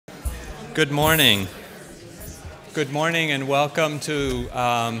Good morning. Good morning and welcome to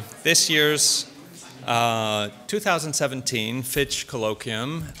this year's 2017 Fitch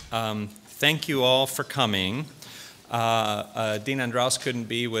Colloquium. Thank you all for coming. Dean Andraus couldn't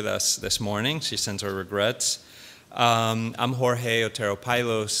be with us this morning. She sends her regrets. I'm Jorge Otero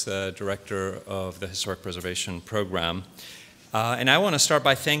Pailos, the director of the Historic Preservation Program. And I want to start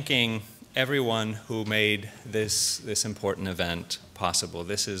by thanking everyone who made this important event possible.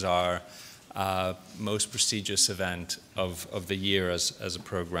 This is our most prestigious event of the year as a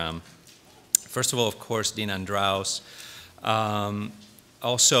program. First of all, of course, Dean Andraus.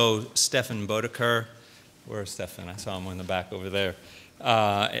 Also, Stefan Bodeker. Where's Stefan? I saw him in the back over there.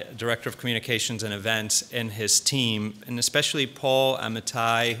 Director of Communications and Events, and his team, and especially Paul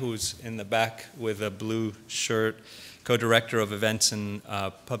Amitai, who's in the back with a blue shirt, co-director of events and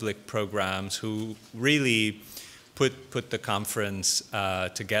public programs, who really put the conference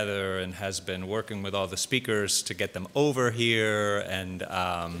together and has been working with all the speakers to get them over here, and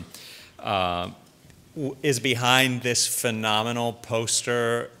is behind this phenomenal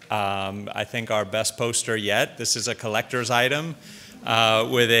poster. I think our best poster yet. This is a collector's item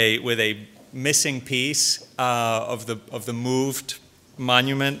with a missing piece of the moved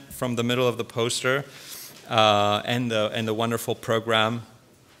monument from the middle of the poster. And the wonderful program.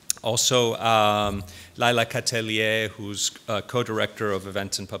 Also, Laila Catelier, who's co-director of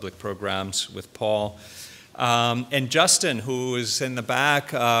events and public programs with Paul. And Justin, who is in the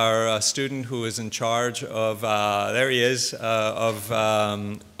back, our student who is in charge of, there he is,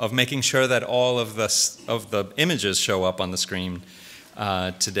 of making sure that all of the images show up on the screen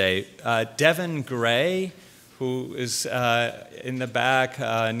today. Devin Gray, who is in the back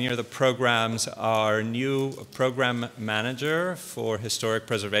near the programs, our new program manager for historic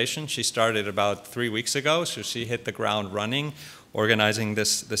preservation. She started about 3 weeks ago, so she hit the ground running, organizing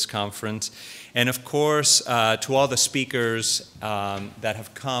this conference. And of course, to all the speakers that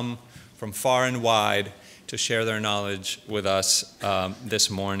have come from far and wide to share their knowledge with us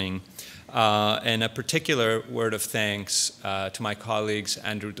this morning. And a particular word of thanks to my colleagues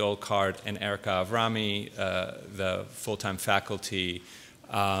Andrew Dolkart and Erica Avrami, the full-time faculty,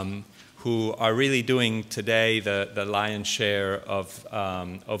 who are really doing today the lion's share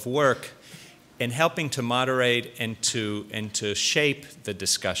of work in helping to moderate and to shape the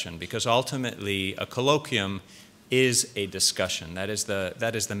discussion, because ultimately a colloquium is a discussion. That is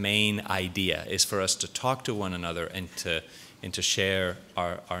the main idea, is for us to talk to one another and to share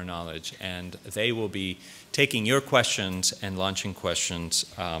our knowledge. And they will be taking your questions and launching questions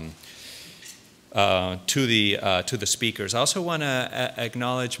to the speakers. I also want to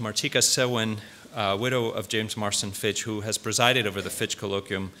acknowledge Martika Sewin, widow of James Marston Fitch, who has presided over the Fitch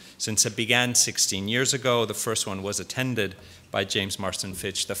Colloquium since it began 16 years ago. The first one was attended by James Marston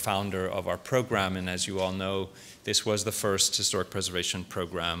Fitch, the founder of our program, and as you all know, this was the first historic preservation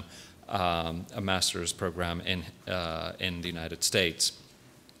program, a master's program in the United States.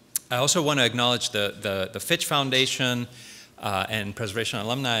 I also want to acknowledge the Fitch Foundation and Preservation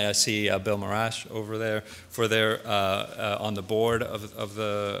Alumni. I see Bill Marash over there for their on the board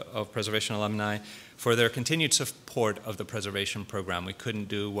of Preservation Alumni, for their continued support of the preservation program. We couldn't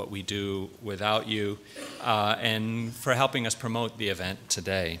do what we do without you, and for helping us promote the event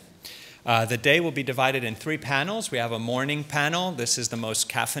today. The day will be divided in 3 panels. We have a morning panel. This is the most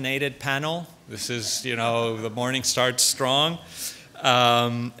caffeinated panel. This is, you know, the morning starts strong.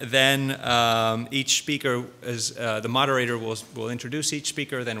 Then each speaker is, the moderator will introduce each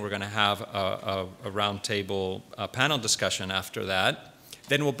speaker. Then we're going to have a roundtable panel discussion after that.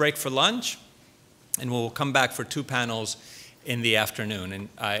 Then we'll break for lunch, and we'll come back for 2 panels in the afternoon. And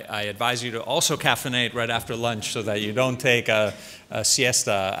I advise you to also caffeinate right after lunch so that you don't take a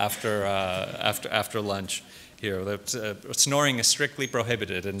siesta after lunch here. Snoring is strictly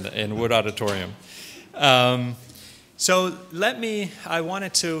prohibited in Wood Auditorium. So I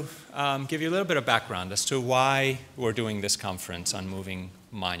wanted to give you a little bit of background as to why we're doing this conference on moving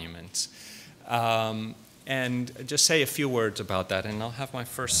monuments. And just say a few words about that, and I'll have my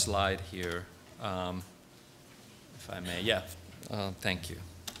first slide here. If I may, yeah, thank you.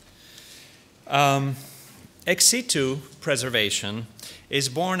 Ex-Situ preservation is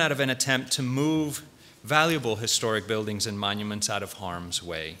born out of an attempt to move valuable historic buildings and monuments out of harm's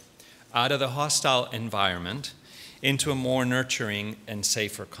way, out of the hostile environment, into a more nurturing and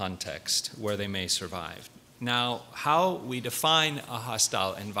safer context where they may survive. Now, how we define a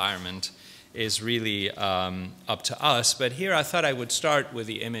hostile environment is really up to us, but here I thought I would start with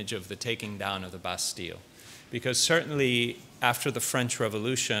the image of the taking down of the Bastille, because certainly after the French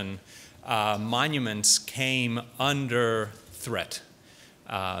Revolution, monuments came under threat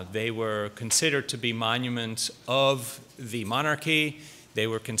They were considered to be monuments of the monarchy. They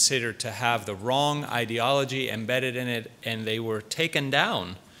were considered to have the wrong ideology embedded in it, and they were taken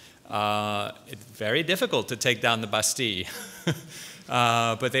down. It's very difficult to take down the Bastille,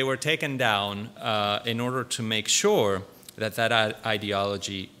 but they were taken down in order to make sure that that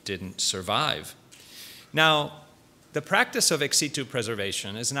ideology didn't survive. Now, the practice of ex-situ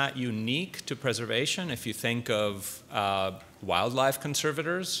preservation is not unique to preservation. If you think of wildlife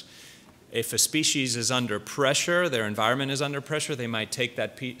conservators, if a species is under pressure, their environment is under pressure, they might take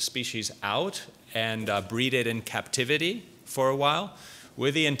that species out and breed it in captivity for a while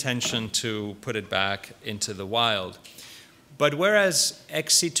with the intention to put it back into the wild. But whereas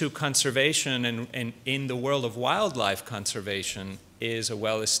ex-situ conservation in the world of wildlife conservation is a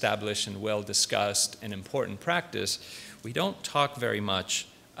well-established and well-discussed and important practice, we don't talk very much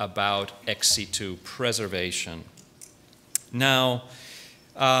about ex-situ preservation. Now,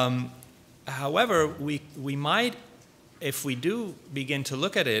 however, we might, if we do begin to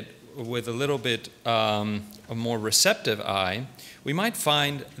look at it with a little bit a more receptive eye, we might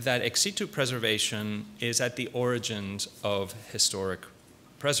find that ex-situ preservation is at the origins of historic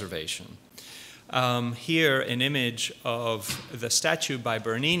preservation. Here, an image of the statue by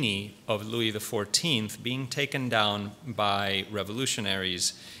Bernini of Louis XIV being taken down by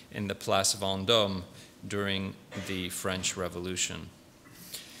revolutionaries in the Place Vendôme during the French Revolution.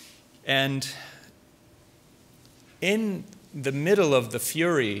 And in the middle of the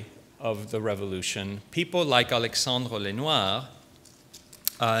fury of the revolution, people like Alexandre Lenoir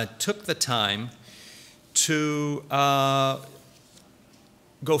took the time to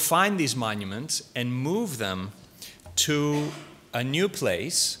go find these monuments and move them to a new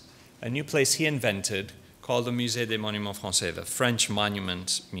place he invented called the Musée des Monuments Français, the French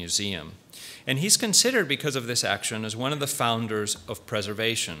Monument Museum. And he's considered, because of this action, as one of the founders of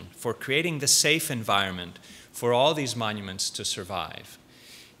preservation, for creating the safe environment for all these monuments to survive.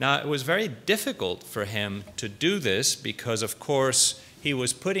 Now, it was very difficult for him to do this because, of course, he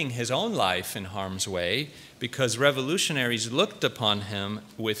was putting his own life in harm's way, because revolutionaries looked upon him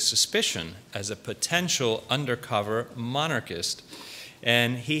with suspicion as a potential undercover monarchist.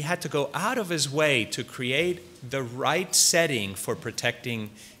 And he had to go out of his way to create the right setting for protecting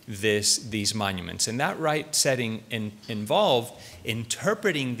these monuments. And that right setting involved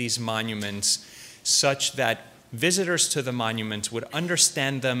interpreting these monuments such that visitors to the monuments would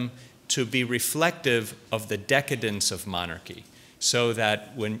understand them to be reflective of the decadence of monarchy. So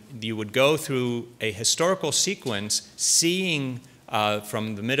that when you would go through a historical sequence, seeing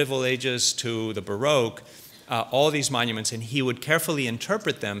from the medieval ages to the Baroque, all these monuments, and he would carefully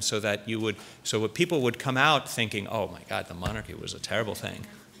interpret them so that people would come out thinking, oh my God, the monarchy was a terrible thing.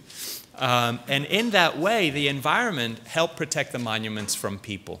 And in that way, the environment helped protect the monuments from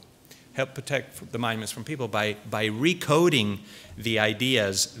people. Helped protect the monuments from people by recoding the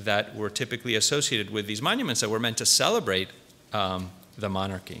ideas that were typically associated with these monuments that were meant to celebrate the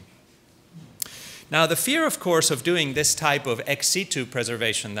monarchy. Now, the fear, of course, of doing this type of ex-situ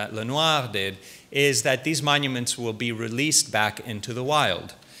preservation that Lenoir did is that these monuments will be released back into the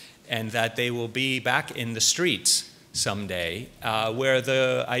wild and that they will be back in the streets someday, where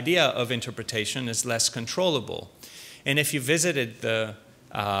the idea of interpretation is less controllable. And if you visited the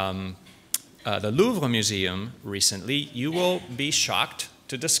Louvre Museum recently, you will be shocked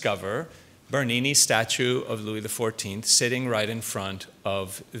to discover Bernini's statue of Louis XIV sitting right in front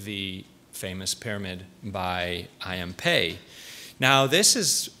of the famous pyramid by I.M. Pei. Now, this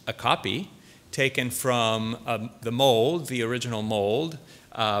is a copy taken from the mold, the original mold,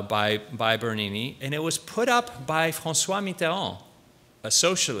 by Bernini, and it was put up by François Mitterrand, a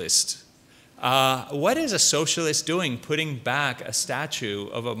socialist. What is a socialist doing putting back a statue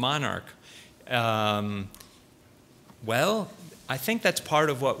of a monarch? Well, I think that's part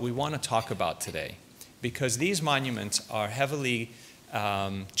of what we want to talk about today, because these monuments are heavily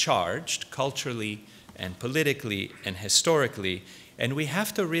charged culturally and politically and historically, and we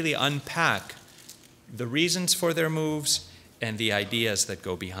have to really unpack the reasons for their moves and the ideas that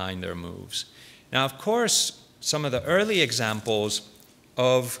go behind their moves. Now, of course, some of the early examples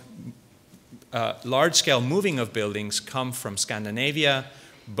of large-scale moving of buildings come from Scandinavia,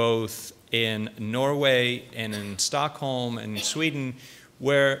 both in Norway and in Stockholm and in Sweden,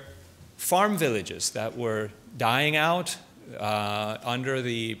 where farm villages that were dying out under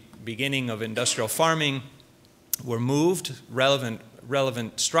the beginning of industrial farming were moved,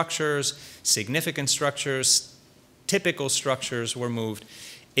 relevant structures, significant structures, typical structures were moved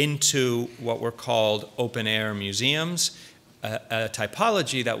into what were called open-air museums a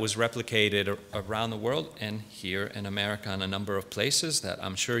typology that was replicated around the world and here in America in a number of places that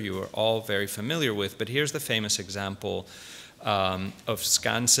I'm sure you are all very familiar with. But here's the famous example of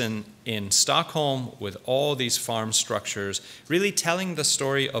Skansen in Stockholm with all these farm structures, really telling the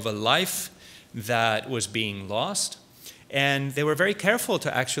story of a life that was being lost. And they were very careful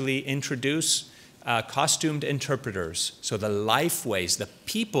to actually introduce costumed interpreters, so the lifeways, the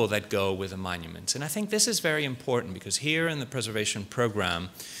people that go with the monuments. And I think this is very important because here in the preservation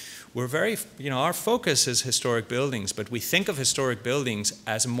program, we're very, our focus is historic buildings, but we think of historic buildings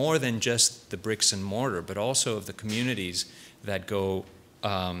as more than just the bricks and mortar, but also of the communities that go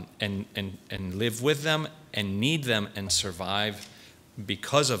and live with them and need them and survive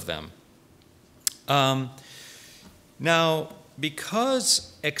because of them. Now,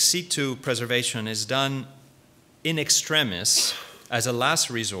 because ex-situ preservation is done in extremis, as a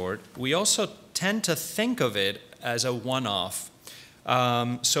last resort, we also tend to think of it as a one-off.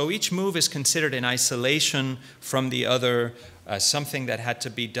 So each move is considered in isolation from the other, as something that had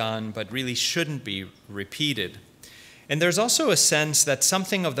to be done but really shouldn't be repeated. And there's also a sense that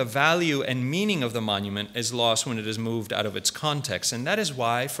something of the value and meaning of the monument is lost when it is moved out of its context. And that is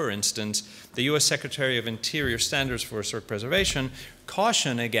why, for instance, the US Secretary of Interior Standards for Historic Preservation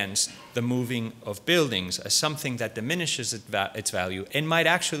caution against the moving of buildings as something that diminishes its value and might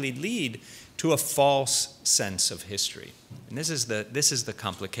actually lead to a false sense of history. And this is the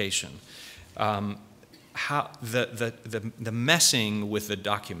complication. The messing with the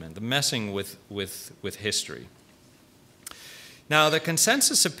document, the messing with history. Now, the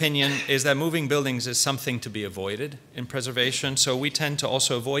consensus opinion is that moving buildings is something to be avoided in preservation, so we tend to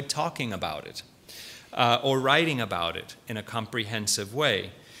also avoid talking about it or writing about it in a comprehensive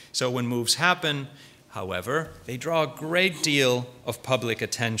way. So when moves happen, however, they draw a great deal of public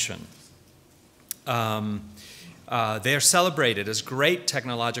attention. They are celebrated as great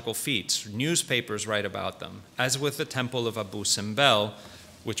technological feats. Newspapers write about them, as with the Temple of Abu Simbel,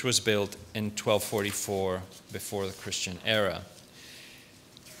 which was built in 1244 before the Christian era.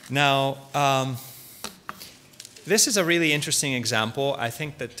 Now, this is a really interesting example, I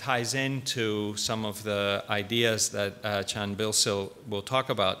think, that ties into some of the ideas that Chan Bilsil will talk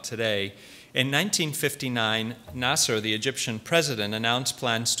about today. In 1959, Nasser, the Egyptian president, announced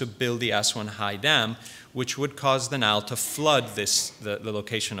plans to build the Aswan High Dam, which would cause the Nile to flood the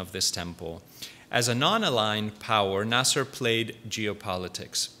location of this temple. As a non-aligned power, Nasser played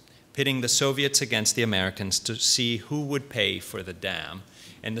geopolitics, pitting the Soviets against the Americans to see who would pay for the dam,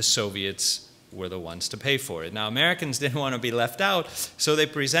 and the Soviets were the ones to pay for it. Now, Americans didn't want to be left out, so they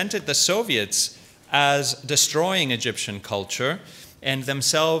presented the Soviets as destroying Egyptian culture and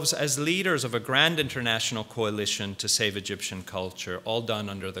themselves as leaders of a grand international coalition to save Egyptian culture, all done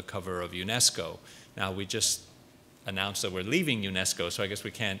under the cover of UNESCO. Now, we just announced that we're leaving UNESCO, so I guess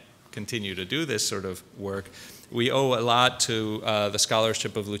we can't continue to do this sort of work. We owe a lot to the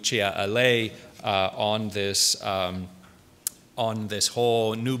scholarship of Lucia Alei on this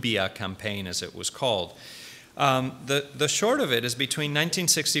whole Nubia campaign, as it was called. The short of it is between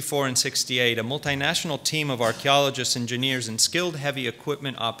 1964 and 68, a multinational team of archaeologists, engineers, and skilled heavy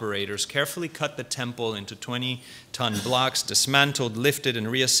equipment operators carefully cut the temple into 20-ton blocks, dismantled, lifted,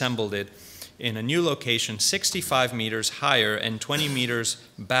 and reassembled it in a new location 65 meters higher and 20 meters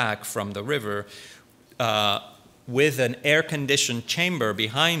back from the river, with an air-conditioned chamber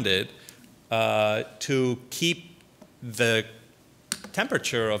behind it to keep the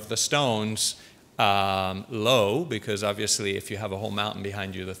temperature of the stones low, because obviously if you have a whole mountain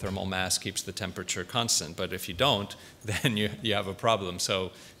behind you, the thermal mass keeps the temperature constant. But if you don't, then you have a problem.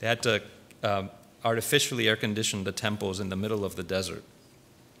 So they had to artificially air condition the temples in the middle of the desert.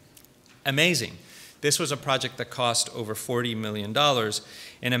 Amazing. This was a project that cost over $40 million,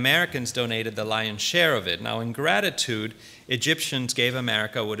 and Americans donated the lion's share of it. Now, in gratitude, Egyptians gave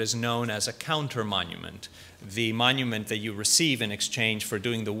America what is known as a counter-monument, the monument that you receive in exchange for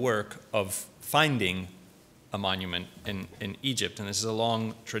doing the work of finding a monument in Egypt. And this is a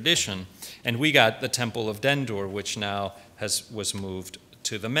long tradition. And we got the Temple of Dendur, which now was moved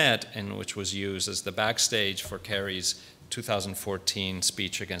to the Met, and which was used as the backstage for Kerry's 2014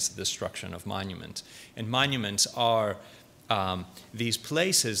 speech against the destruction of monuments. And monuments are these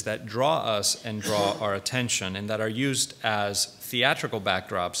places that draw us and draw our attention, and that are used as theatrical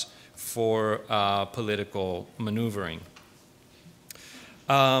backdrops for political maneuvering.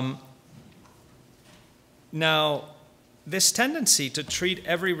 Now, this tendency to treat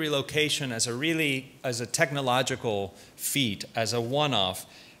every relocation as a technological feat, as a one-off,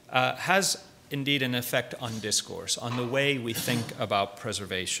 has indeed an effect on discourse, on the way we think about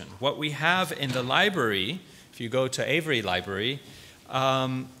preservation. What we have in the library, if if you go to Avery Library,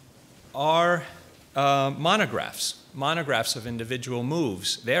 are monographs of individual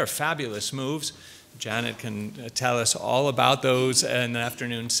moves. They are fabulous moves. Janet can tell us all about those in the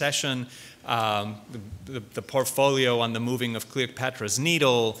afternoon session. The portfolio on the moving of Cleopatra's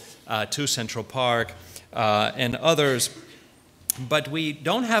Needle to Central Park, and others. But we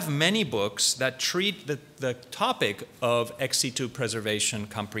don't have many books that treat the topic of ex-situ preservation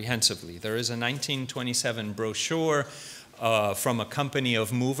comprehensively. There is a 1927 brochure from a company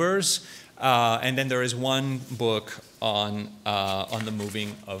of movers, and then there is one book on the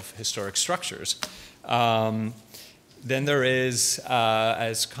moving of historic structures. Then there is,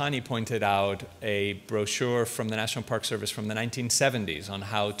 as Connie pointed out, a brochure from the National Park Service from the 1970s on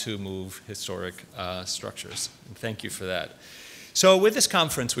how to move historic structures. And thank you for that. So with this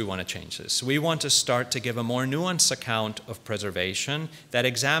conference, we want to change this. We want to start to give a more nuanced account of preservation that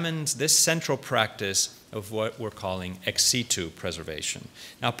examines this central practice of what we're calling ex-situ preservation.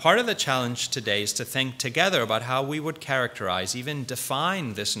 Now, part of the challenge today is to think together about how we would characterize, even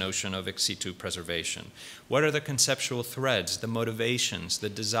define this notion of ex-situ preservation. What are the conceptual threads, the motivations, the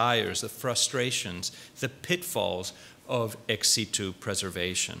desires, the frustrations, the pitfalls of ex-situ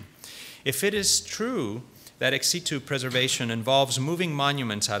preservation? If it is true that ex-situ preservation involves moving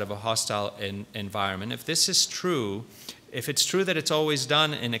monuments out of a hostile environment, if this is true, if it's true that it's always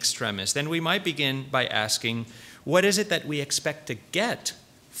done in extremis, then we might begin by asking, what is it that we expect to get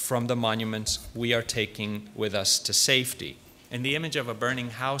from the monuments we are taking with us to safety? And the image of a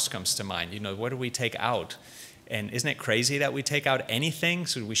burning house comes to mind. You know, what do we take out? And isn't it crazy that we take out anything?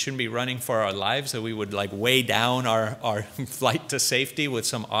 So we shouldn't be running for our lives, that we would like weigh down our flight to safety with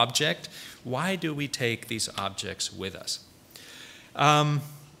some object. Why do we take these objects with us?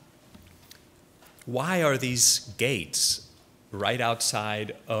 Why are these gates right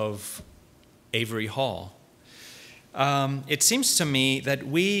outside of Avery Hall? It seems to me that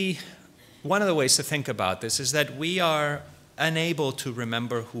one of the ways to think about this is that we are unable to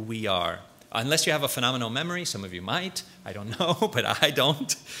remember who we are. Unless you have a phenomenal memory, some of you might, I don't know, but I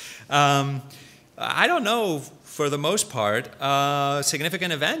don't. I don't know, for the most part,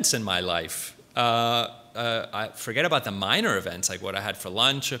 significant events in my life. I forget about the minor events, like what I had for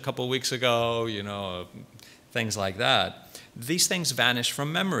lunch a couple weeks ago, you know, things like that. These things vanish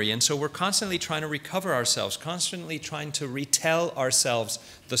from memory, and so we're constantly trying to recover ourselves, constantly trying to retell ourselves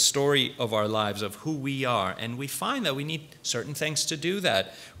the story of our lives, of who we are, and we find that we need certain things to do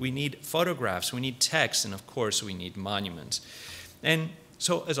that. We need photographs, we need text, and of course we need monuments. And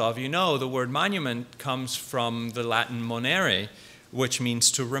so, as all of you know, the word monument comes from the Latin monere, which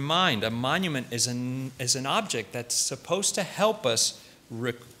means to remind. A monument is an object that's supposed to help us,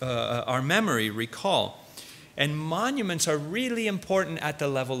 our memory, recall. And monuments are really important at the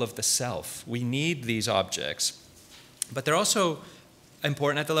level of the self. We need these objects. But they're also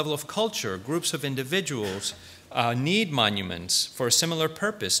important at the level of culture. Groups of individuals need monuments for a similar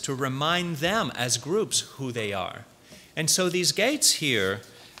purpose, to remind them as groups who they are. And so these gates here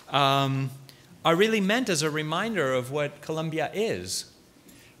are really meant as a reminder of what Columbia is,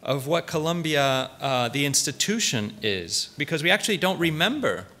 of what Columbia, the institution, is, because we actually don't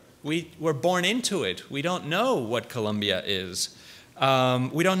remember. We were born into it. We don't know what Columbia is.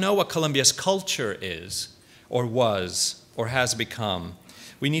 We don't know what Columbia's culture is, or was, or has become.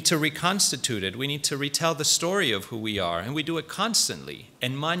 We need to reconstitute it. We need to retell the story of who we are, and we do it constantly,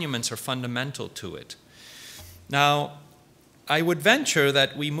 and monuments are fundamental to it. Now, I would venture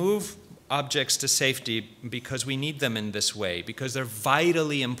that we move objects to safety because we need them in this way, because they're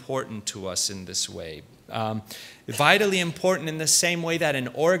vitally important to us in this way. Vitally important in the same way that an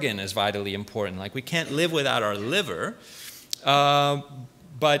organ is vitally important. Like, we can't live without our liver,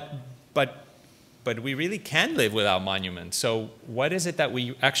 but we really can live without monuments. So what is it that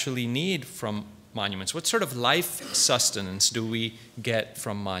we actually need from monuments? What sort of life sustenance do we get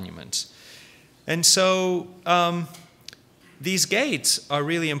from monuments? And so these gates are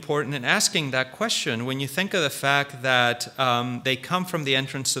really important in asking that question when you think of the fact that they come from the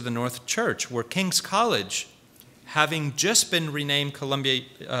entrance to the North Church, where King's College, having just been renamed Columbia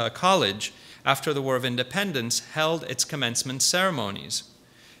College after the War of Independence, held its commencement ceremonies.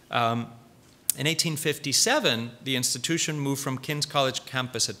 In 1857, the institution moved from King's College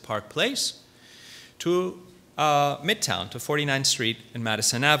campus at Park Place to Midtown, to 49th Street and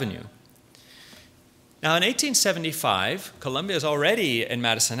Madison Avenue. Now, in 1875, Columbia is already in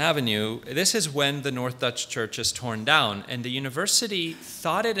Madison Avenue. This is when the North Dutch Church is torn down, and the university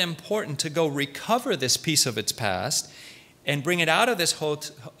thought it important to go recover this piece of its past and bring it out of this whole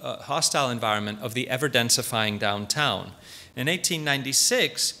hostile environment of the ever-densifying downtown. In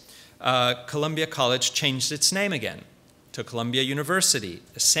 1896, Columbia College changed its name again to Columbia University.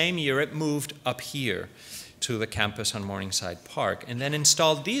 The same year it moved up here to the campus on Morningside Park, and then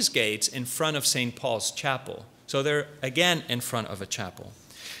installed these gates in front of St. Paul's Chapel. So they're again in front of a chapel.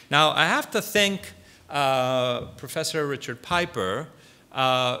 Now I have to thank Professor Richard Piper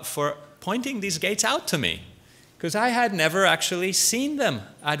for pointing these gates out to me, because I had never actually seen them.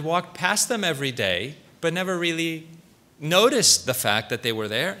 I'd walked past them every day, but never really noticed the fact that they were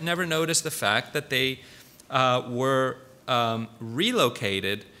there, never noticed the fact that they were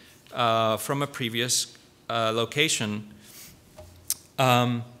relocated from a previous location.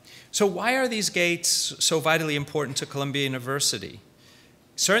 So why are these gates so vitally important to Columbia University?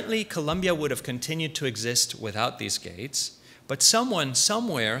 Certainly Columbia would have continued to exist without these gates, but someone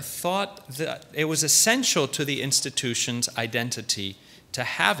somewhere thought that it was essential to the institution's identity to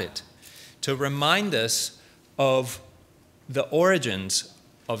have it, to remind us of the origins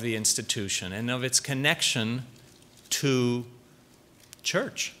of the institution and of its connection to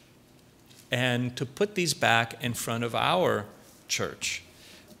church, and to put these back in front of our church.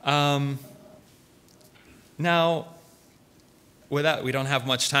 Now, we don't have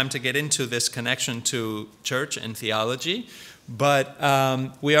much time to get into this connection to church and theology, but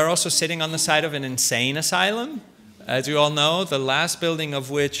we are also sitting on the side of an insane asylum, as you all know, the last building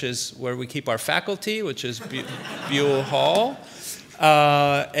of which is where we keep our faculty, which is Buell Hall.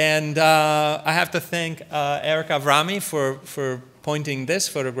 And I have to thank Eric Avrami for pointing this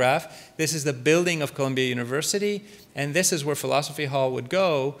photograph. This is the building of Columbia University, and this is where Philosophy Hall would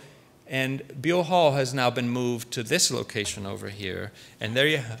go. And Buell Hall has now been moved to this location over here. And there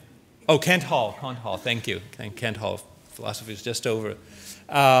you have, oh, Kent Hall, thank you. Kent Hall, philosophy is just over.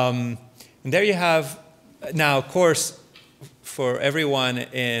 And there you have, now of course, for everyone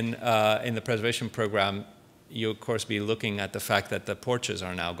in the preservation program, you'll of course be looking at the fact that the porches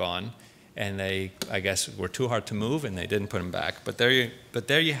are now gone. And they, I guess, were too hard to move, and they didn't put them back. But there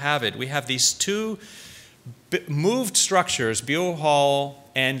you have it. We have these two moved structures, Buell Hall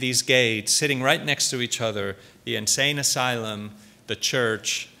and these gates, sitting right next to each other, the insane asylum, the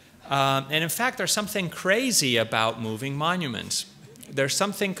church. And in fact, there's something crazy about moving monuments. There's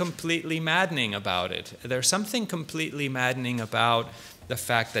something completely maddening about it. There's something completely maddening about the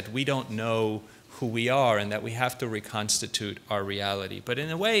fact that we don't know who we are and that we have to reconstitute our reality. But in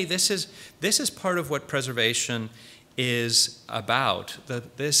a way, this is part of what preservation is about,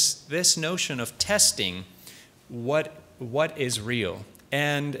 this notion of testing what is real.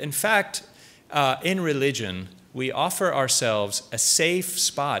 And in fact, in religion, we offer ourselves a safe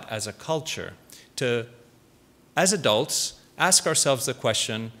spot as a culture to, as adults, ask ourselves the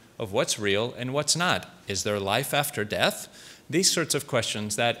question of what's real and what's not. Is there life after death? These sorts of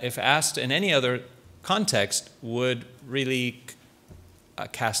questions that, if asked in any other context, would really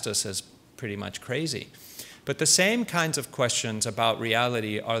cast us as pretty much crazy. But the same kinds of questions about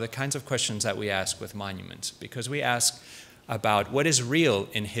reality are the kinds of questions that we ask with monuments, because we ask about what is real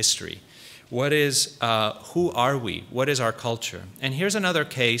in history. What is, who are we? What is our culture? And here's another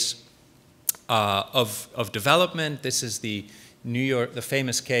case of development. This is the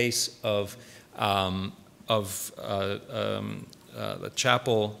famous case of the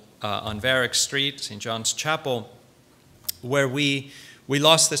chapel on Varick Street, St. John's Chapel, where we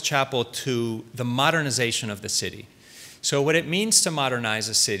lost this chapel to the modernization of the city. So what it means to modernize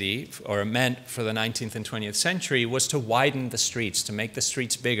a city, or meant for the 19th and 20th century, was to widen the streets, to make the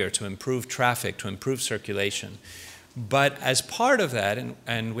streets bigger, to improve traffic, to improve circulation. But as part of that,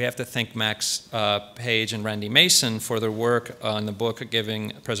 and we have to thank Max Page and Randy Mason for their work on the book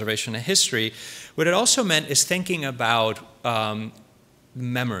Giving Preservation a History, what it also meant is thinking about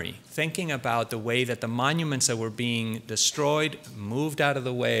memory, thinking about the way that the monuments that were being destroyed, moved out of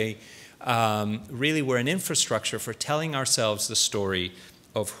the way, really were an infrastructure for telling ourselves the story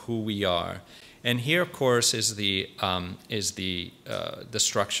of who we are. And here, of course, is the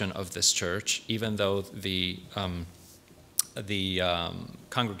destruction of this church, even though the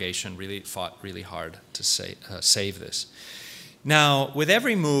congregation really fought really hard to save this. Now, with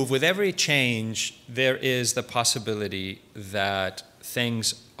every move, with every change, there is the possibility that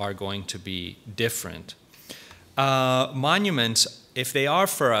things are going to be different. Monuments, if they are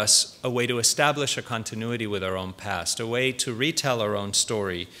for us a way to establish a continuity with our own past, a way to retell our own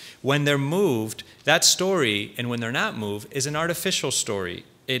story, when they're moved, that story, and when they're not moved, is an artificial story.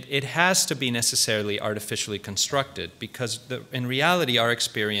 It has to be necessarily artificially constructed, because in reality, our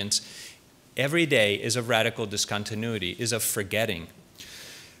experience every day is of radical discontinuity, is of forgetting.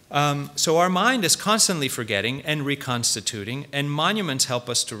 So our mind is constantly forgetting and reconstituting, and monuments help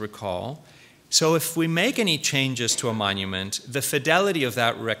us to recall. So if we make any changes to a monument, the fidelity of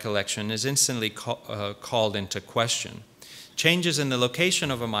that recollection is instantly called into question. Changes in the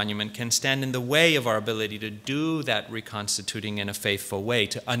location of a monument can stand in the way of our ability to do that reconstituting in a faithful way,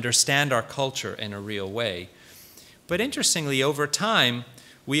 to understand our culture in a real way. But interestingly, over time,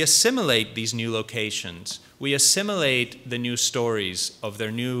 we assimilate these new locations. We assimilate the new stories of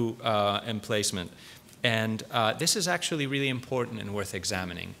their new emplacement. And this is actually really important and worth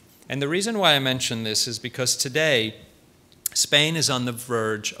examining. And the reason why I mention this is because today, Spain is on the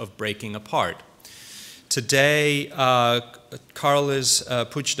verge of breaking apart. Today, Carles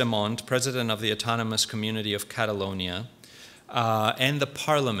Puigdemont, president of the Autonomous Community of Catalonia, and the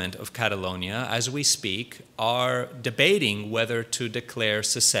Parliament of Catalonia, as we speak, are debating whether to declare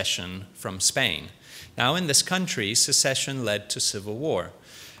secession from Spain. Now, in this country, secession led to civil war.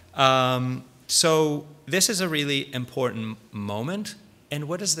 So this is a really important moment. And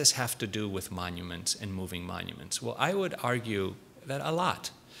what does this have to do with monuments and moving monuments? Well, I would argue that a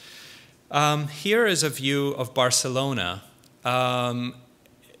lot. Here is a view of Barcelona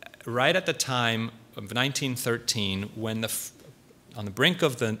right at the time of 1913, when on the brink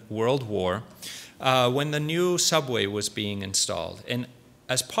of the World War, when the new subway was being installed. And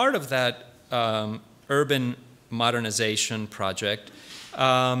as part of that urban modernization project,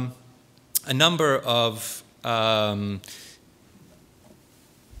 a number of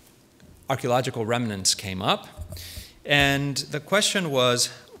archaeological remnants came up, and the question was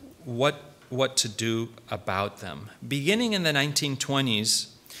what to do about them. Beginning in the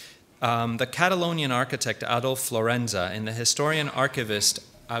 1920s, the Catalonian architect Adolf Florenza and the historian archivist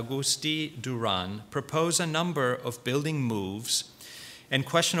Agustí Duran proposed a number of building moves and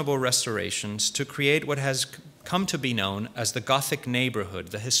questionable restorations to create what has come to be known as the Gothic neighborhood,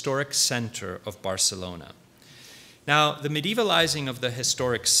 the historic center of Barcelona. Now, the medievalizing of the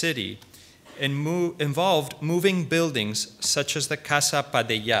historic city involved moving buildings such as the Casa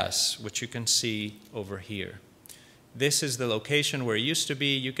Padellas, which you can see over here. This is the location where it used to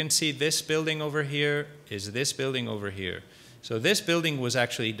be. You can see this building over here is this building over here. So this building was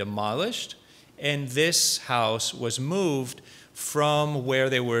actually demolished, and this house was moved from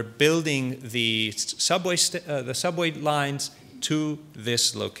where they were building the subway lines to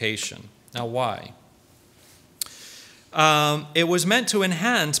this location. Now, why? It was meant to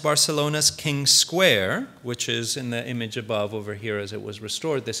enhance Barcelona's King's Square, which is in the image above over here as it was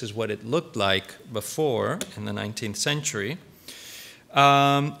restored. This is what it looked like before in the 19th century,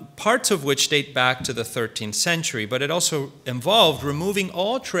 parts of which date back to the 13th century, but it also involved removing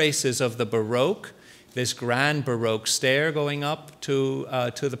all traces of the Baroque, this grand Baroque stair going up to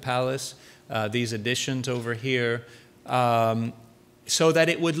the palace, these additions over here, so that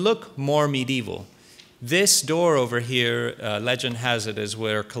it would look more medieval. This door over here, legend has it, is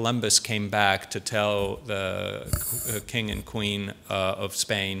where Columbus came back to tell the king and queen of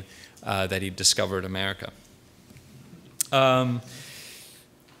Spain that he discovered America.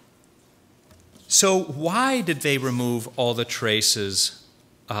 So why did they remove all the traces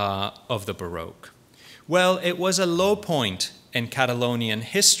of the Baroque? Well, it was a low point in Catalonian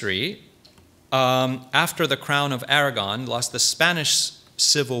history after the Crown of Aragon lost the Spanish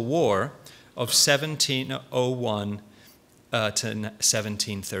Civil War of 1701 to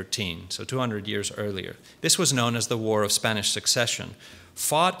 1713, so 200 years earlier. This was known as the War of Spanish Succession,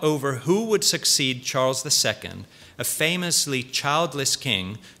 fought over who would succeed Charles II, a famously childless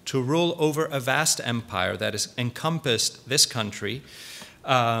king, to rule over a vast empire that has encompassed this country,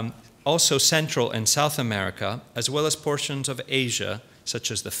 also Central and South America, as well as portions of Asia, such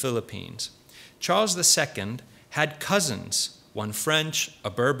as the Philippines. Charles II had cousins, one French, a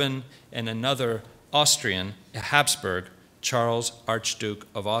Bourbon, and another Austrian, a Habsburg, Charles, Archduke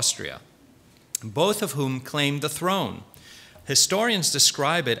of Austria, both of whom claimed the throne. Historians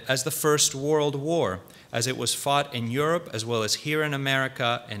describe it as the First World War, as it was fought in Europe as well as here in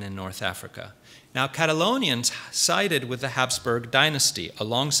America and in North Africa. Now, Catalonians sided with the Habsburg dynasty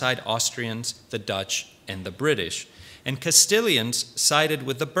alongside Austrians, the Dutch, and the British, and Castilians sided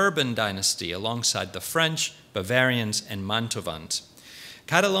with the Bourbon dynasty alongside the French, Bavarians, and Mantovans.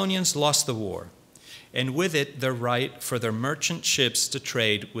 Catalonians lost the war, and with it the right for their merchant ships to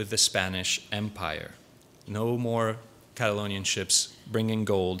trade with the Spanish Empire. No more Catalonian ships bringing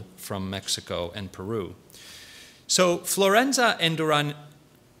gold from Mexico and Peru. So Florenza and Duran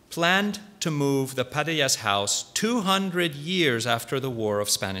planned to move the Padellas house 200 years after the War of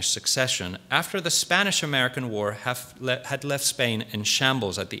Spanish Succession, after the Spanish-American War had left Spain in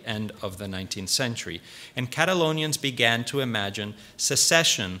shambles at the end of the 19th century, and Catalonians began to imagine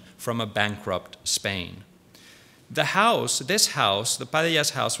secession from a bankrupt Spain. The house, this house, the Padella's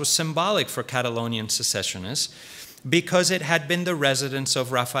house, was symbolic for Catalonian secessionists because it had been the residence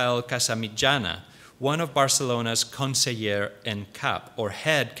of Rafael Casamitjana, one of Barcelona's conseller en cap, or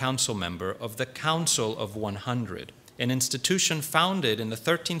head council member of the Council of 100, an institution founded in the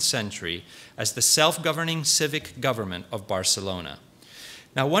 13th century as the self-governing civic government of Barcelona.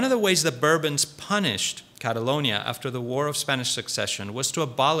 Now, one of the ways the Bourbons punished Catalonia after the War of Spanish Succession was to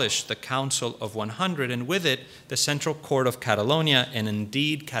abolish the Council of 100 and with it the Central Court of Catalonia and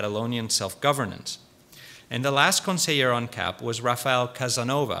indeed Catalonian self-governance. And the last conseller en cap was Rafael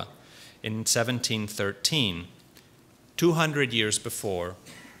Casanova in 1713, 200 years before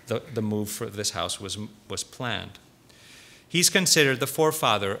the move for this house was planned. He's considered the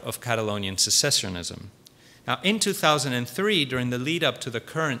forefather of Catalonian secessionism. Now, in 2003, during the lead up to the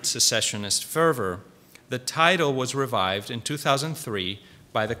current secessionist fervor, the title was revived in 2003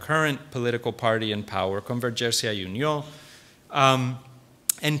 by the current political party in power, Convergencia y Unió,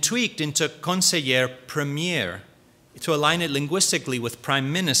 and tweaked into conseller premier to align it linguistically with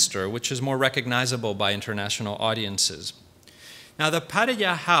prime minister, which is more recognizable by international audiences. Now, the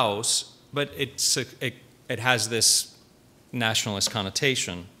Padilla House, but it has this nationalist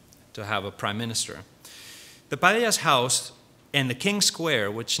connotation to have a prime minister. The Padilla's house and the King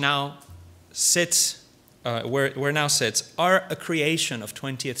Square, which now sits, where it now sits, are a creation of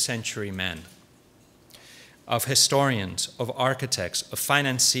 20th century men, of historians, of architects, of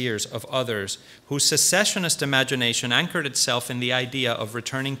financiers, of others, whose secessionist imagination anchored itself in the idea of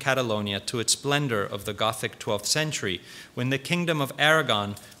returning Catalonia to its splendor of the Gothic 12th century, when the Kingdom of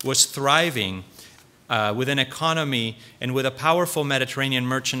Aragon was thriving with an economy and with a powerful Mediterranean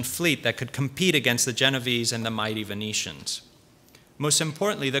merchant fleet that could compete against the Genovese and the mighty Venetians. Most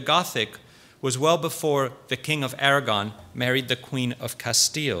importantly, the Gothic was well before the King of Aragon married the Queen of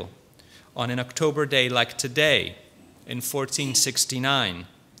Castile on an October day like today in 1469,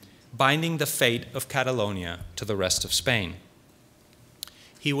 binding the fate of Catalonia to the rest of Spain.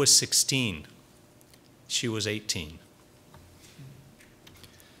 He was 16. She was 18.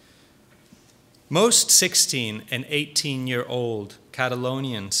 Most 16 and 18-year-old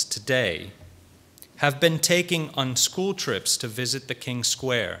Catalonians today have been taking on school trips to visit the King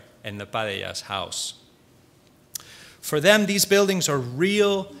Square and the Padilla's house. For them, these buildings are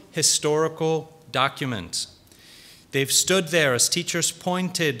real historical documents. They've stood there as teachers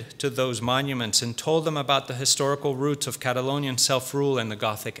pointed to those monuments and told them about the historical roots of Catalonian self-rule in the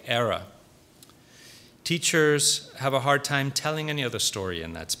Gothic era. Teachers have a hard time telling any other story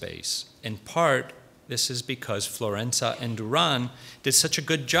in that space. In part, this is because Florenza and Duran did such a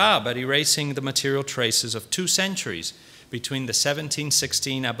good job at erasing the material traces of 2 centuries between the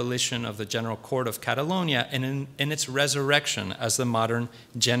 1716 abolition of the General Court of Catalonia and in its resurrection as the modern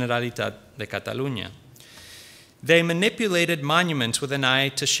Generalitat de Catalunya. They manipulated monuments with an eye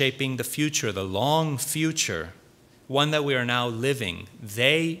to shaping the future, the long future, one that we are now living.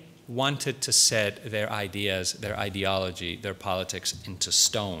 They wanted to set their ideas, their ideology, their politics into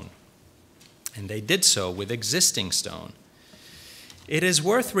stone. And they did so with existing stone. It is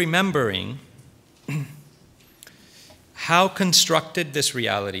worth remembering how constructed this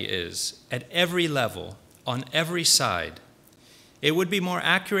reality is at every level, on every side. It would be more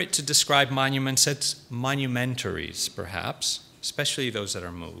accurate to describe monuments as monumentaries, perhaps, especially those that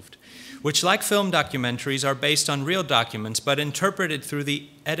are moved, which, like film documentaries, are based on real documents but interpreted through the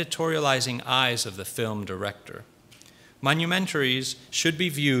editorializing eyes of the film director. Monumentaries should be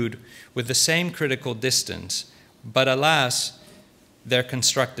viewed with the same critical distance, but alas, their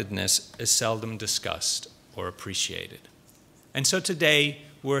constructedness is seldom discussed or appreciated. And so today,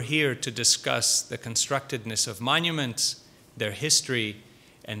 we're here to discuss the constructedness of monuments, their history,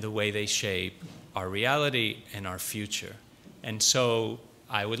 and the way they shape our reality and our future. And so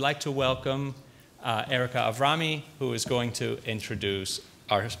I would like to welcome Erica Avrami, who is going to introduce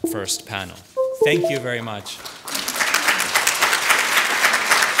our first panel. Thank you very much.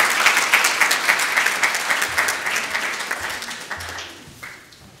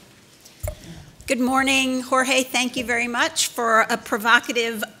 Good morning, Jorge. Thank you very much for a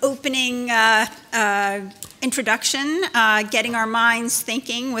provocative opening introduction, getting our minds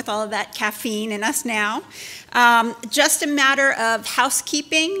thinking with all of that caffeine in us now. Just a matter of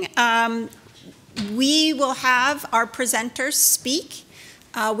housekeeping. We will have our presenters speak.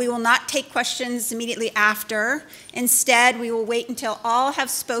 We will not take questions immediately after. Instead, we will wait until all have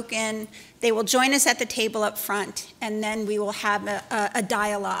spoken. They will join us at the table up front, and then we will have a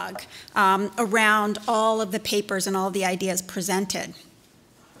dialogue around all of the papers and all of the ideas presented.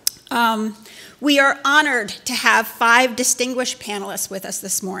 We are honored to have 5 distinguished panelists with us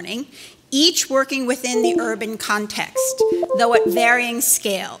this morning. each working within the urban context, though at varying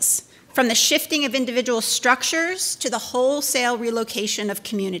scales, from the shifting of individual structures to the wholesale relocation of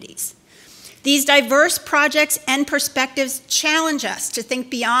communities. These diverse projects and perspectives challenge us to think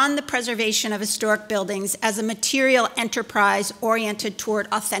beyond the preservation of historic buildings as a material enterprise oriented toward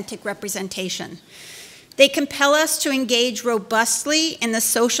authentic representation. They compel us to engage robustly in the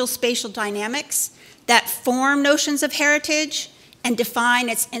social spatial dynamics that form notions of heritage and define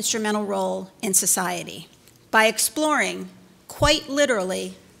its instrumental role in society by exploring, quite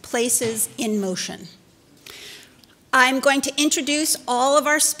literally, places in motion. I'm going to introduce all of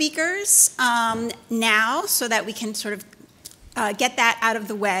our speakers now so that we can sort of get that out of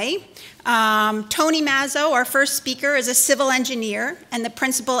the way. Tony Mazzo, our first speaker, is a civil engineer and the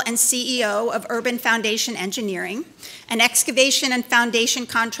principal and CEO of Urban Foundation Engineering, an excavation and foundation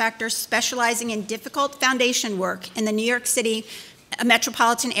contractor specializing in difficult foundation work in the New York City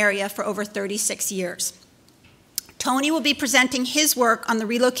metropolitan area for over 36 years. Tony will be presenting his work on the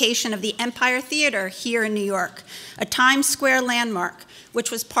relocation of the Empire Theater here in New York, a Times Square landmark, which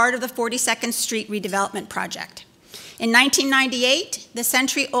was part of the 42nd Street redevelopment project. In 1998, the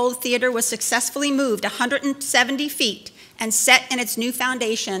century-old theater was successfully moved 170 feet and set in its new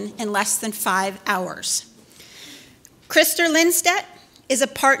foundation in less than 5 hours. Krister Lindstedt is a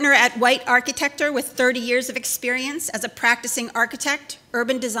partner at White Architecture with 30 years of experience as a practicing architect,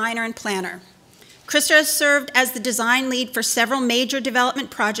 urban designer, and planner. Krister has served as the design lead for several major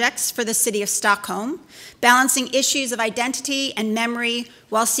development projects for the city of Stockholm, balancing issues of identity and memory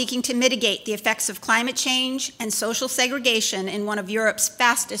while seeking to mitigate the effects of climate change and social segregation in one of Europe's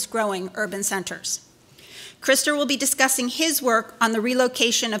fastest growing urban centers. Krister will be discussing his work on the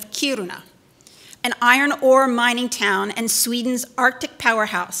relocation of Kiruna, an iron ore mining town and Sweden's Arctic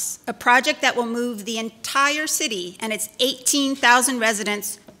powerhouse, a project that will move the entire city and its 18,000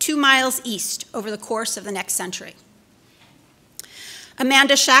 residents 2 miles east over the course of the next century.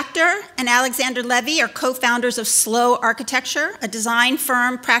 Amanda Schachter and Alexander Levy are co-founders of Slow Architecture, a design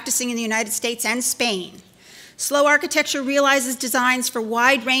firm practicing in the United States and Spain. Slow Architecture realizes designs for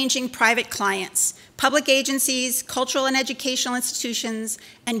wide-ranging private clients, public agencies, cultural and educational institutions,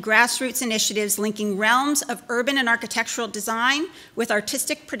 and grassroots initiatives linking realms of urban and architectural design with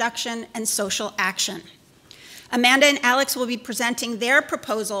artistic production and social action. Amanda and Alex will be presenting their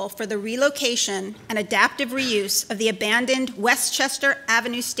proposal for the relocation and adaptive reuse of the abandoned Westchester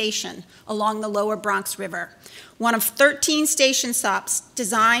Avenue Station along the lower Bronx River, one of 13 station stops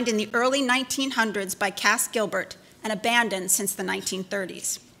designed in the early 1900s by Cass Gilbert and abandoned since the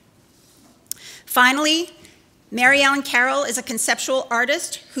 1930s. Finally, Mary Ellen Carroll is a conceptual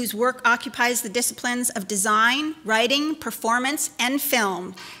artist whose work occupies the disciplines of design, writing, performance, and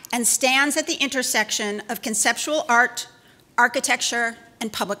film, and stands at the intersection of conceptual art, architecture,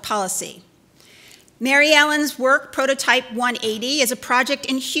 and public policy. Mary Ellen's work, Prototype 180, is a project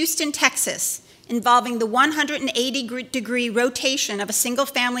in Houston, Texas, involving the 180-degree rotation of a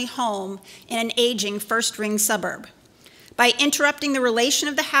single-family home in an aging first-ring suburb. By interrupting the relation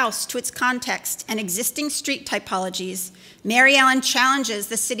of the house to its context and existing street typologies, Mary Ellen challenges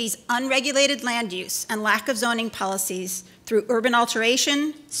the city's unregulated land use and lack of zoning policies through urban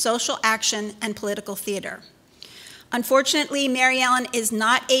alteration, social action, and political theater. Unfortunately, Mary Ellen is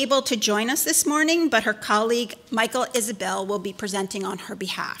not able to join us this morning, but her colleague, Michael Isabel, will be presenting on her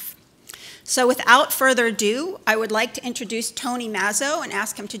behalf. So without further ado, I would like to introduce Tony Mazzo and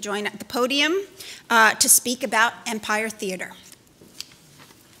ask him to join at the podium to speak about Empire Theater.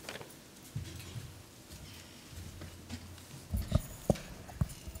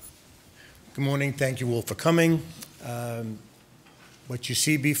 Good morning. Thank you all for coming. What you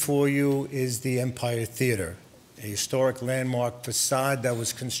see before you is the Empire Theater, a historic landmark facade that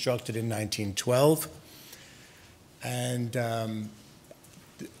was constructed in 1912. And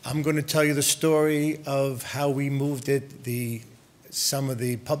I'm going to tell you the story of how we moved it, some of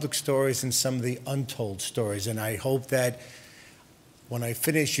the public stories and some of the untold stories. And I hope that when I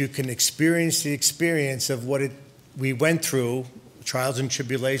finish, you can experience the experience of what we went through, trials and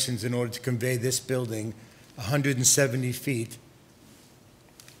tribulations, in order to convey this building 170 feet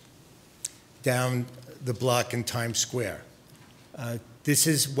down the block in Times Square. This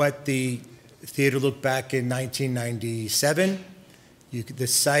is what the theater looked back in 1997. The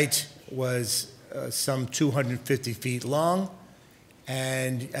site was some 250 feet long,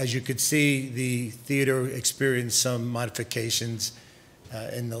 and as you could see, the theater experienced some modifications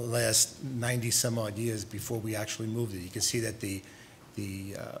in the last 90-some-odd years before we actually moved it. You can see that the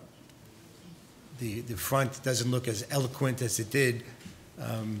front doesn't look as eloquent as it did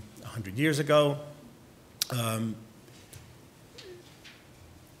 100 years ago.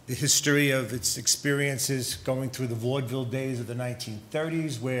 the history of its experiences going through the vaudeville days of the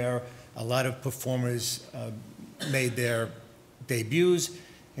 1930s, where a lot of performers made their debuts,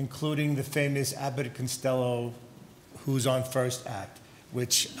 including the famous Abbott and Costello Who's on First Act,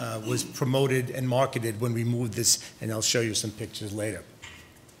 which was promoted and marketed when we moved this, and I'll show you some pictures later.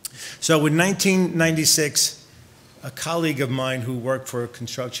 So in 1996, a colleague of mine who worked for a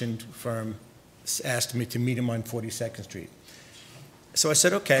construction firm asked me to meet him on 42nd Street. So I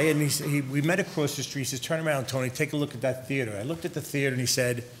said, okay, and we met across the street. He says, turn around, Tony, take a look at that theater. I looked at the theater, and he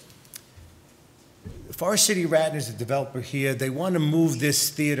said, Forest City Ratton is a developer here. They want to move this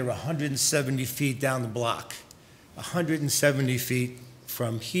theater 170 feet down the block, 170 feet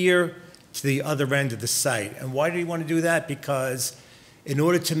from here to the other end of the site. And why did he want to do that? Because in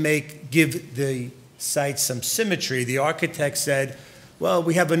order to give the site some symmetry, the architect said, well,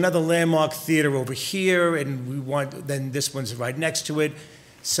 we have another landmark theater over here, and then this one's right next to it.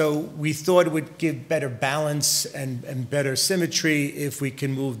 So we thought it would give better balance and better symmetry if we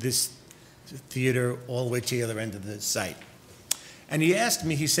can move this theater all the way to the other end of the site. And he asked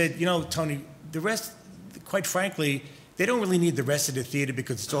me, he said, you know, Tony, the rest, quite frankly, they don't really need the rest of the theater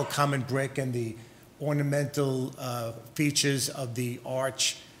because it's all common brick, and the ornamental features of the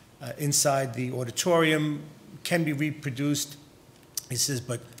arch inside the auditorium can be reproduced. He says,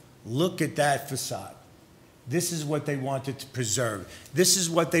 but look at that facade. This is what they wanted to preserve. This is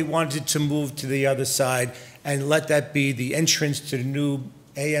what they wanted to move to the other side and let that be the entrance to the new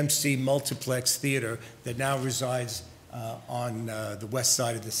AMC multiplex theater that now resides on the west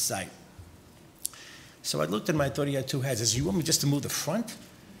side of this site. So I looked at him, I thought he had two heads. I said, you want me just to move the front?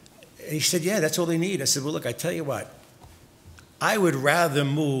 And he said, yeah, that's all they need. I said, well, look, I tell you what, I would rather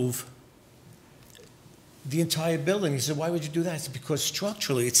move the entire building. He said, why would you do that? I said, because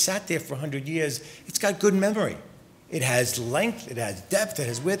structurally, it sat there for 100 years. It's got good memory. It has length, it has depth, it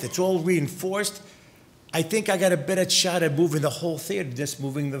has width, it's all reinforced. I think I got a better shot at moving the whole theater, just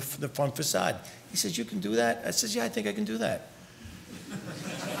moving the front facade. He says, you can do that? I said, yeah, I think I can do that.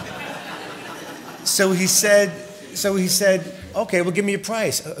 So he said, okay, well, give me a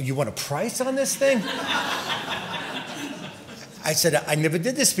price. You want a price on this thing? I said, I never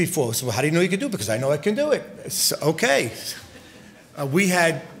did this before. So how do you know you can do it? Because I know I can do it. So, okay. We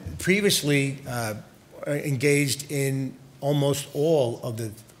had previously engaged in almost all of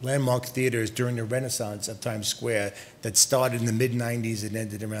the landmark theaters during the Renaissance of Times Square that started in the mid-90s and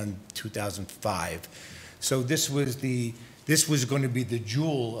ended around 2005. So this was going to be the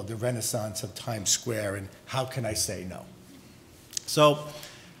jewel of the Renaissance of Times Square, and how can I say no? So,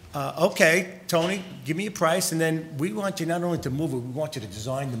 okay, Tony, give me a price, and then we want you not only to move it, we want you to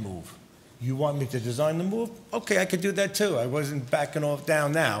design the move. You want me to design the move? Okay, I could do that too. I wasn't backing off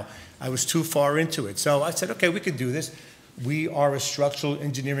down now. I was too far into it. So I said, okay, we could do this. We are a structural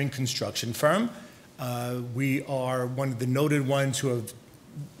engineering construction firm. We are one of the noted ones who have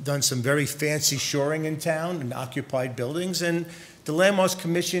done some very fancy shoring in town and occupied buildings, and the Landmarks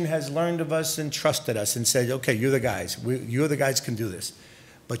Commission has learned of us and trusted us and said, okay, you're the guys. You're the guys who can do this.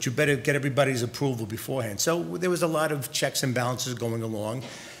 But you better get everybody's approval beforehand. So there was a lot of checks and balances going along.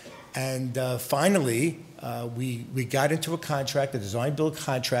 And finally, we got into a contract, a design-build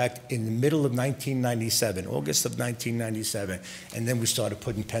contract, in the middle of 1997, August of 1997. And then we started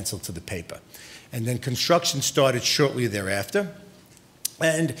putting pencil to the paper. And then construction started shortly thereafter.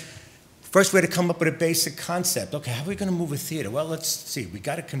 And first, we had to come up with a basic concept. Okay, how are we going to move a theater? Well, let's see. We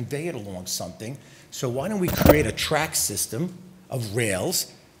got to convey it along something. So why don't we create a track system of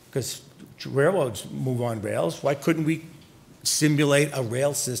rails? Because railroads move on rails. Why couldn't we simulate a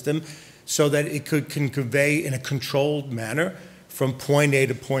rail system so that it can convey in a controlled manner from point A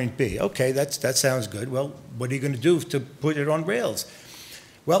to point B? Okay, that sounds good. Well, what are you going to do to put it on rails?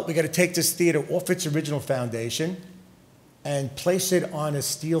 Well, we got to take this theater off its original foundation and place it on a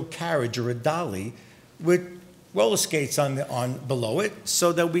steel carriage or a dolly with roller skates on below it,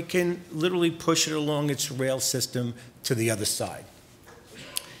 so that we can literally push it along its rail system to the other side.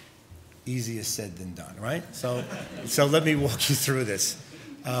 Easier said than done, right? So let me walk you through this.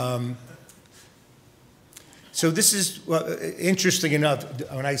 So this is, well, interesting enough,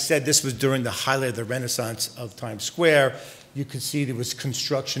 when I said this was during the highlight of the Renaissance of Times Square, you could see there was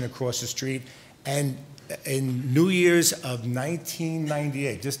construction across the street. And in New Year's of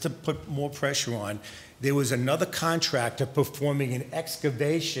 1998, just to put more pressure on, there was another contractor performing an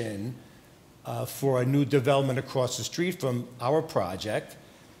excavation for a new development across the street from our project.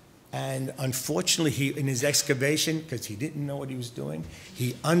 And unfortunately, in his excavation, because he didn't know what he was doing,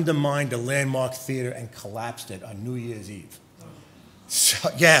 he undermined a landmark theater and collapsed it on New Year's Eve. So,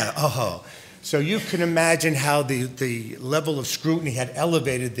 yeah, So you can imagine how the level of scrutiny had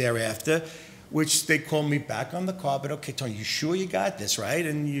elevated thereafter, which they called me back on the carpet. Okay, Tony, you sure you got this, right?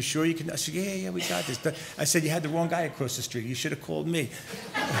 And you sure you can? I said, yeah, we got this. But I said, you had the wrong guy across the street. You should have called me.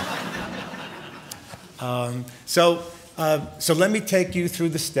 So let me take you through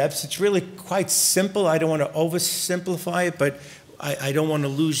the steps. It's really quite simple. I don't want to oversimplify it, but I don't want to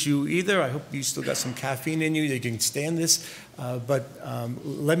lose you either. I hope you still got some caffeine in you. You can stand this. But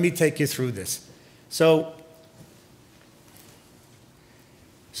let me take you through this. So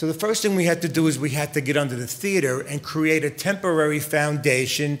the first thing we had to do is we had to get under the theater and create a temporary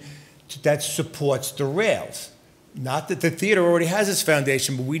foundation that supports the rails. Not that the theater already has its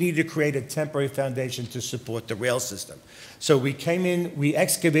foundation, but we need to create a temporary foundation to support the rail system. So we came in, we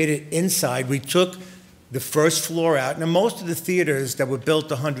excavated inside, we took the first floor out. Now, most of the theaters that were built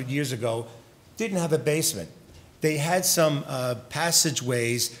 100 years ago didn't have a basement. They had some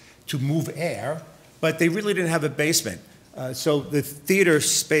passageways to move air, but they really didn't have a basement. So the theater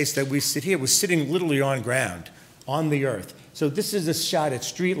space that we sit here was sitting literally on ground, on the earth. So this is a shot at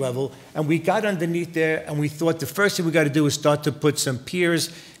street level, and we got underneath there, and we thought the first thing we got to do is start to put some piers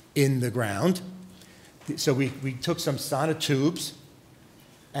in the ground. So we took some sonotubes,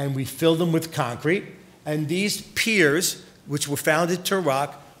 and we filled them with concrete, and these piers, which were founded to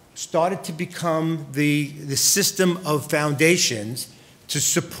rock, started to become the system of foundations to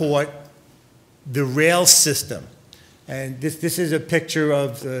support the rail system. And this is a picture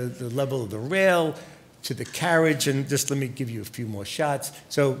of the level of the rail to the carriage, and just let me give you a few more shots.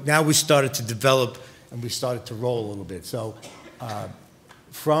 So now we started to develop, and we started to roll a little bit. So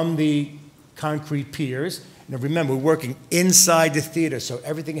from the concrete piers, now remember, we're working inside the theater, so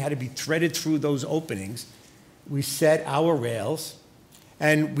everything had to be threaded through those openings. We set our rails,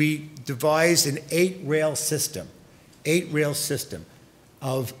 and we devised an 8-rail system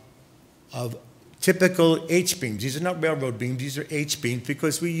of typical H-beams. These are not railroad beams, these are H-beams,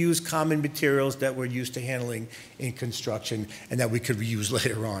 because we use common materials that we're used to handling in construction and that we could reuse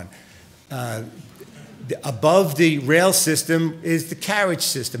later on. Above the rail system is the carriage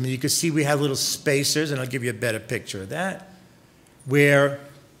system, and you can see we have little spacers, and I'll give you a better picture of that, where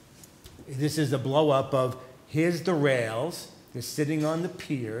this is a blow-up of, here's the rails, they're sitting on the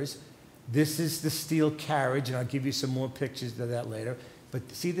piers, this is the steel carriage, and I'll give you some more pictures of that later, but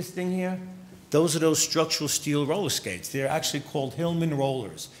see this thing here? Those are those structural steel roller skates. They're actually called Hillman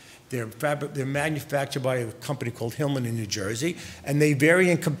rollers. They're manufactured by a company called Hillman in New Jersey, and they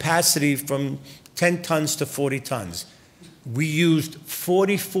vary in capacity from 10 tons to 40 tons. We used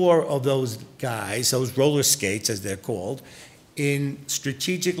 44 of those guys, those roller skates as they're called, in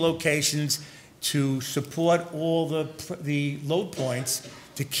strategic locations to support all the load points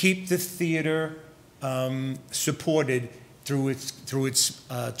to keep the theater supported through its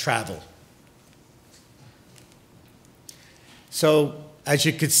travel. So as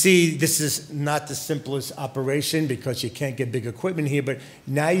you can see, this is not the simplest operation because you can't get big equipment here, but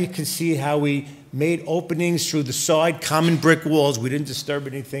now you can see how we made openings through the side, common brick walls. We didn't disturb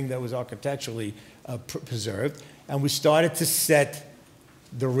anything that was architecturally preserved. And we started to set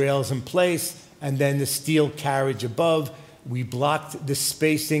the rails in place, and then the steel carriage above. We blocked the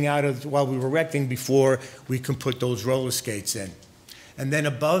spacing out of while we were erecting before we could put those roller skates in. And then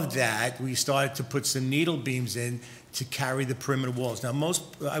above that, we started to put some needle beams in to carry the perimeter walls. Now,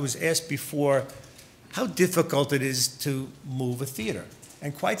 I was asked before how difficult it is to move a theater.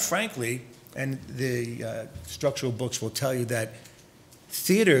 And quite frankly, and the structural books will tell you that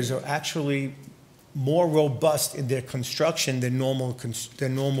theaters are actually more robust in their construction than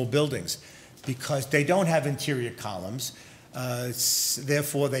normal buildings because they don't have interior columns.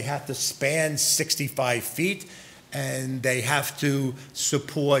 Therefore, they have to span 65 feet, and they have to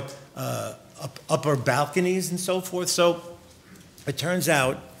support upper balconies and so forth. So it turns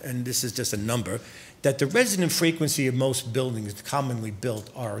out, and this is just a number, that the resonant frequency of most buildings commonly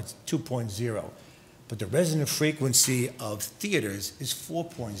built are 2.0, but the resonant frequency of theaters is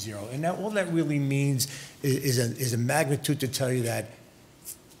 4.0. And now all that really means is a magnitude to tell you that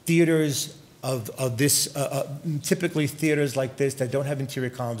theaters of this, typically theaters like this that don't have interior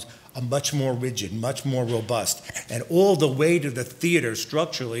columns are much more rigid, much more robust. And all the weight of the theater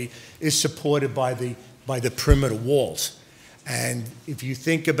structurally is supported by the perimeter walls. And if you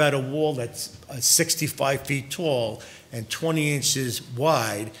think about a wall that's 65 feet tall and 20 inches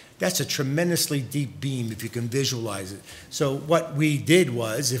wide, that's a tremendously deep beam if you can visualize it. So what we did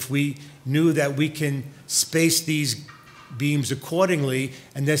was, if we knew that we can space these beams accordingly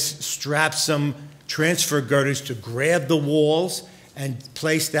and just strap some transfer girders to grab the walls and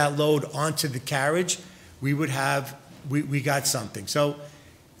place that load onto the carriage, we got something. So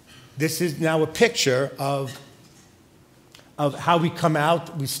this is now a picture of how we come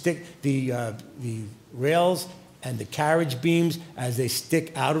out. We stick the rails and the carriage beams as they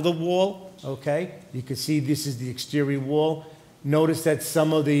stick out of the wall, okay? You can see this is the exterior wall. Notice that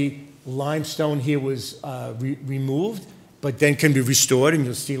some of the limestone here was removed, but then can be restored, and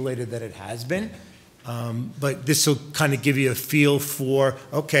you'll see later that it has been. But this will kind of give you a feel for,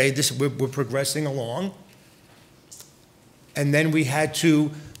 okay, we're progressing along. And then we had to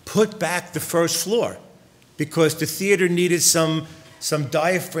put back the first floor because the theater needed some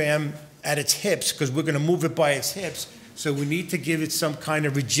diaphragm at its hips, because we're going to move it by its hips. So we need to give it some kind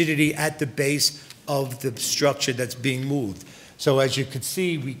of rigidity at the base of the structure that's being moved. So as you could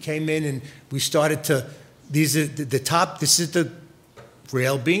see, we came in and we started to, these are the top, this is the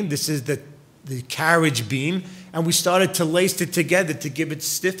rail beam, this is the carriage beam, and we started to lace it together to give it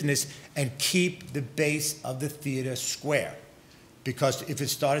stiffness and keep the base of the theater square. Because if it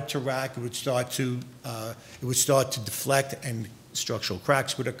started to rack, it would start to deflect, and structural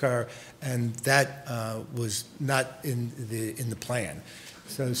cracks would occur, and that was not in the plan.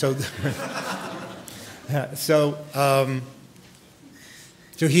 So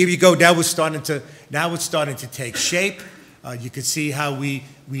here you go. Now it's starting to take shape. You can see how we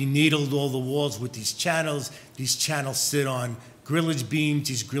needled all the walls with these channels. These channels sit on grillage beams.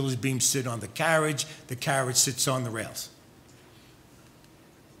 These grillage beams sit on the carriage. The carriage sits on the rails.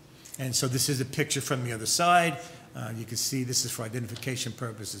 And so this is a picture from the other side. You can see this is for identification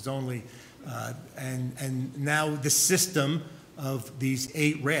purposes only. And now the system of these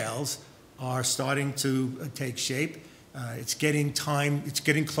 8 rails are starting to take shape. It's getting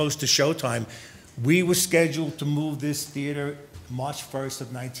close to showtime. We were scheduled to move this theater March 1st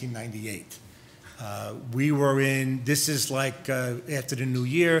of 1998. This is like after the new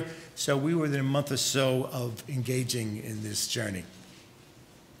year, so we were within a month or so of engaging in this journey.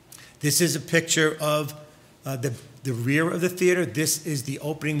 This is a picture of the rear of the theater. This is the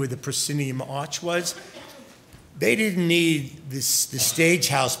opening where the proscenium arch was. They didn't need the stage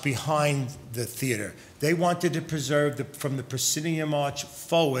house behind the theater. They wanted to preserve from the proscenium arch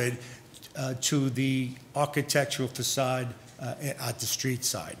forward to the architectural facade at the street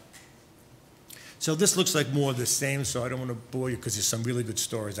side. So this looks like more of the same, so I don't want to bore you because there's some really good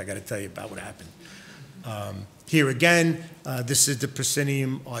stories I got to tell you about what happened. Here again, this is the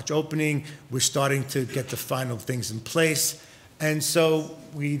proscenium arch opening. We're starting to get the final things in place. And so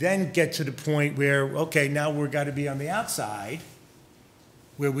we then get to the point where, okay, now we've got to be on the outside,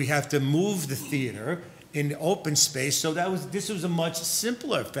 where we have to move the theater in the open space. So this was a much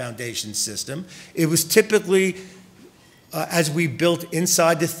simpler foundation system. It was typically, as we built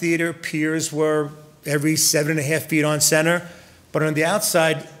inside the theater, piers were every 7.5 feet on center. But on the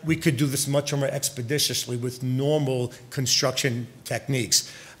outside, we could do this much more expeditiously with normal construction techniques,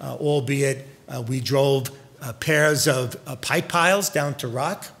 albeit we drove pairs of pipe piles down to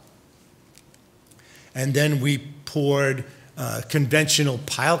rock, and then we poured conventional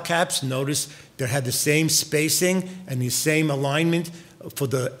pile caps. Notice they had the same spacing and the same alignment for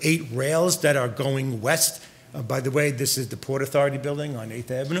the 8 rails that are going west. By the way, this is the Port Authority building on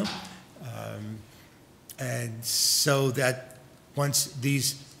 8th Avenue. And so that once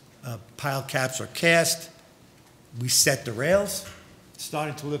these pile caps are cast, we set the rails.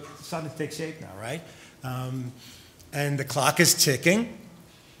 Starting to take shape now, right? And the clock is ticking,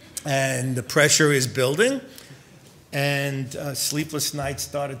 and the pressure is building, and sleepless nights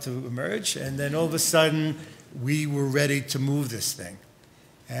started to emerge, and then all of a sudden, we were ready to move this thing.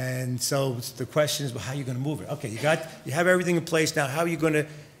 And so the question is, well, how are you going to move it? Okay, you have everything in place now. How are you going to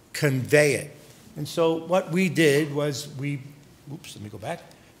convey it? And so what we did was oops, let me go back.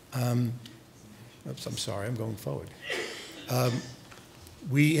 Oops, I'm sorry, I'm going forward.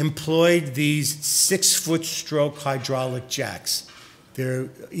 We employed these 6-foot stroke hydraulic jacks.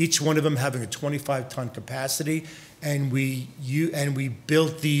 Each one of them having a 25-ton capacity, and we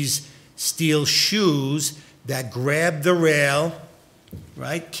built these steel shoes that grab the rail,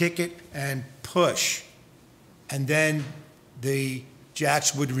 right, kick it, and push. And then the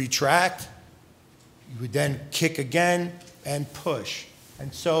jacks would retract. You would then kick again and push.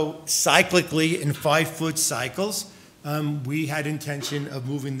 And so cyclically, in 5-foot cycles, we had intention of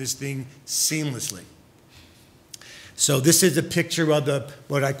moving this thing seamlessly. So this is a picture of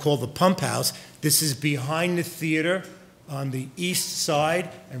what I call the pump house. This is behind the theater on the east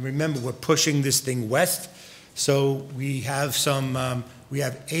side. And remember, we're pushing this thing west. So we have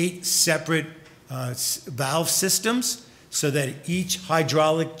 8 separate valve systems so that each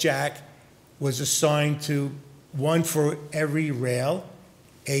hydraulic jack was assigned to one for every rail,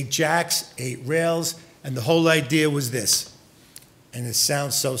 8 jacks, 8 rails, and the whole idea was this. And it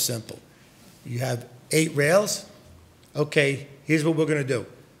sounds so simple. You have 8 rails. Okay, here's what we're going to do.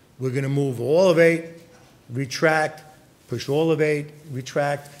 We're going to move all of 8, retract, push all of 8,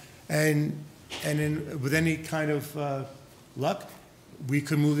 retract, and with any kind of luck, we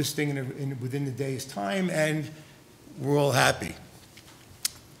could move this thing within the day's time, and we're all happy.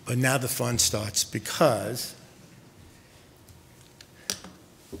 But now the fun starts, because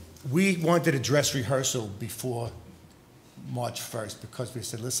we wanted a dress rehearsal before March 1st, because we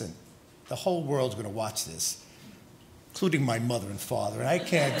said, listen, the whole world's going to watch this, including my mother and father, and I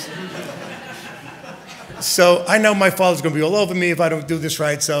can't. So I know my father's going to be all over me if I don't do this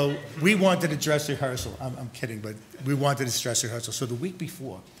right, so we wanted a dress rehearsal. I'm kidding, but we wanted a dress rehearsal. So the week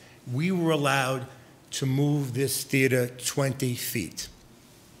before, we were allowed to move this theater 20 feet.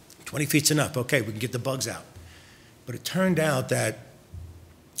 20 feet's enough. Okay, we can get the bugs out. But it turned out that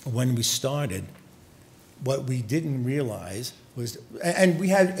when we started, what we didn't realize was, and we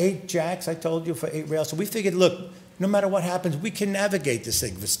had 8 jacks, I told you, for 8 rails. So we figured, look, no matter what happens, we can navigate this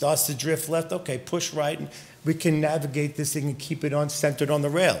thing. If it starts to drift left, okay, push right, and we can navigate this thing and keep it on centered on the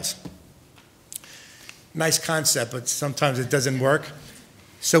rails. Nice concept, but sometimes it doesn't work.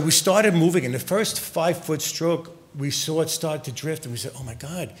 So we started moving, and the first 5-foot stroke, we saw it start to drift, and we said, oh my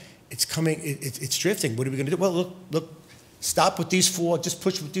God, it's coming, it's drifting. What are we going to do? Well, look, stop with these 4, just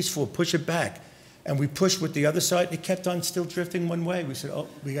push with these 4, push it back. And we pushed with the other side. It kept on still drifting one way. We said, oh,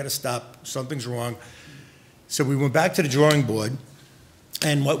 we got to stop. Something's wrong. So we went back to the drawing board,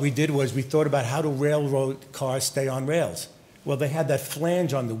 and what we did was we thought about how do railroad cars stay on rails. Well, they had that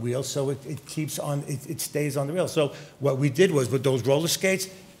flange on the wheel, so it keeps on, it stays on the rail. So what we did was with those roller skates,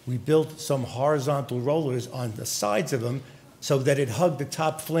 we built some horizontal rollers on the sides of them so that it hugged the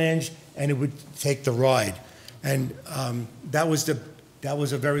top flange and it would take the ride. And that was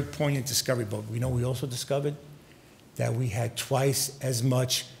a very poignant discovery. But we also discovered that we had twice as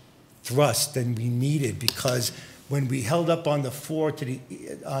much thrust than we needed, because when we held up on the 4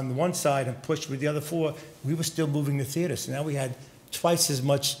 on one side and pushed with the other 4, we were still moving the theater. So now we had twice as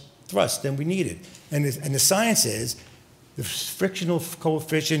much thrust than we needed. And the science is the frictional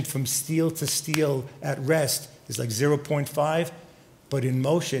coefficient from steel to steel at rest is like 0.5, but in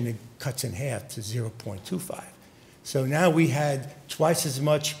motion it cuts in half to 0.25. So now we had twice as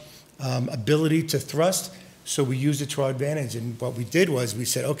much ability to thrust, so we used it to our advantage. And what we did was we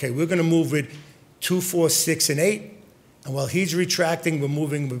said, okay, we're going to move with 2, 4, 6, and 8. And while he's retracting, we're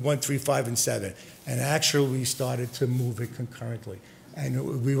moving with 1, 3, 5, and 7. And actually, we started to move it concurrently.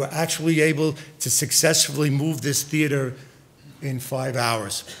 And we were actually able to successfully move this theater in 5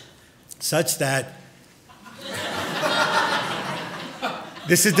 hours, such that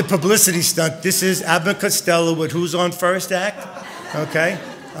this is the publicity stunt. This is Abbott and Costello with Who's on First Act, okay?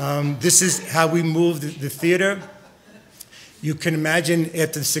 This is how we moved the theater. You can imagine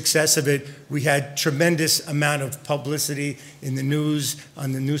after the success of it, we had tremendous amount of publicity in the news,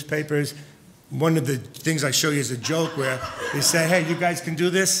 on the newspapers. One of the things I show you is a joke where they say, hey, you guys can do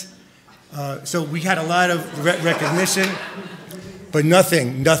this. So we had a lot of recognition, but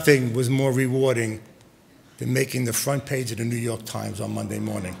nothing was more rewarding than making the front page of the New York Times on Monday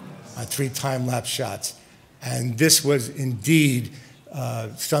morning, 3 time-lapse shots. And this was indeed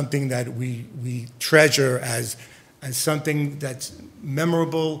something that we treasure as something that's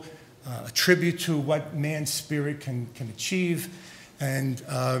memorable, a tribute to what man's spirit can achieve, and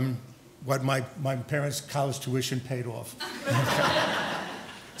what my parents' college tuition paid off.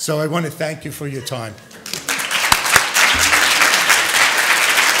 So I want to thank you for your time.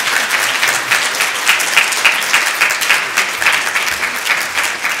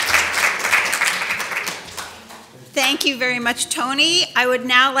 Thank you very much, Tony. I would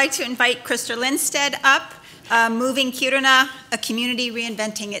now like to invite Krista Lindstedt up, Moving Kiruna, a community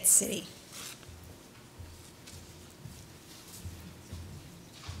reinventing its city.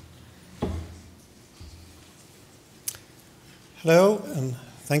 Hello, and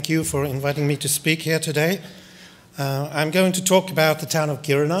thank you for inviting me to speak here today. I'm going to talk about the town of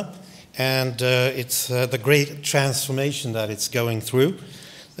Kiruna, and it's the great transformation that it's going through.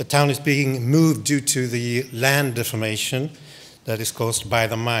 The town is being moved due to the land deformation that is caused by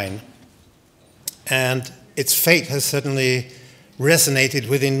the mine. And its fate has certainly resonated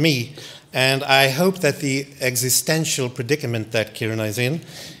within me, and I hope that the existential predicament that Kiruna is in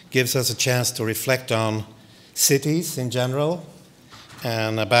gives us a chance to reflect on cities in general,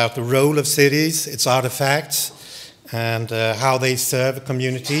 and about the role of cities, its artifacts, and how they serve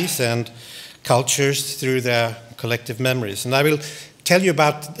communities and cultures through their collective memories. And I will tell you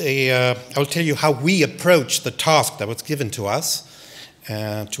about I'll tell you how we approach the task that was given to us,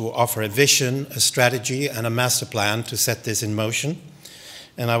 to offer a vision, a strategy, and a master plan to set this in motion.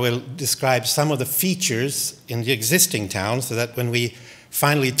 And I will describe some of the features in the existing town so that when we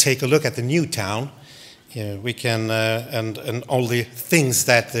finally take a look at the new town, we can, and all the things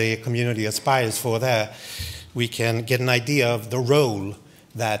that the community aspires for there, we can get an idea of the role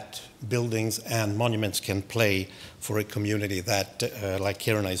that buildings and monuments can play for a community that, like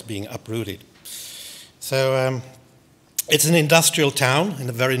Kiruna, is being uprooted. So it's an industrial town in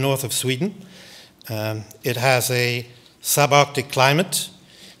the very north of Sweden. It has a subarctic climate.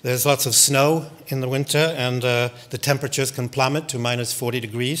 There's lots of snow in the winter, and the temperatures can plummet to minus 40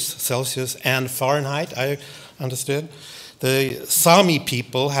 degrees Celsius and Fahrenheit, I understood. The Sami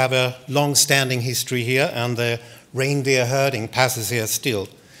people have a long-standing history here, and the reindeer herding passes here still.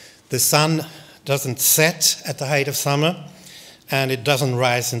 The sun doesn't set at the height of summer, and it doesn't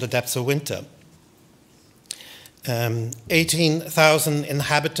rise in the depths of winter. 18,000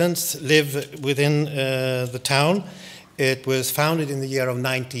 inhabitants live within the town. It was founded in the year of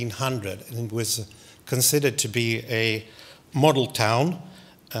 1900, and it was considered to be a model town.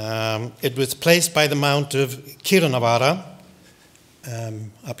 It was placed by the Mount of Kirunavara,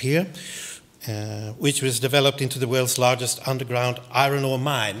 up here, which was developed into the world's largest underground iron ore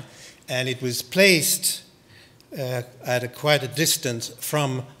mine. And it was placed at quite a distance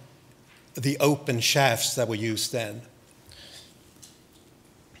from the open shafts that were used then.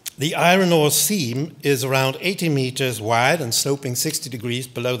 The iron ore seam is around 80 meters wide and sloping 60 degrees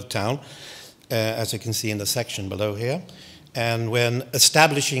below the town, as you can see in the section below here. And when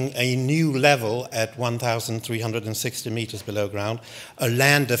establishing a new level at 1,360 meters below ground, a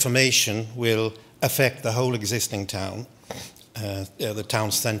land deformation will affect the whole existing town, the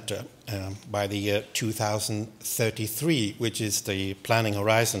town center, by the year 2033, which is the planning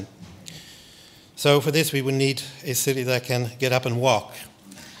horizon. So for this, we would need a city that can get up and walk.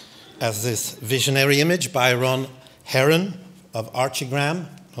 As this visionary image by Ron Heron of Archigram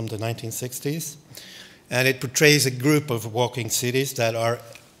from the 1960s. And it portrays a group of walking cities that are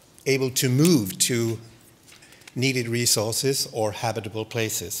able to move to needed resources or habitable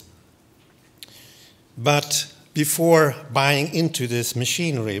places. But before buying into this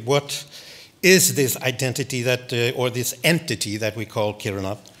machinery, what is this identity that, or this entity that we call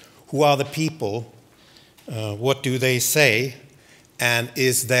Kiruna? Who are the people? What do they say? And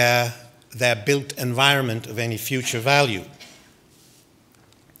is their built environment of any future value?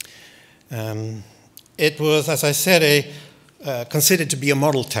 It was, as I said, considered to be a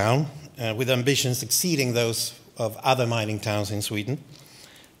model town with ambitions exceeding those of other mining towns in Sweden.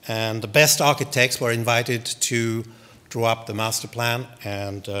 And the best architects were invited to draw up the master plan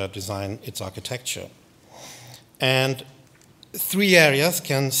and design its architecture. And three areas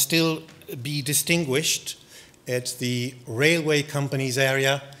can still be distinguished. It's the railway company's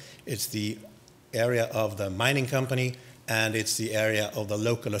area, it's the area of the mining company, and it's the area of the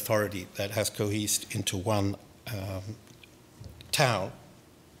local authority that has cohesed into one town.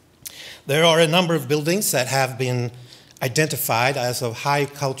 There are a number of buildings that have been identified as of high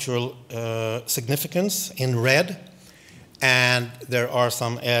cultural significance in red, and there are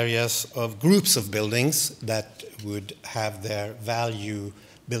some areas of groups of buildings that would have their value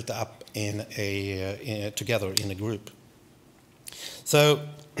built up in together in a group. So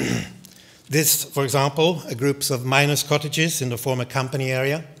this, for example, groups of miners' cottages in the former company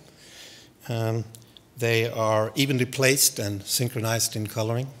area. They are evenly placed and synchronized in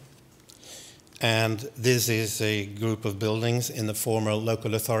coloring. And this is a group of buildings in the former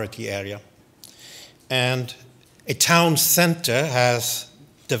local authority area. And a town center has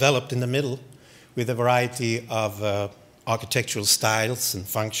developed in the middle with a variety of architectural styles and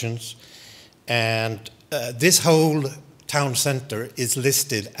functions. And this whole town center is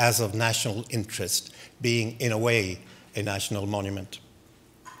listed as of national interest, being in a way a national monument.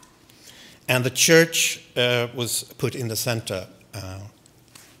 And the church was put in the center.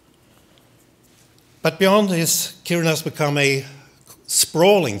 But beyond this, Kiruna has become a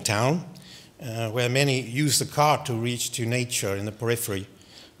sprawling town where many use the car to reach to nature in the periphery,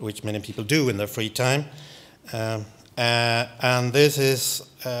 which many people do in their free time. And this is,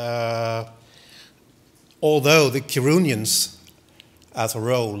 although the Kirunians as a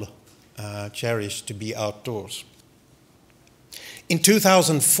role cherish to be outdoors. In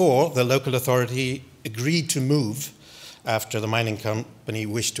 2004, the local authority agreed to move after the mining company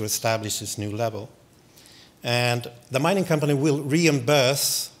wished to establish this new level. And the mining company will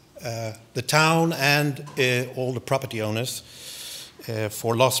reimburse the town and all the property owners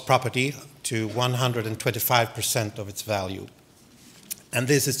for lost property to 125% of its value. And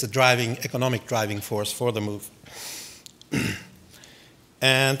this is the economic driving force for the move.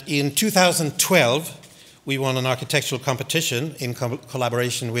 And in 2012, we won an architectural competition in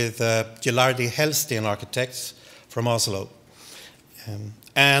collaboration with Gilardi Hellsten Architects from Oslo.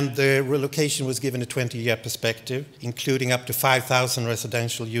 And the relocation was given a 20-year perspective, including up to 5,000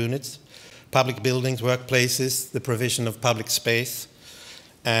 residential units, public buildings, workplaces, the provision of public space,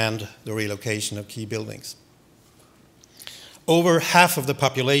 and the relocation of key buildings. Over half of the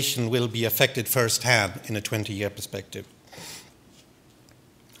population will be affected firsthand in a 20-year perspective.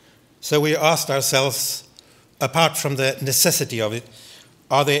 So we asked ourselves, apart from the necessity of it,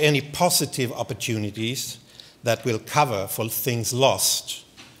 are there any positive opportunities that will cover for things lost,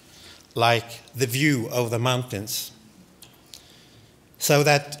 like the view of the mountains, so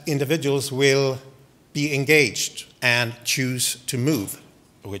that individuals will be engaged and choose to move,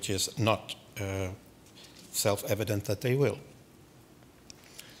 which is not self-evident that they will.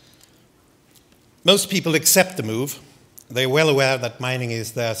 Most people accept the move. They're well aware that mining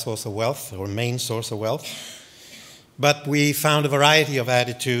is their source of wealth, or main source of wealth. But we found a variety of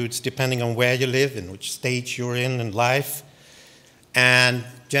attitudes depending on where you live, in which stage you're in life. And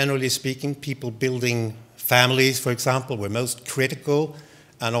generally speaking, people building families, for example, were most critical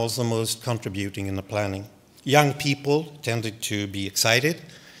and also most contributing in the planning. Young people tended to be excited,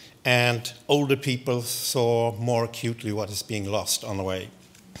 and older people saw more acutely what is being lost on the way.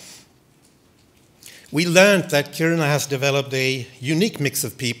 We learned that Kiruna has developed a unique mix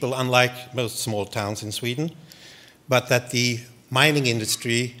of people, unlike most small towns in Sweden, but that the mining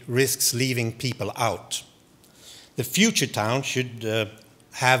industry risks leaving people out. The future town should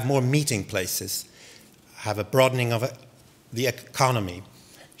have more meeting places, have a broadening of the economy,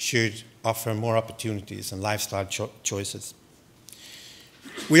 should offer more opportunities and lifestyle choices.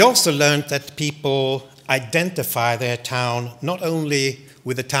 We also learned that people identify their town not only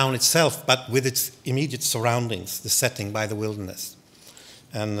with the town itself, but with its immediate surroundings, the setting by the wilderness.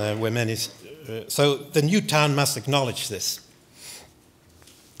 And so the new town must acknowledge this.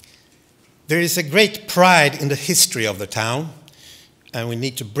 There is a great pride in the history of the town, and we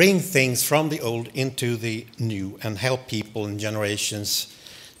need to bring things from the old into the new and help people and generations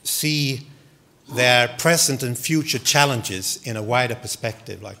see their present and future challenges in a wider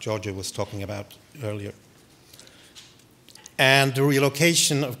perspective, like Georgia was talking about earlier. And the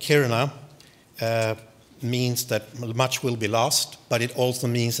relocation of Kiruna means that much will be lost, but it also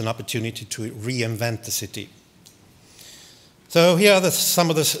means an opportunity to reinvent the city. So here are some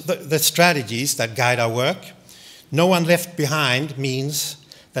of the strategies that guide our work. No one left behind means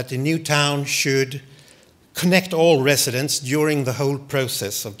that the new town should connect all residents during the whole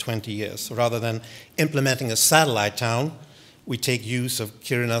process of 20 years. Rather than implementing a satellite town, we take use of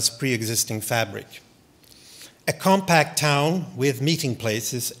Kiruna's pre-existing fabric. A compact town with meeting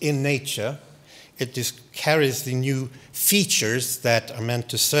places in nature, it just carries the new features that are meant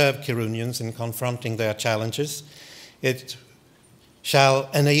to serve Kirunians in confronting their challenges. It shall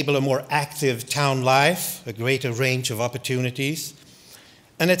enable a more active town life, a greater range of opportunities,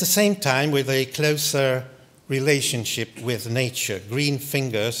 and at the same time with a closer relationship with nature. Green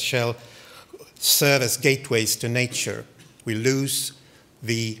fingers shall serve as gateways to nature. We lose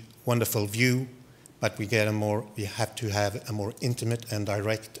the wonderful view, but we have to have a more intimate and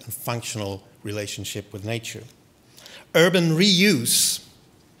direct and functional relationship with nature. Urban reuse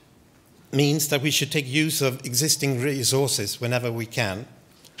means that we should take use of existing resources whenever we can.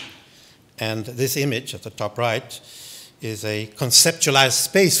 And this image at the top right is a conceptualized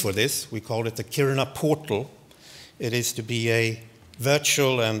space for this. We call it the Kiruna Portal. It is to be a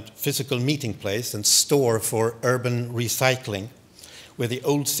virtual and physical meeting place and store for urban recycling, where the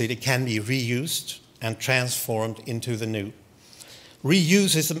old city can be reused and transformed into the new.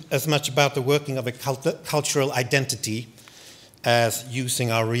 Reuse is as much about the working of a cultural identity as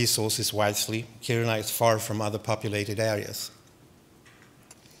using our resources wisely. Kiruna is far from other populated areas.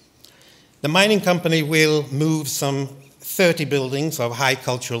 The mining company will move some 30 buildings of high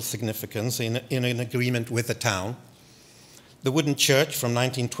cultural significance in an agreement with the town. The wooden church from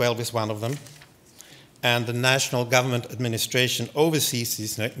 1912 is one of them, and the National Government Administration oversees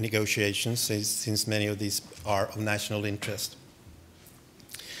these negotiations, since many of these are of national interest.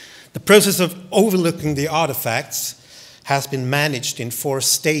 The process of overlooking the artifacts has been managed in 4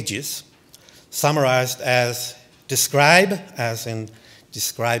 stages, summarized as describe, as in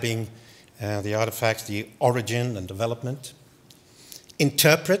describing the artifacts, the origin and development;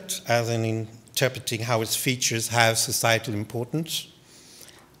 interpret, as in interpreting how its features have societal importance;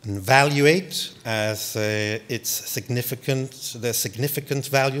 and evaluate, as its the significant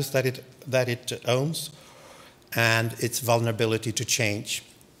values that it owns, and its vulnerability to change.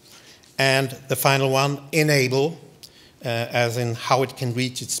 And the final one, enable, as in how it can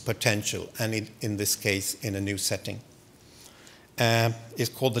reach its potential, and in this case, in a new setting. It's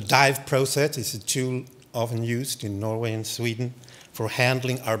called the dive process. It's a tool often used in Norway and Sweden for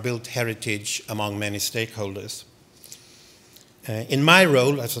handling our built heritage among many stakeholders. In my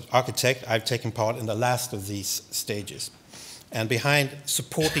role as an architect, I've taken part in the last of these stages. And behind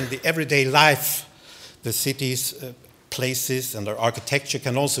supporting the everyday life, the cities, places, and their architecture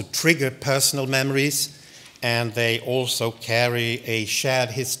can also trigger personal memories, and they also carry a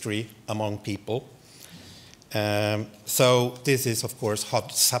shared history among people. So this is, of course,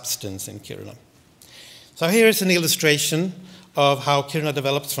 hot substance in Kiruna. So here is an illustration of how Kiruna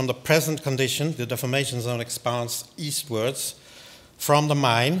develops from the present condition. The deformation zone expands eastwards from the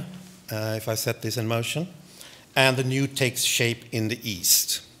mine, if I set this in motion, and the new takes shape in the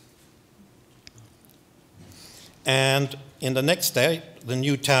east. And in the next day, the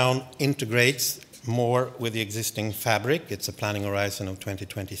new town integrates more with the existing fabric. It's a planning horizon of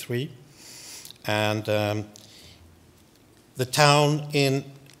 2023. And the town in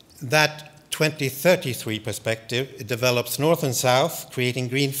that 2033 perspective, it develops north and south, creating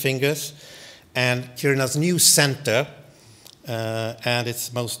green fingers, and Kiruna's new center and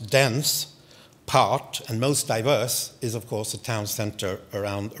its most dense part and most diverse is, of course, the town center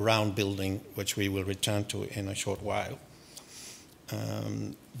around a round building, which we will return to in a short while.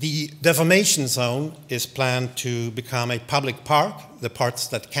 The deformation zone is planned to become a public park, the parts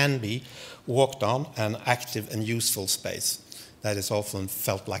that can be walked on, an active and useful space. That is often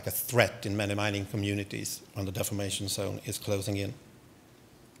felt like a threat in many mining communities when the deformation zone is closing in.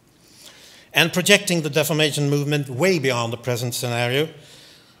 And projecting the deformation movement way beyond the present scenario,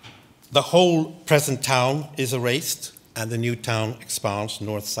 the whole present town is erased and the new town expands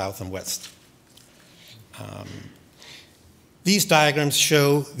north, south, and west. These diagrams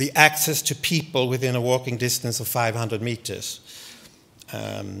show the access to people within a walking distance of 500 meters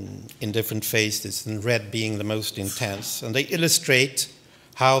in different phases, and red being the most intense. And they illustrate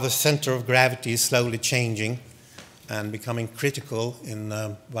how the center of gravity is slowly changing and becoming critical in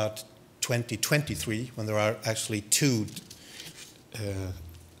about 2023, when there are actually two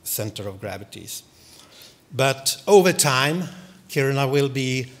center of gravities. But over time, Kiruna will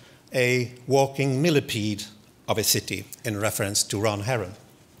be a walking millipede of a city, in reference to Ron Heron.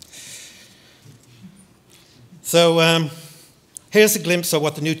 So here's a glimpse of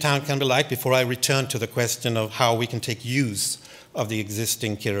what the new town can be like before I return to the question of how we can take use of the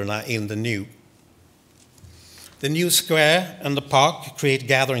existing Kiruna in the new. The new square and the park create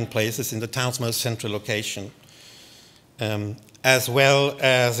gathering places in the town's most central location, as well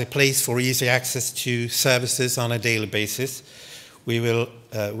as a place for easy access to services on a daily basis. We will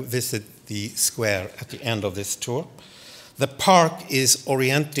visit the square at the end of this tour. The park is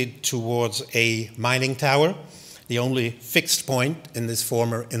oriented towards a mining tower, the only fixed point in this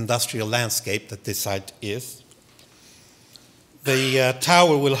former industrial landscape that this site is. The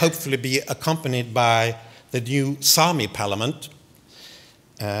tower will hopefully be accompanied by the new Sami parliament,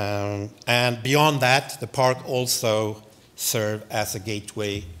 and beyond that, the park also serves as a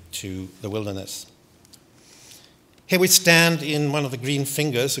gateway to the wilderness. Here we stand in one of the green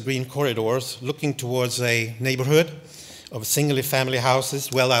fingers, the green corridors, looking towards a neighborhood of single family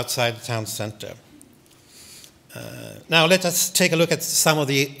houses well outside the town center. Now let us take a look at some of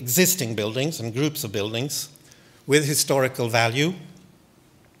the existing buildings and groups of buildings with historical value,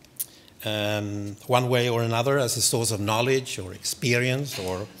 one way or another, as a source of knowledge or experience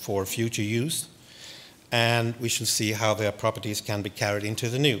or for future use. And we shall see how their properties can be carried into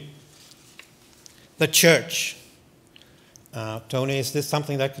the new. The church. Tony, is this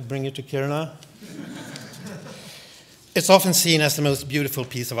something that could bring you to Kiruna? It's often seen as the most beautiful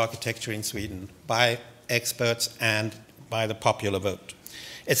piece of architecture in Sweden by experts and by the popular vote.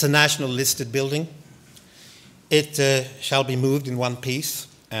 It's a national listed building. It shall be moved in one piece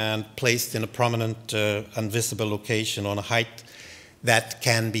and placed in a prominent and visible location on a height that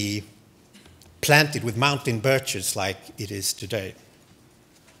can be planted with mountain birches like it is today.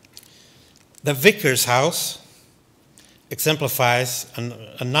 The vicar's house exemplifies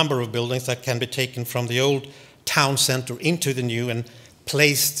a number of buildings that can be taken from the old town center into the new and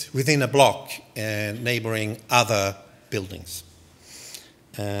placed within a block neighboring other buildings.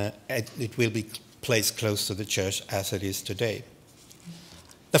 It will be placed close to the church as it is today.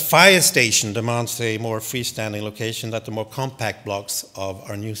 The fire station demands a more freestanding location that the more compact blocks of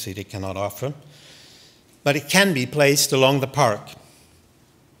our new city cannot offer, but it can be placed along the park.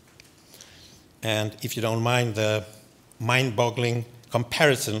 And if you don't mind the mind-boggling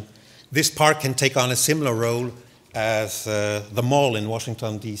comparison, this park can take on a similar role as the mall in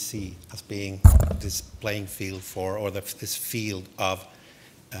Washington, D.C., as being this playing field for, or this field of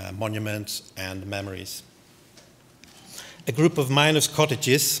monuments and memories. A group of miners'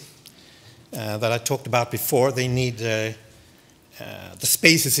 cottages that I talked about before, they need the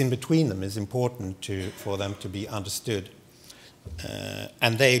spaces in between them is important for them to be understood.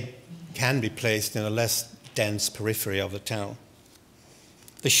 And they can be placed in a less dense periphery of the town.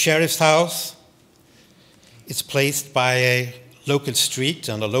 The sheriff's house is placed by a local street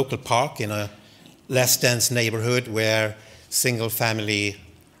and a local park in a less dense neighborhood where single-family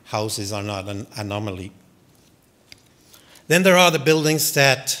houses are not an anomaly. Then there are the buildings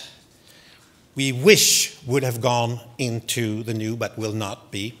that we wish would have gone into the new but will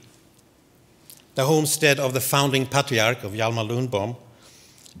not be. The homestead of the founding patriarch of Hjalmar Lundbom,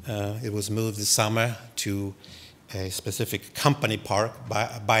 it was moved this summer to a specific company park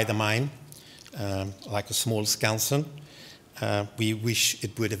by the mine, like a small skansen. We wish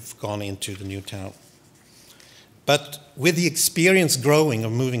it would have gone into the new town. But with the experience growing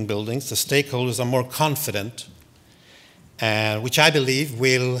of moving buildings, the stakeholders are more confident, which I believe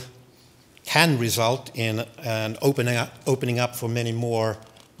can result in an opening up for many more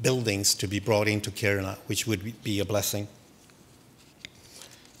buildings to be brought into Kiruna, which would be a blessing.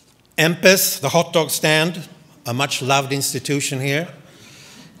 Empes, the hot dog stand, a much loved institution here.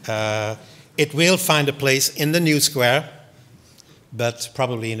 It will find a place in the new square, but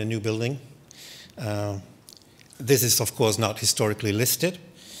probably in a new building. This is, of course, not historically listed,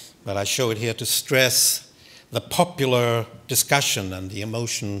 but I show it here to stress the popular discussion and the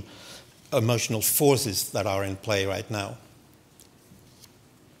emotional forces that are in play right now.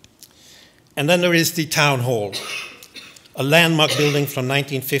 And then there is the town hall, a landmark building from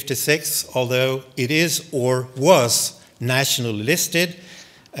 1956, although it is or was nationally listed,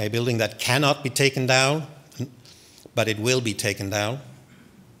 a building that cannot be taken down, but it will be taken down,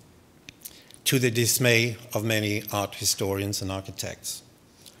 to the dismay of many art historians and architects.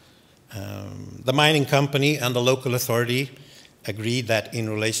 The mining company and the local authority agreed that in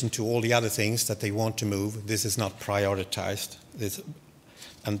relation to all the other things that they want to move, this is not prioritized.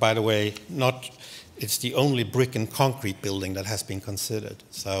 And by the way, it's the only brick and concrete building that has been considered.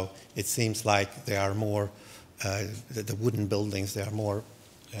 So it seems like they are more, the wooden buildings, they are more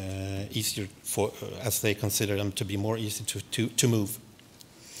easier for, as they consider them to be more easy to move.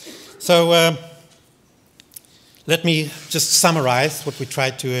 So let me just summarize what we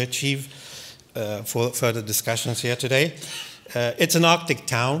tried to achieve for further discussions here today. It's an Arctic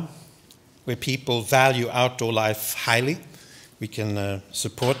town where people value outdoor life highly. We can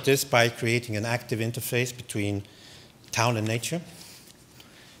support this by creating an active interface between town and nature.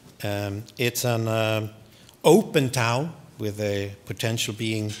 It's an open town with a potential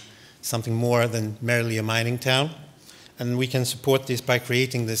being something more than merely a mining town. And we can support this by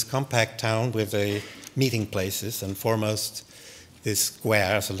creating this compact town with meeting places and foremost this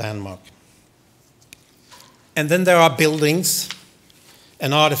square as a landmark. And then there are buildings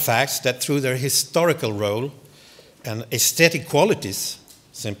and artifacts that through their historical role and aesthetic qualities,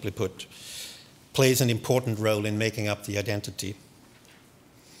 simply put, plays an important role in making up the identity.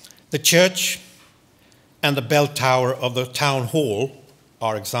 The church and the bell tower of the town hall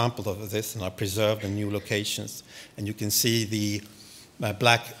are examples of this and are preserved in new locations. And you can see the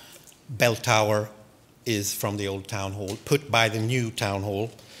black bell tower is from the old town hall, put by the new town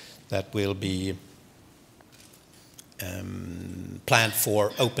hall that will be planned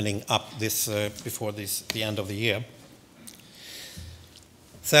for opening up this before the end of the year.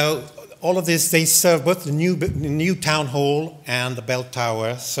 So all of this, they serve both the new town hall and the bell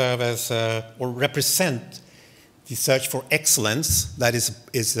tower serve as or represent the search for excellence that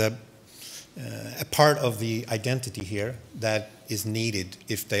is a part of the identity here that is needed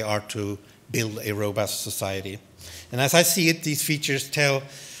if they are to build a robust society. And as I see it, these features tell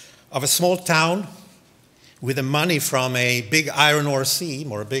of a small town with the money from a big iron ore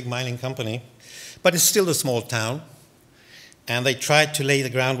seam or a big mining company, but it's still a small town. And they tried to lay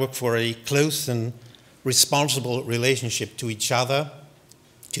the groundwork for a close and responsible relationship to each other,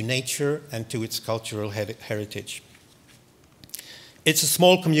 to nature, and to its cultural heritage. It's a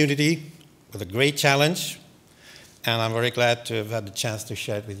small community with a great challenge, and I'm very glad to have had the chance to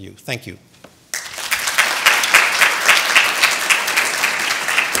share it with you. Thank you.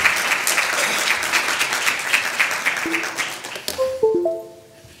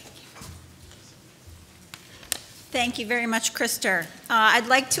 Thank you very much, Krister. I'd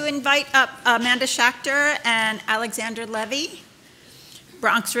like to invite up Amanda Schachter and Alexander Levy,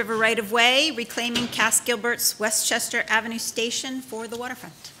 Bronx River Right-of-Way, reclaiming Cass Gilbert's Westchester Avenue Station for the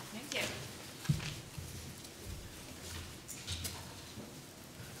waterfront. Thank you.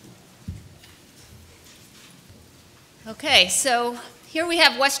 Okay, so here we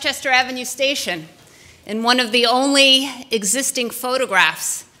have Westchester Avenue Station in one of the only existing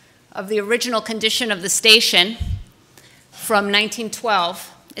photographs of the original condition of the station from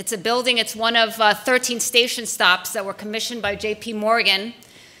 1912. It's a building, it's one of 13 station stops that were commissioned by J.P. Morgan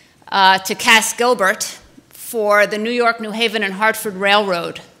to Cass Gilbert for the New York, New Haven, and Hartford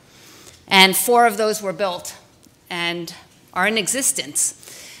Railroad. And 4 of those were built and are in existence.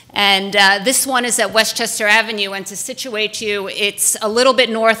 And this one is at Westchester Avenue, and to situate you, it's a little bit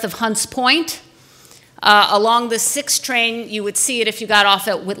north of Hunts Point. Along the 6 train, you would see it if you got off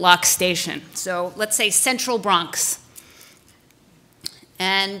at Whitlock Station. So let's say Central Bronx.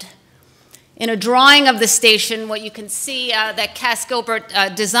 And in a drawing of the station, what you can see that Cass Gilbert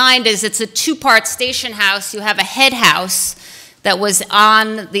designed is it's a 2-part station house. You have a head house that was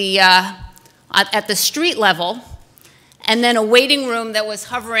on the, at the street level, and then a waiting room that was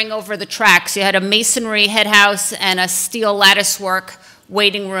hovering over the tracks. You had a masonry head house and a steel latticework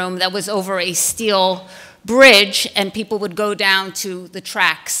waiting room that was over a steel bridge, and people would go down to the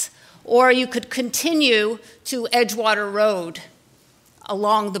tracks. Or you could continue to Edgewater Road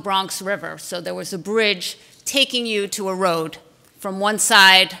along the Bronx River. So there was a bridge taking you to a road from one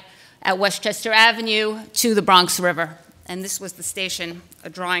side at Westchester Avenue to the Bronx River. And this was the station, a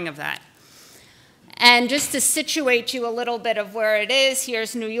drawing of that. And just to situate you a little bit of where it is,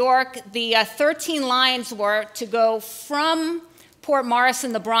 here's New York. The 13 lines were to go from Port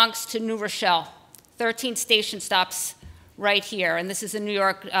Morrison, the Bronx, to New Rochelle. 13 station stops right here. And this is in New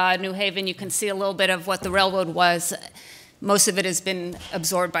York, New Haven. You can see a little bit of what the railroad was. Most of it has been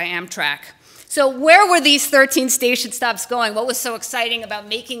absorbed by Amtrak. So where were these 13 station stops going? What was so exciting about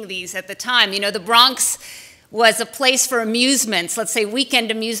making these at the time? You know, the Bronx was a place for amusements, let's say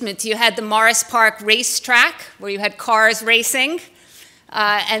weekend amusements. You had the Morris Park racetrack, where you had cars racing,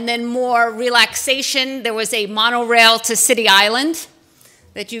 and then more relaxation. There was a monorail to City Island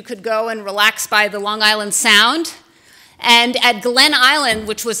that you could go and relax by the Long Island Sound. And at Glen Island,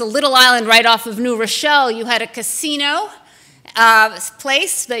 which was a little island right off of New Rochelle, you had a casino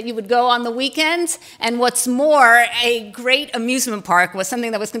place that you would go on the weekends. And what's more, a great amusement park was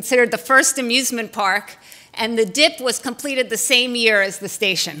something that was considered the first amusement park. And the dip was completed the same year as the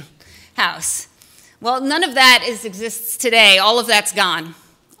station house. Well, none of that exists today. All of that's gone.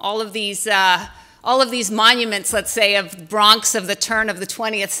 All of these monuments, let's say, of Bronx of the turn of the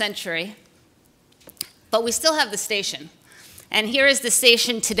 20th century. But we still have the station. And here is the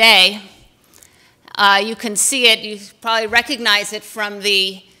station today. You can see it. You probably recognize it from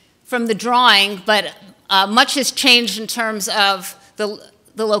the drawing, but much has changed in terms of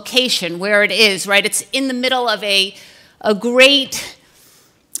the location, where it is, right? It's in the middle of a great,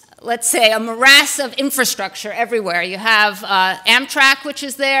 let's say, a morass of infrastructure everywhere. You have Amtrak, which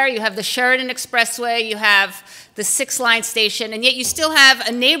is there. You have the Sheridan Expressway. You have the 6-line station. And yet you still have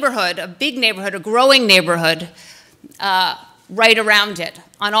a neighborhood, a big neighborhood, a growing neighborhood right around it,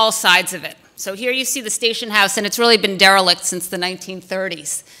 on all sides of it. So here you see the station house, and it's really been derelict since the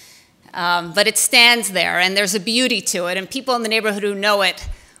 1930s. But it stands there, and there's a beauty to it, and people in the neighborhood who know it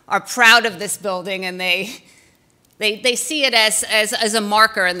are proud of this building, and they see it as a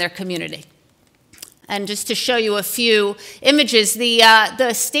marker in their community. And just to show you a few images,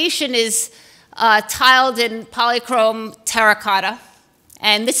 the station is tiled in polychrome terracotta,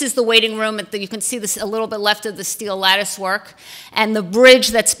 and this is the waiting room. You can see this a little bit left of the steel lattice work, and the bridge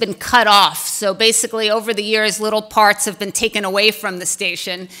that's been cut off. So basically, over the years, little parts have been taken away from the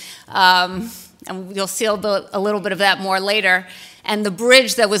station, and you'll see a little bit of that more later. And the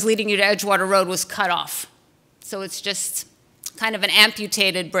bridge that was leading you to Edgewater Road was cut off. So it's just kind of an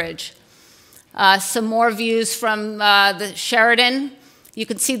amputated bridge. Some more views from the Sheridan. You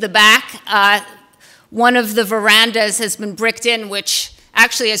can see the back. One of the verandas has been bricked in, which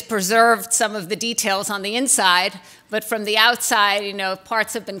actually has preserved some of the details on the inside, but from the outside, you know,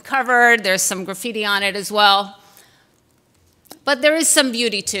 parts have been covered. There's some graffiti on it as well. But there is some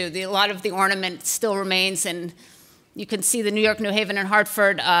beauty too. A lot of the ornament still remains, and you can see the New York, New Haven, and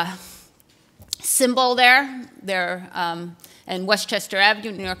Hartford symbol there, and Westchester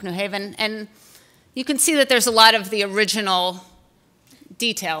Avenue, New York, New Haven, and you can see that there's a lot of the original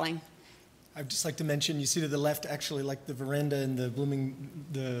detailing. I'd just like to mention, you see to the left, actually, like the veranda in the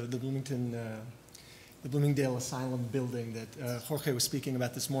Bloomingdale Asylum building that Jorge was speaking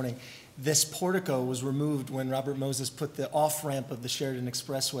about this morning. This portico was removed when Robert Moses put the off-ramp of the Sheridan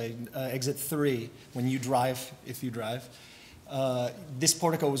Expressway, exit 3, when you drive, if you drive. This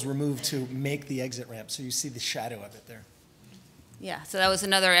portico was removed to make the exit ramp, so you see the shadow of it there. Yeah, so that was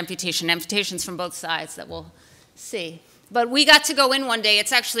another amputation. Amputations from both sides that we'll see. But we got to go in one day.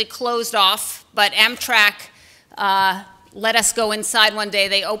 It's actually closed off, but Amtrak let us go inside one day.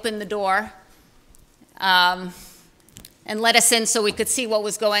 They opened the door and let us in so we could see what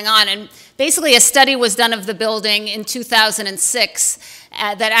was going on. And basically a study was done of the building in 2006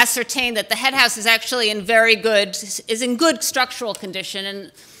 that ascertained that the head house is actually in good structural condition,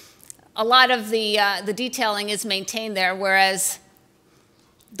 and a lot of the detailing is maintained there, whereas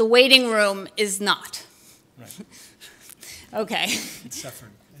the waiting room is not. Right. Okay. It's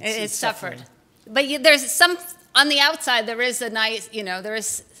suffered. It's suffered. But there's some, on the outside, there is a nice, there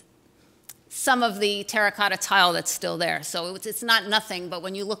is some of the terracotta tile that's still there. So it's not nothing, but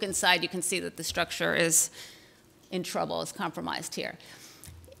when you look inside, you can see that the structure is in trouble, is compromised here.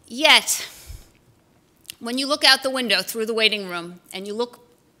 Yet, when you look out the window through the waiting room and you look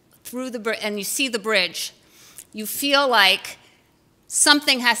through and you see the bridge, you feel like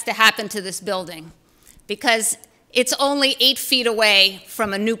something has to happen to this building, because it's only 8 feet away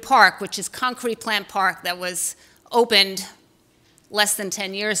from a new park, which is Concrete Plant Park, that was opened less than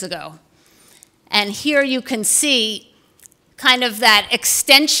 10 years ago. And here you can see kind of that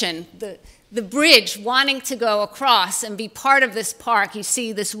extension, the bridge wanting to go across and be part of this park. You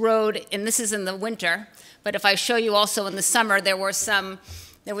see this road, and this is in the winter, but if I show you also in the summer, there was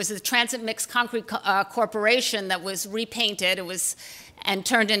a Transit Mixed Concrete Corporation that was repainted. And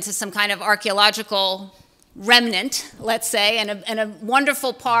turned into some kind of archaeological remnant, let's say, and a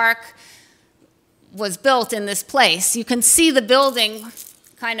wonderful park was built in this place. You can see the building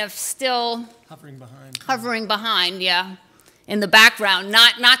kind of still hovering behind, yeah, in the background,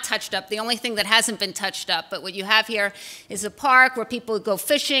 not touched up. The only thing that hasn't been touched up, but what you have here is a park where people go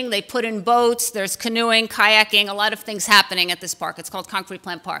fishing, they put in boats, there's canoeing, kayaking, a lot of things happening at this park. It's called Concrete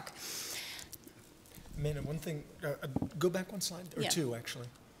Plant Park. Amanda, one thing, go back one slide, or two, actually.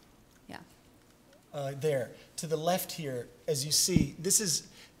 Yeah. There, to the left here, as you see,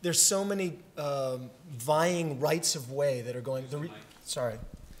 there's so many vying rights of way that are going, sorry.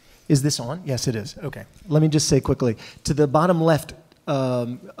 Is this on? Yes, it is. Okay. Let me just say quickly, to the bottom left,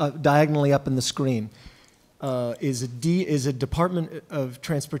 diagonally up in the screen, is a Department of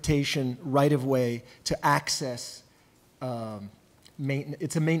Transportation right-of-way to access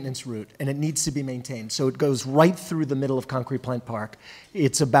it's a maintenance route, and it needs to be maintained. So it goes right through the middle of Concrete Plant Park.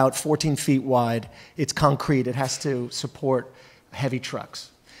 It's about 14 feet wide. It's concrete. It has to support heavy trucks.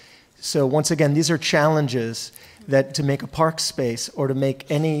 So once again, these are challenges that to make a park space or to make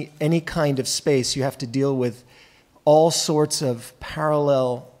any kind of space, you have to deal with all sorts of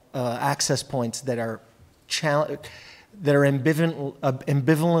parallel access points that are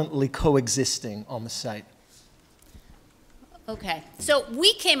ambivalently coexisting on the site. Okay, so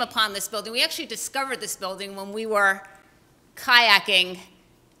we came upon this building. We actually discovered this building when we were kayaking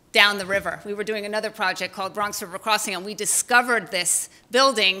down the river. We were doing another project called Bronx River Crossing, and we discovered this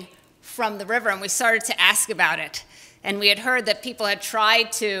building from the river, and we started to ask about it. And we had heard that people had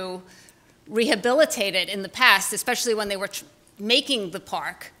tried to rehabilitate it in the past, especially when they were making the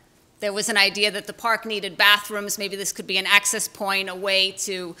park. There was an idea that the park needed bathrooms. Maybe this could be an access point, a way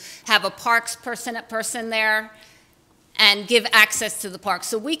to have a parks person there and give access to the park.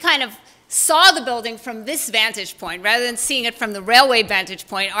 So we kind of saw the building from this vantage point. Rather than seeing it from the railway vantage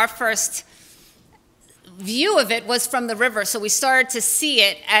point, our first view of it was from the river. So we started to see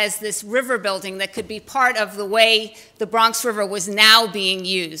it as this river building that could be part of the way the Bronx River was now being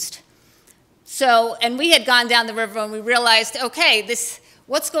used. So, and we had gone down the river and we realized, okay,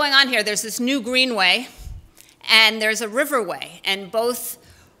 what's going on here? There's this new greenway and there's a riverway, and both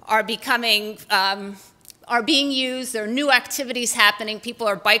are being used. There are new activities happening. People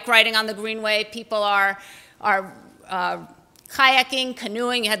are bike riding on the greenway. People are kayaking,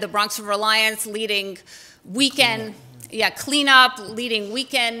 canoeing. You had the Bronx River Alliance leading weekend, cleanup, leading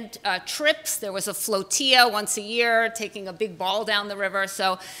weekend trips. There was a flotilla once a year taking a big ball down the river.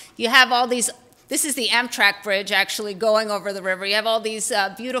 So you have all these, this is the Amtrak bridge actually going over the river. You have all these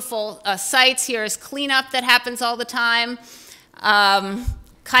beautiful sites. Here is cleanup that happens all the time,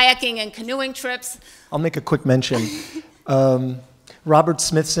 kayaking and canoeing trips. I'll make a quick mention. Robert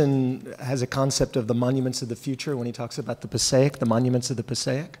Smithson has a concept of the monuments of the future when he talks about the Passaic, the monuments of the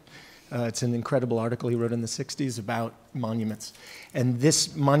Passaic. It's an incredible article he wrote in the 60s about monuments. And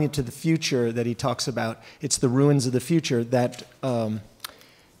this monument to the future that he talks about, it's the ruins of the future. That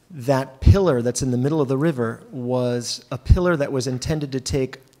pillar that's in the middle of the river was a pillar that was intended to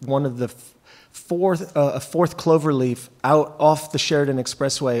take one of the fourth cloverleaf out off the Sheridan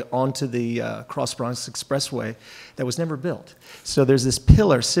Expressway onto the Cross Bronx Expressway that was never built. So there's this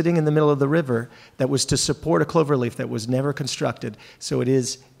pillar sitting in the middle of the river that was to support a cloverleaf that was never constructed. So it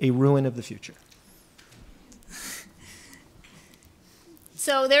is a ruin of the future.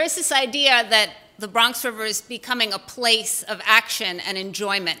 So there is this idea that the Bronx River is becoming a place of action and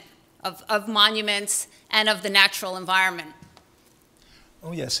enjoyment of monuments and of the natural environment.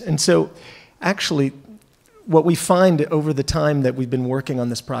 Oh, yes. And so actually, what we find over the time that we've been working on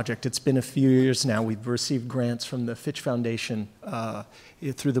this project, it's been a few years now, we've received grants from the Fitch Foundation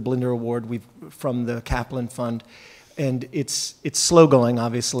through the Blinder Award, from the Kaplan Fund, and it's slow going,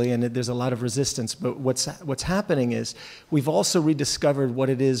 obviously, and there's a lot of resistance, but what's happening is we've also rediscovered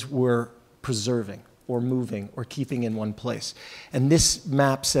what it is we're preserving or moving or keeping in one place. And this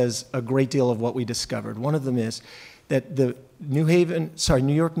map says a great deal of what we discovered. One of them is that the New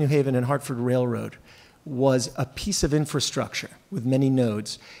York, New Haven, and Hartford Railroad was a piece of infrastructure with many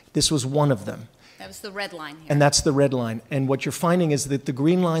nodes. This was one of them. That was the red line here. And that's the red line. And what you're finding is that the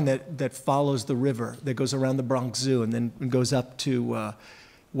green line that follows the river, that goes around the Bronx Zoo and then goes up to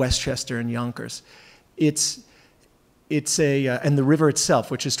Westchester and Yonkers, and the river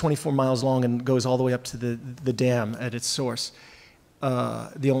itself, which is 24 miles long and goes all the way up to the dam at its source.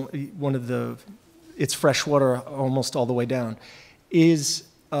 It's fresh water almost all the way down. These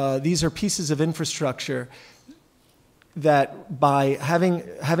are pieces of infrastructure that by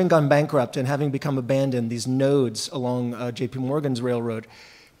having gone bankrupt and having become abandoned, these nodes along J.P. Morgan's railroad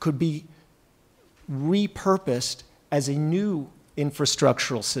could be repurposed as a new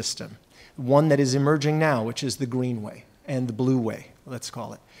infrastructural system, one that is emerging now, which is the Greenway and the Blue Way, let's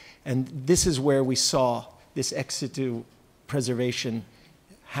call it. And this is where we saw this ex-situ preservation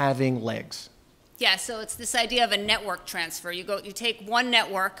having legs. Yeah, so it's this idea of a network transfer. You take one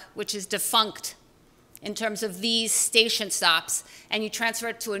network, which is defunct in terms of these station stops, and you transfer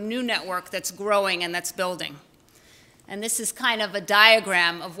it to a new network that's growing and that's building. And this is kind of a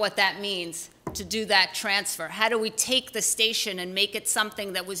diagram of what that means to do that transfer. How do we take the station and make it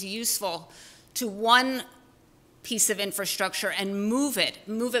something that was useful to one piece of infrastructure and move it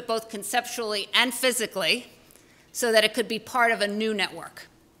both conceptually and physically so that it could be part of a new network?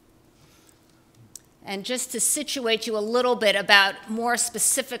 And just to situate you a little bit more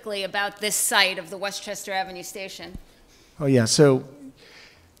specifically about this site of the Westchester Avenue Station. Oh yeah, so,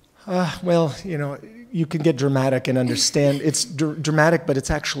 well, you can get dramatic and understand. It's dramatic, but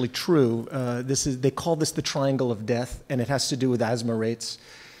it's actually true. They call this the triangle of death, and it has to do with asthma rates.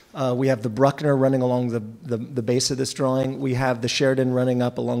 We have the Bruckner running along the base of this drawing. We have the Sheridan running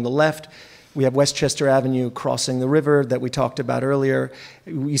up along the left. We have Westchester Avenue crossing the river that we talked about earlier.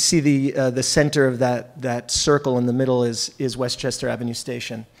 You see the center of that circle in the middle is Westchester Avenue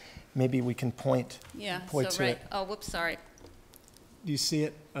Station. Maybe we can point to it. Oh, whoops, sorry. Do you see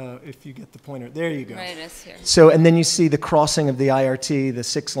it? If you get the pointer. There you go. Right, it is here. So, and then you see the crossing of the IRT, the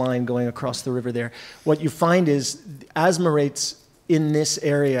 6 line going across the river there. What you find is asthma rates in this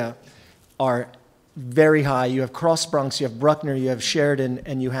area are very high. You have Cross Bronx, you have Bruckner, you have Sheridan,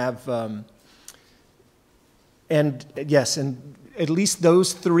 and you have... And yes, and at least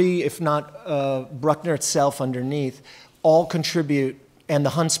those 3, if not Bruckner itself underneath, all contribute, and the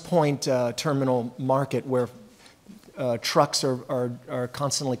Hunts Point terminal market where trucks are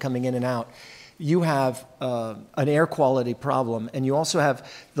constantly coming in and out. You have an air quality problem, and you also have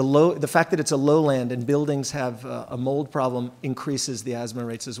the fact that it's a lowland and buildings have a mold problem increases the asthma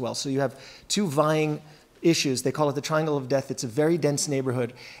rates as well. So you have 2 vying issues. They call it the triangle of death. It's a very dense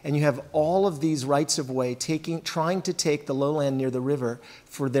neighborhood, and you have all of these rights of way trying to take the lowland near the river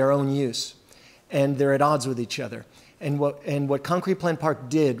for their own use, and they're at odds with each other. And what Concrete Plant Park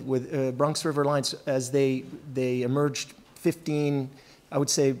did with Bronx River Lines as they emerged 15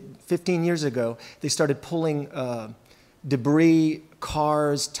 years ago, they started pulling debris,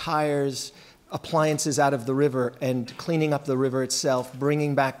 cars, tires, appliances out of the river and cleaning up the river itself,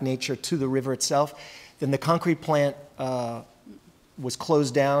 bringing back nature to the river itself. Then the concrete plant was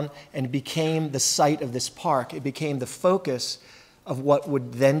closed down and became the site of this park. It became the focus of what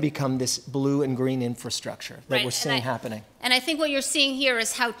would then become this blue and green infrastructure that we're seeing happening. And I think what you're seeing here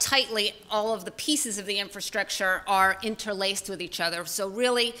is how tightly all of the pieces of the infrastructure are interlaced with each other. So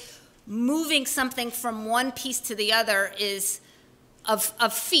really moving something from one piece to the other is of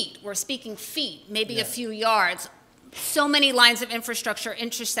feet. We're speaking feet, maybe a few yards. So many lines of infrastructure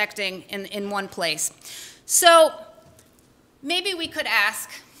intersecting in one place. So maybe we could ask,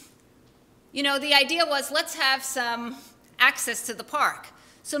 the idea was let's have some access to the park.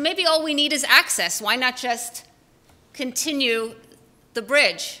 So maybe all we need is access. Why not just continue the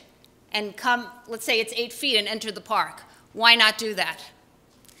bridge and come, let's say it's 8 feet and enter the park. Why not do that?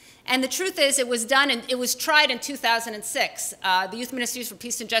 And the truth is it was done and it was tried in 2006. The Youth Ministries for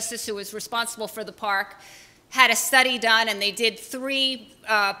Peace and Justice, who was responsible for the park, had a study done, and they did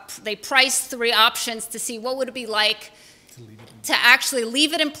they priced 3 options to see what would it be like to actually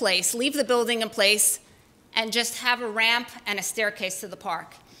leave it in place, leave the building in place, and just have a ramp and a staircase to the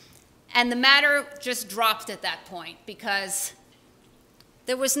park. And the matter just dropped at that point because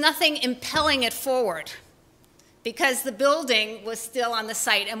there was nothing impelling it forward because the building was still on the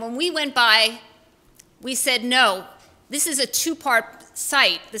site. And when we went by, we said, no, this is a two-part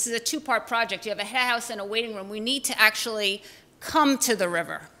site. This is a two-part project. You have a head house and a waiting room. We need to actually come to the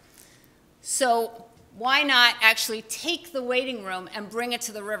river. So why not actually take the waiting room and bring it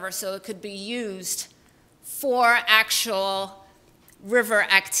to the river so it could be used for actual river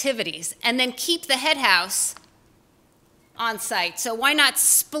activities, and then keep the head house on site? So why not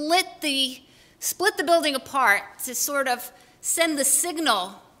split the building apart to sort of send the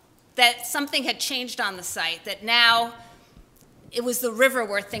signal that something had changed on the site, that now it was the river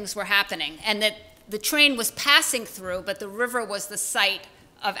where things were happening, and that the train was passing through, but the river was the site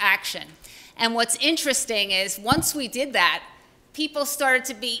of action. And what's interesting is once we did that, people started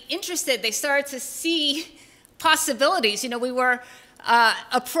to be interested. They started to see possibilities. You know, we were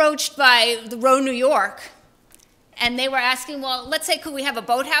approached by the Row New York, and they were asking, well, let's say, could we have a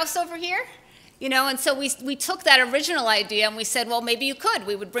boathouse over here? You know, and so we took that original idea and we said, well, maybe you could.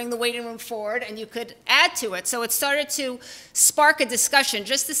 We would bring the waiting room forward and you could add to it. So it started to spark a discussion.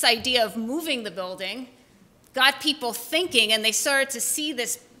 Just this idea of moving the building got people thinking, and they started to see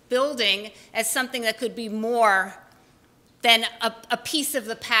this building as something that could be more than a piece of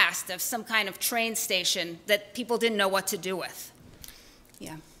the past, of some kind of train station that people didn't know what to do with.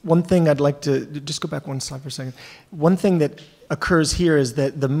 Yeah. One thing I'd like to, just go back one slide for a second. One thing that occurs here is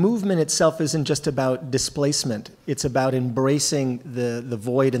that the movement itself isn't just about displacement. It's about embracing the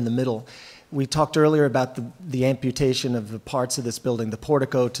void in the middle. We talked earlier about the amputation of the parts of this building, the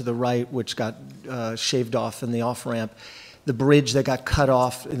portico to the right, which got shaved off in the off-ramp, the bridge that got cut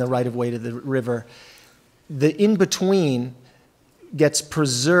off in the right-of-way to the river. The in-between gets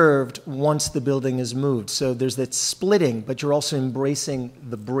preserved once the building is moved. So there's that splitting, but you're also embracing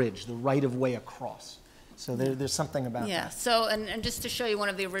the bridge, the right-of-way across. So there's something about that. Yeah, so, and just to show you one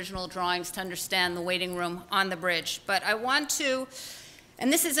of the original drawings to understand the waiting room on the bridge. But I want to,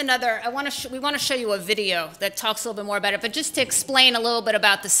 and this is another, we want to show you a video that talks a little bit more about it, but just to explain a little bit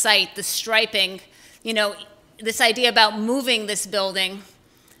about the site, the striping, you know, this idea about moving this building.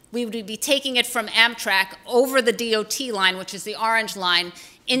 We would be taking it from Amtrak over the DOT line, which is the orange line,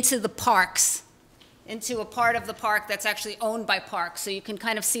 into the parks, into a part of the park that's actually owned by parks. So you can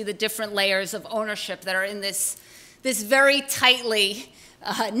kind of see the different layers of ownership that are in this very tightly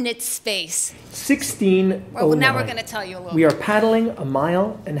knit space. 1609. Well, now we're going to tell you a little We bit. are paddling a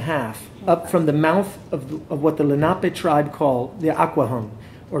mile and a half up from the mouth of what the Lenape tribe call the Aquahung,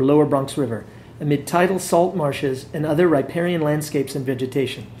 or Lower Bronx River, amid tidal salt marshes and other riparian landscapes and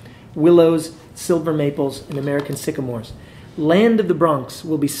vegetation. Willows, silver maples, and American sycamores. Land of the Bronx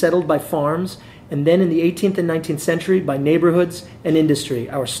will be settled by farms, and then in the 18th and 19th century by neighborhoods and industry.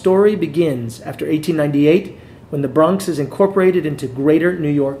 Our story begins after 1898, when the Bronx is incorporated into Greater New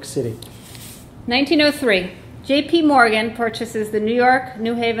York City. 1903, J.P. Morgan purchases the New York,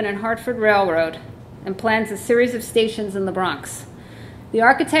 New Haven, and Hartford Railroad and plans a series of stations in the Bronx. The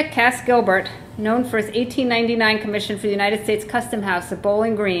architect Cass Gilbert, known for his 1899 commission for the United States Custom House at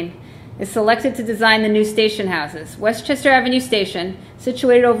Bowling Green, is selected to design the new station houses. Westchester Avenue Station,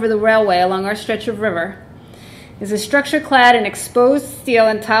 situated over the railway along our stretch of river, is a structure clad in exposed steel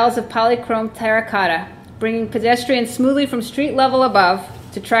and tiles of polychrome terracotta, bringing pedestrians smoothly from street level above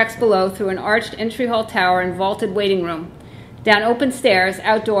to tracks below through an arched entry hall tower and vaulted waiting room, down open stairs,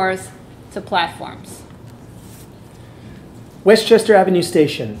 outdoors, to platforms. Westchester Avenue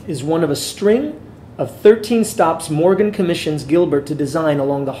Station is one of a string of 13 stops Morgan commissions Gilbert to design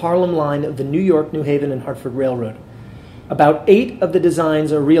along the Harlem line of the New York, New Haven, and Hartford Railroad. About 8 of the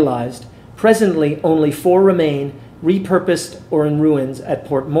designs are realized. Presently, only 4 remain, repurposed or in ruins at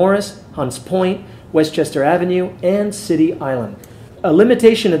Port Morris, Hunts Point, Westchester Avenue, and City Island. A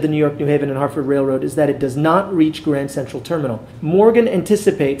limitation of the New York, New Haven, and Hartford Railroad is that it does not reach Grand Central Terminal. Morgan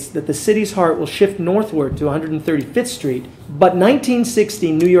anticipates that the city's heart will shift northward to 135th Street, but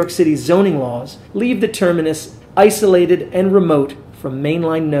 1960 New York City zoning laws leave the terminus isolated and remote from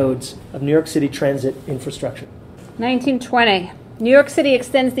mainline nodes of New York City transit infrastructure. 1920, New York City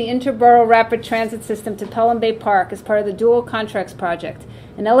extends the interborough rapid transit system to Pelham Bay Park as part of the Dual Contracts Project.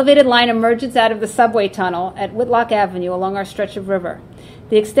 An elevated line emerges out of the subway tunnel at Whitlock Avenue along our stretch of river.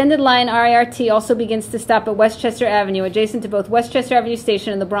 The extended line RIRT also begins to stop at Westchester Avenue, adjacent to both Westchester Avenue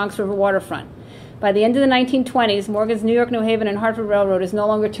Station and the Bronx River waterfront. By the end of the 1920s, Morgan's New York, New Haven, and Hartford Railroad is no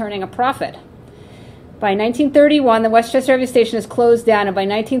longer turning a profit. By 1931, the Westchester Avenue Station is closed down, and by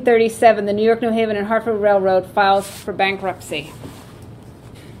 1937, the New York, New Haven, and Hartford Railroad files for bankruptcy.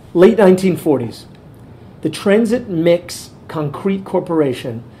 Late 1940s. The Transit Mix Concrete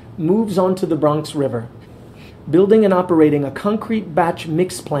Corporation moves onto the Bronx River, building and operating a concrete batch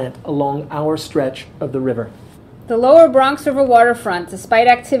mix plant along our stretch of the river. The lower Bronx River waterfront, despite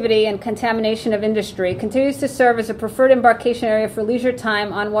activity and contamination of industry, continues to serve as a preferred embarkation area for leisure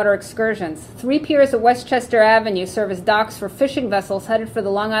time on-water excursions. 3 piers at Westchester Avenue serve as docks for fishing vessels headed for the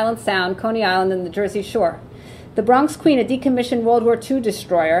Long Island Sound, Coney Island, and the Jersey Shore. The Bronx Queen, a decommissioned World War II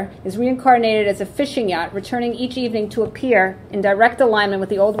destroyer, is reincarnated as a fishing yacht, returning each evening to a pier in direct alignment with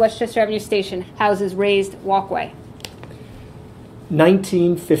the old Westchester Avenue Station house's raised walkway.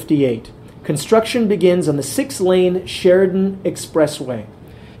 1958. Construction begins on the 6-lane Sheridan Expressway.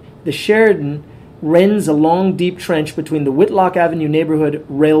 The Sheridan rends a long, deep trench between the Whitlock Avenue neighborhood,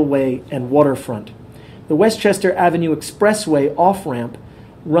 railway, and waterfront. The Westchester Avenue Expressway off-ramp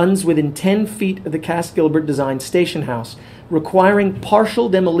runs within 10 feet of the Cass Gilbert designed station house, requiring partial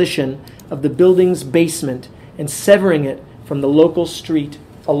demolition of the building's basement and severing it from the local street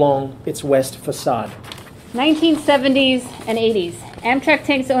along its west facade. 1970s and 80s. Amtrak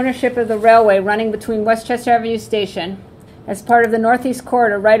takes ownership of the railway running between Westchester Avenue Station as part of the Northeast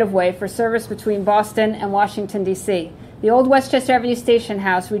Corridor right-of-way for service between Boston and Washington, D.C. The old Westchester Avenue Station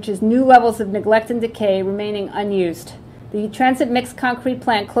house reaches new levels of neglect and decay, remaining unused. The transit mixed concrete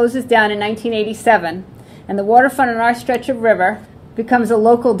plant closes down in 1987, and the waterfront on our stretch of river becomes a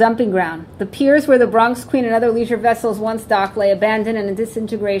local dumping ground. The piers where the Bronx Queen and other leisure vessels once docked lay abandoned and in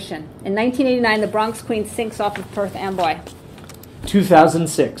disintegration. In 1989, the Bronx Queen sinks off of Perth Amboy.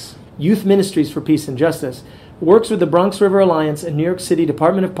 2006. Youth Ministries for Peace and Justice works with the Bronx River Alliance and New York City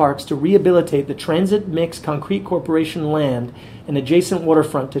Department of Parks to rehabilitate the Transit Mix Concrete Corporation land and adjacent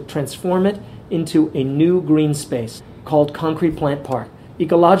waterfront to transform it into a new green space called Concrete Plant Park.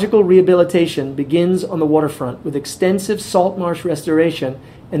 Ecological rehabilitation begins on the waterfront with extensive salt marsh restoration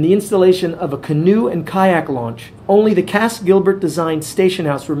and the installation of a canoe and kayak launch. Only the Cass Gilbert designed station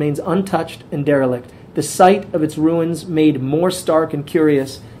house remains untouched and derelict, the site of its ruins made more stark and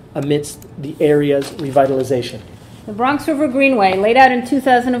curious amidst the area's revitalization. The Bronx River Greenway, laid out in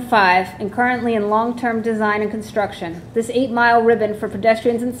 2005 and currently in long-term design and construction. This 8-mile ribbon for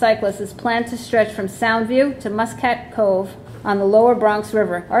pedestrians and cyclists is planned to stretch from Soundview to Muscat Cove on the lower Bronx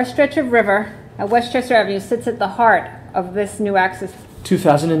River. Our stretch of river at Westchester Avenue sits at the heart of this new access.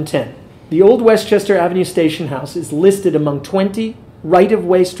 2010. The old Westchester Avenue Station House is listed among 20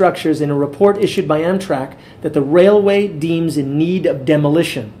 right-of-way structures in a report issued by Amtrak that the railway deems in need of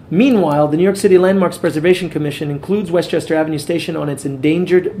demolition. Meanwhile, the New York City Landmarks Preservation Commission includes Westchester Avenue Station on its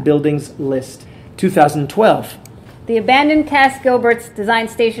endangered buildings list. 2012. The abandoned Cass Gilbert's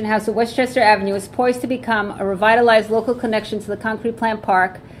designed station house at Westchester Avenue is poised to become a revitalized local connection to the Concrete Plant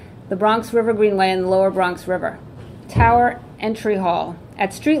Park, the Bronx River Greenway, and the lower Bronx River. Tower Entry Hall.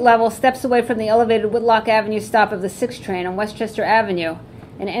 At street level, steps away from the elevated Whitlock Avenue stop of the 6 train on Westchester Avenue,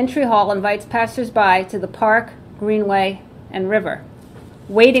 an entry hall invites passers-by to the park, greenway, and river.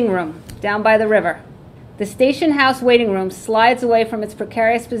 Waiting room, down by the river. The station house waiting room slides away from its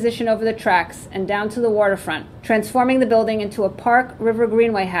precarious position over the tracks and down to the waterfront, transforming the building into a park river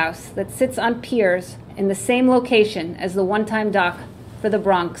greenway house that sits on piers in the same location as the one-time dock for the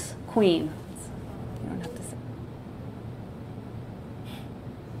Bronx Queen. You don't have to say.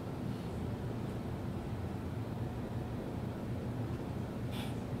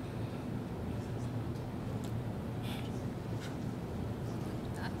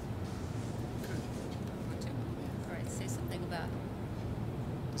 All right, say something about.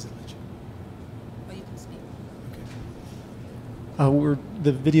 Oh, you can speak.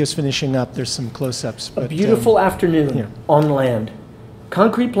 The video's finishing up. There's some close-ups. A beautiful afternoon on land.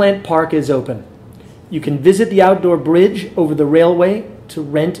 Concrete Plant Park is open. You can visit the outdoor bridge over the railway to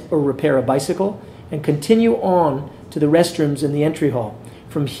rent or repair a bicycle and continue on to the restrooms in the entry hall.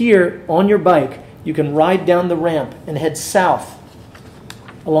 From here, on your bike, you can ride down the ramp and head south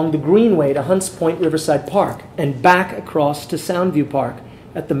along the Greenway to Hunts Point Riverside Park and back across to Soundview Park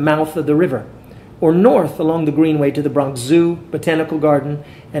at the mouth of the river, or north along the Greenway to the Bronx Zoo, Botanical Garden,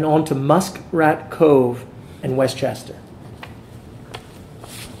 and on to Muskrat Cove and Westchester.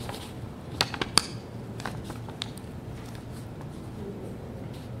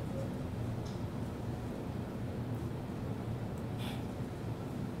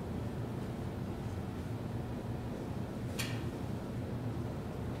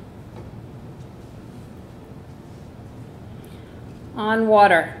 On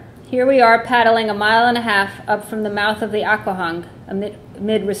water. Here we are paddling 1.5 miles up from the mouth of the Aquahung,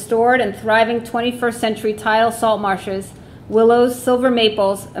 amid restored and thriving 21st century tile salt marshes, willows, silver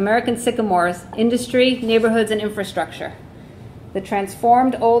maples, American sycamores, industry, neighborhoods, and infrastructure. The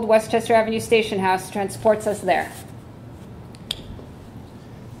transformed old Westchester Avenue Station House transports us there.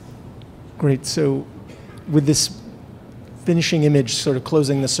 Great. So with this finishing image sort of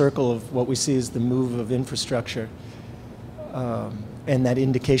closing the circle of what we see as the move of infrastructure, and that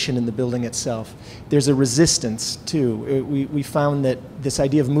indication in the building itself. There's a resistance, too. We found that this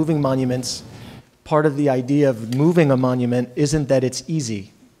idea of moving monuments, part of the idea of moving a monument isn't that it's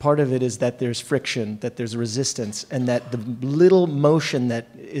easy. Part of it is that there's friction, that there's resistance, and that the little motion that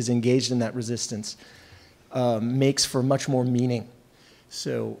is engaged in that resistance makes for much more meaning.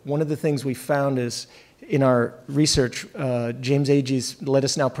 So one of the things we found is in our research, James Agee's Let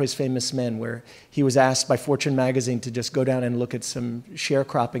Us Now Praise Famous Men, where he was asked by Fortune magazine to just go down and look at some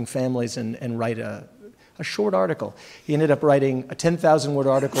sharecropping families and write a short article. He ended up writing a 10,000-word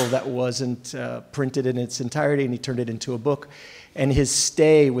article that wasn't printed in its entirety, and he turned it into a book. And his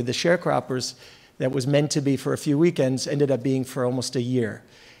stay with the sharecroppers that was meant to be for a few weekends ended up being for almost a year.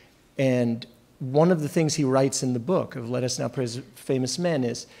 And one of the things he writes in the book of Let Us Now Praise Famous Men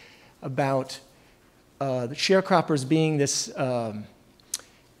is about the sharecroppers being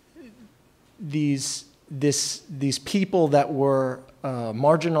these people that were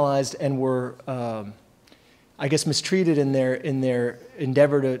marginalized and were, I guess, mistreated in their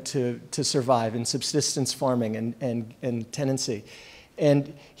endeavor to survive in subsistence farming and tenancy.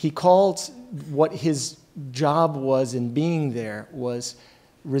 And he called what his job was in being there was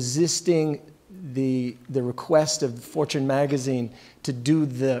resisting the request of Fortune magazine to do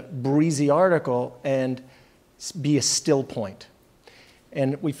the breezy article and be a still point.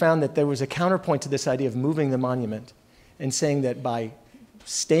 And we found that there was a counterpoint to this idea of moving the monument and saying that by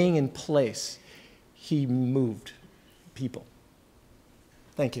staying in place, he moved people.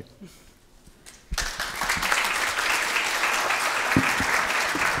 Thank you.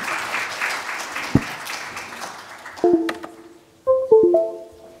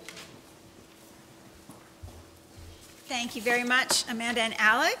 Thank you very much, Amanda and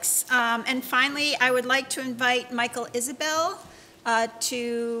Alex. And finally, I would like to invite Michael Isabel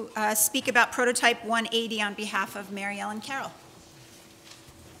to speak about Prototype 180 on behalf of Mary Ellen Carroll.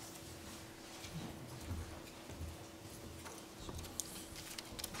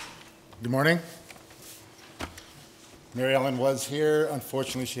 Good morning. Mary Ellen was here.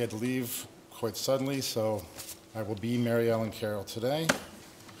 Unfortunately, she had to leave quite suddenly, so I will be Mary Ellen Carroll today.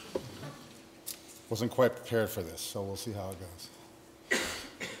 Wasn't quite prepared for this, so we'll see how it goes.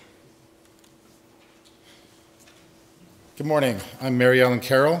 Good morning. I'm Mary Ellen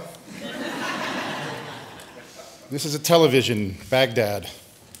Carroll. This is a television, Baghdad,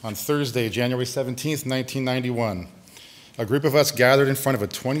 on Thursday, January 17th, 1991. A group of us gathered in front of a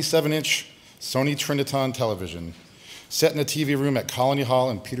 27-inch Sony Triniton television, set in a TV room at Colony Hall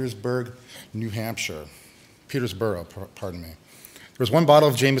in Petersburg, New Hampshire. Petersboro, pardon me. There was one bottle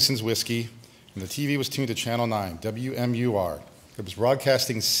of Jameson's whiskey, and the TV was tuned to Channel 9, WMUR. It was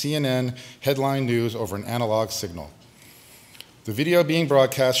broadcasting CNN headline news over an analog signal. The video being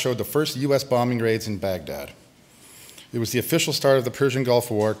broadcast showed the first U.S. bombing raids in Baghdad. It was the official start of the Persian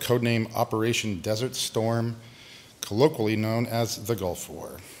Gulf War, codenamed Operation Desert Storm, colloquially known as the Gulf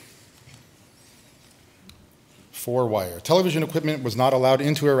War. 4-wire. Television equipment was not allowed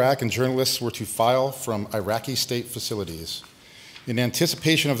into Iraq, and journalists were to file from Iraqi state facilities. In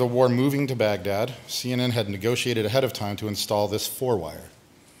anticipation of the war moving to Baghdad, CNN had negotiated ahead of time to install this 4-wire.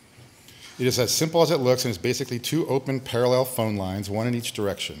 It is as simple as it looks and is basically 2 open parallel phone lines, one in each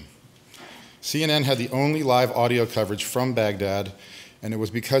direction. CNN had the only live audio coverage from Baghdad, and it was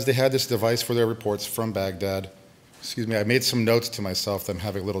because they had this device for their reports from Baghdad. Excuse me, I made some notes to myself that I'm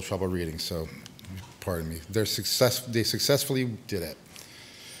having a little trouble reading, so pardon me. They successfully did it.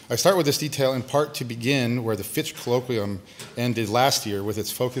 I start with this detail in part to begin where the Fitch Colloquium ended last year with its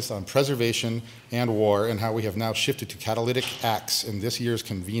focus on preservation and war, and how we have now shifted to catalytic acts in this year's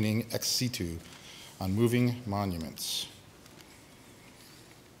convening Ex-Situ on moving monuments.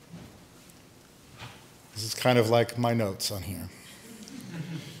 This is kind of like my notes on here.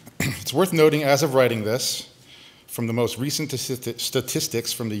 It's worth noting, as of writing this, from the most recent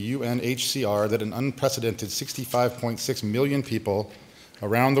statistics from the UNHCR, that an unprecedented 65.6 million people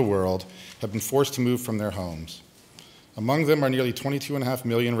around the world have been forced to move from their homes. Among them are nearly 22.5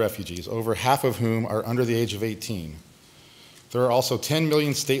 million refugees, over half of whom are under the age of 18. There are also 10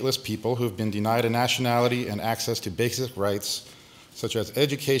 million stateless people who have been denied a nationality and access to basic rights such as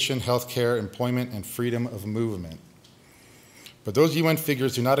education, health care, employment, and freedom of movement. But those UN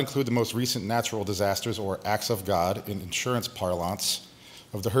figures do not include the most recent natural disasters or acts of God in insurance parlance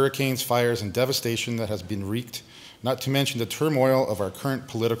of the hurricanes, fires, and devastation that has been wreaked, not to mention the turmoil of our current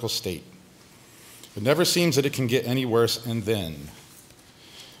political state. It never seems that it can get any worse, and then.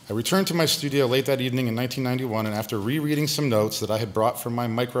 I returned to my studio late that evening in 1991, and after rereading some notes that I had brought from my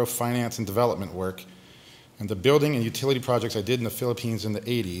microfinance and development work and the building and utility projects I did in the Philippines in the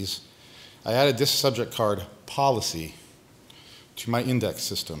 80s, I added this subject card, policy, to my index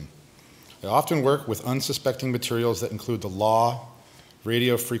system. I often work with unsuspecting materials that include the law,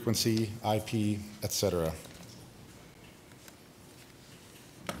 radio frequency, IP, etc.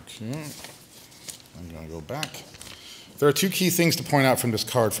 Okay, I'm going to go back. There are two key things to point out from this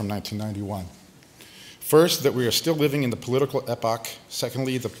card from 1991. First, that we are still living in the political epoch.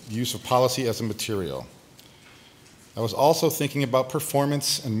 Secondly, the use of policy as a material. I was also thinking about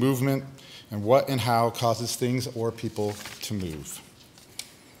performance and movement and what and how causes things or people to move.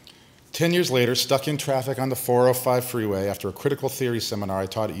 10 years later, stuck in traffic on the 405 freeway after a critical theory seminar I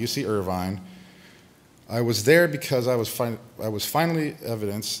taught at UC Irvine, I was there because there was finally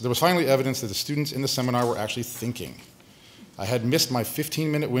evidence that the students in the seminar were actually thinking. I had missed my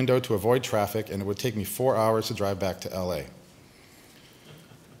 15-minute window to avoid traffic, and it would take me 4 hours to drive back to LA.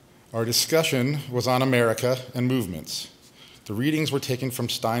 Our discussion was on America and movements. The readings were taken from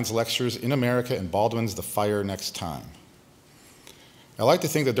Stein's lectures In America and Baldwin's The Fire Next Time. I like to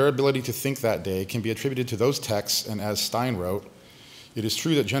think that their ability to think that day can be attributed to those texts, and as Stein wrote, it is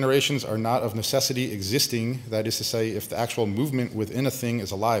true that generations are not of necessity existing, that is to say, if the actual movement within a thing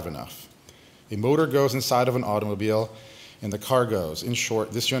is alive enough. A motor goes inside of an automobile, and the car goes. In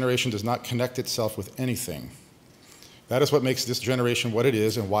short, this generation does not connect itself with anything. That is what makes this generation what it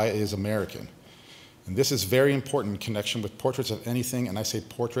is and why it is American. And this is very important in connection with portraits of anything, and I say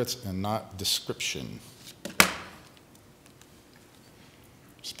portraits and not description.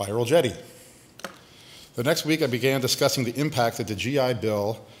 Spiral jetty. The next week I began discussing the impact that the GI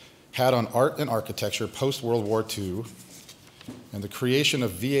Bill had on art and architecture post-World War II and the creation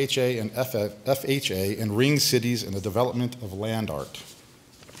of VHA and FHA in ring cities and the development of land art.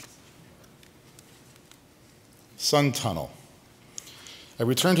 Sun tunnel. I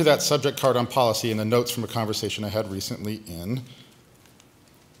returned to that subject card on policy and the notes from a conversation I had recently in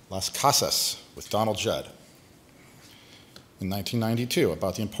Las Casas with Donald Judd in 1992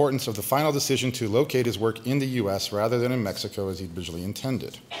 about the importance of the final decision to locate his work in the US rather than in Mexico as he'd originally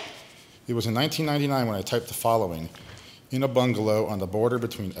intended. It was in 1999 when I typed the following: in a bungalow on the border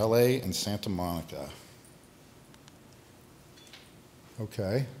between LA and Santa Monica.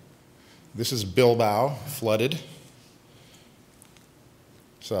 Okay. This is Bilbao, flooded.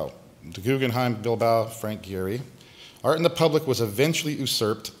 So, the Guggenheim, Bilbao, Frank Gehry. Art in the public was eventually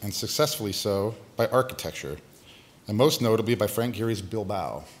usurped, and successfully so, by architecture, and most notably by Frank Gehry's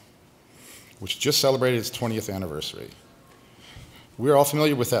Bilbao, which just celebrated its 20th anniversary. We are all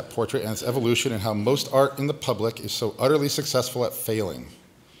familiar with that portrait and its evolution and how most art in the public is so utterly successful at failing,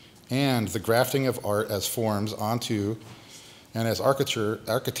 and the grafting of art as forms onto and as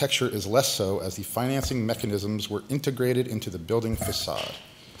architecture is less so as the financing mechanisms were integrated into the building facade.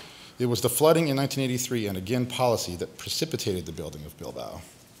 It was the flooding in 1983 and again policy that precipitated the building of Bilbao,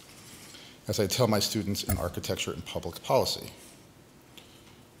 as I tell my students in architecture and public policy.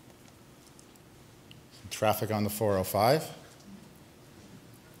 Traffic on the 405.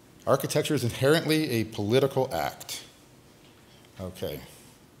 Architecture is inherently a political act. Okay.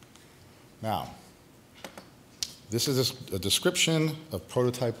 Now, this is a description of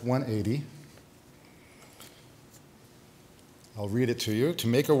prototype 180. I'll read it to you. To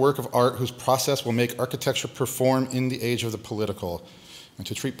make a work of art whose process will make architecture perform in the age of the political, and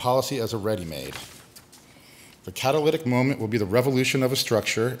to treat policy as a ready-made. The catalytic moment will be the revolution of a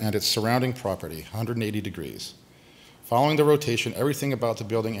structure and its surrounding property, 180 degrees. Following the rotation, everything about the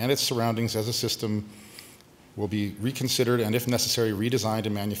building and its surroundings as a system will be reconsidered and, if necessary, redesigned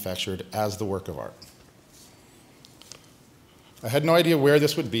and manufactured as the work of art. I had no idea where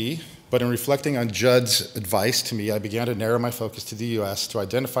this would be, but in reflecting on Judd's advice to me, I began to narrow my focus to the US to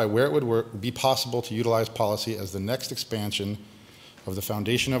identify where it would be possible to utilize policy as the next expansion of the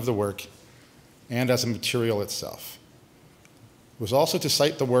foundation of the work and as a material itself. It was also to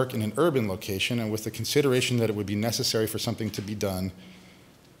cite the work in an urban location and with the consideration that it would be necessary for something to be done,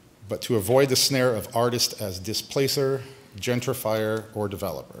 but to avoid the snare of artist as displacer, gentrifier, or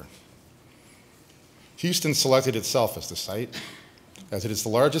developer. Houston selected itself as the site, as it is the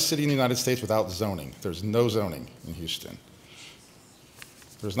largest city in the United States without zoning. There's no zoning in Houston.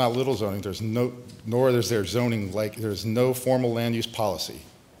 There's not little zoning, nor is there zoning, like there's no formal land use policy.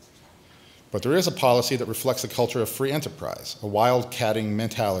 But there is a policy that reflects a culture of free enterprise, a wildcatting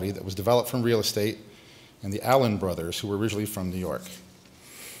mentality that was developed from real estate and the Allen brothers, who were originally from New York.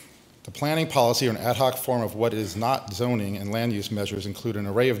 The planning policy, or an ad hoc form of what is not zoning and land use measures, include an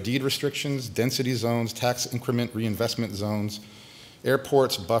array of deed restrictions, density zones, tax increment reinvestment zones,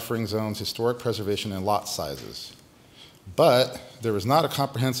 airports, buffering zones, historic preservation, and lot sizes. But there is not a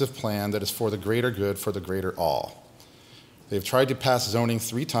comprehensive plan that is for the greater good, for the greater all. They've tried to pass zoning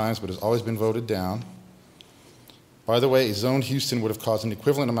 3 times, but has always been voted down. By the way, a zoned Houston would have caused an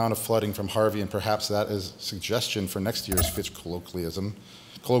equivalent amount of flooding from Harvey, and perhaps that is a suggestion for next year's Fitch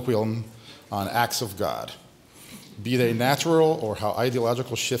Colloquium on acts of God, be they natural or how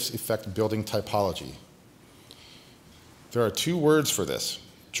ideological shifts affect building typology. There are 2 words for this,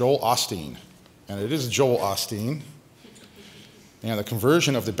 Joel Osteen, and it is Joel Osteen, and the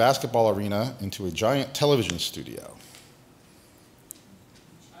conversion of the basketball arena into a giant television studio.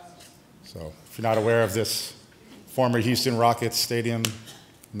 So if you're not aware of this former Houston Rockets stadium,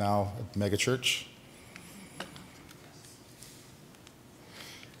 now a mega church.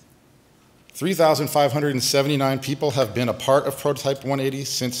 3,579 people have been a part of Prototype 180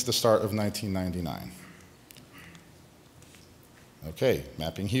 since the start of 1999. Okay,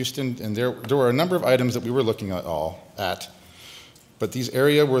 mapping Houston, and there were a number of items that we were looking at, but these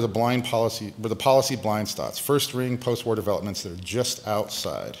areas were the policy blind spots, first ring post-war developments that are just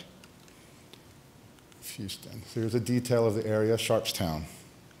outside Houston. So here's a detail of the area, Sharpstown.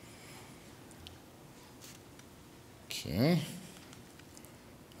 Okay.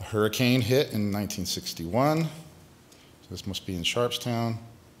 A hurricane hit in 1961. So this must be in Sharpstown.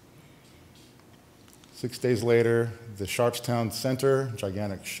 6 days later, the Sharpstown Center,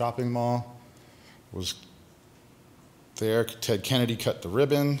 gigantic shopping mall, was there. Ted Kennedy cut the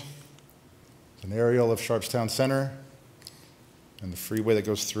ribbon. An aerial of Sharpstown Center and the freeway that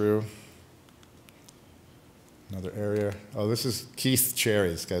goes through. Another area. Oh, this is Keith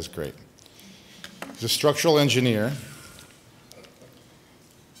Cherry. This guy's great. He's a structural engineer.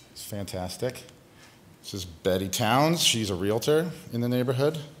 It's fantastic. This is Betty Towns. She's a realtor in the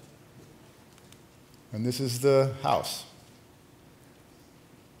neighborhood. And this is the house.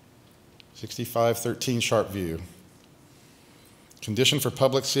 6513 Sharp View. Condition for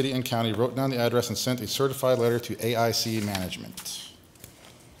public, city, and county wrote down the address and sent a certified letter to AIC management.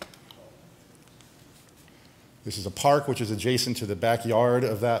 This is a park which is adjacent to the backyard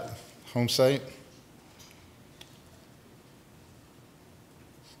of that home site.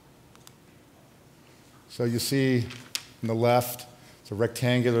 So you see on the left, it's a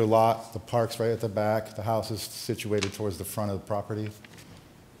rectangular lot. The park's right at the back. The house is situated towards the front of the property.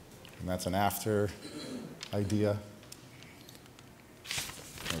 And that's an after idea.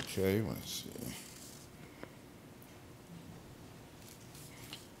 Okay, let's see.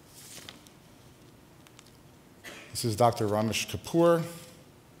 This is Dr. Ramesh Kapoor.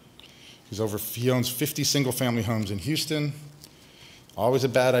 He owns 50 single-family homes in Houston. Always a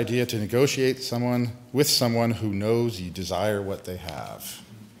bad idea to negotiate with someone who knows you desire what they have.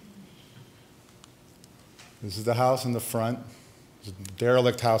 This is the house in the front. It's a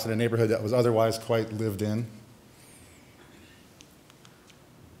derelict house in a neighborhood that was otherwise quite lived in.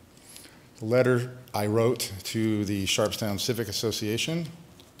 The letter I wrote to the Sharpstown Civic Association,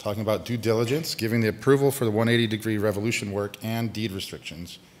 talking about due diligence, giving the approval for the 180-degree revolution work and deed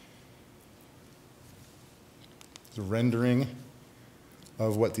restrictions. The rendering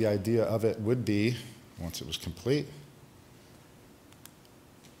of what the idea of it would be once it was complete.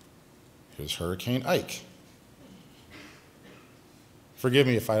 Here's Hurricane Ike. Forgive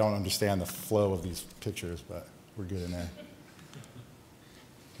me if I don't understand the flow of these pictures, but we're good in there.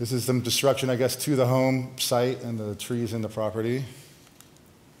 This is some destruction, I guess, to the home site and the trees in the property.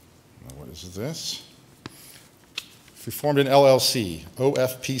 What is this? We formed an LLC,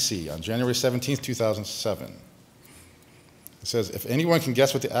 OFPC, on January 17th, 2007. It says, if anyone can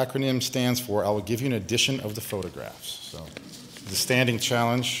guess what the acronym stands for, I will give you an edition of the photographs. So, the standing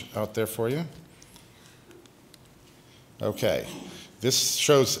challenge out there for you. Okay, this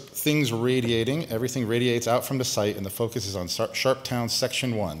shows things radiating. Everything radiates out from the site, and the focus is on Sharptown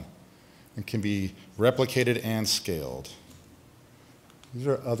Section 1, and can be replicated and scaled. These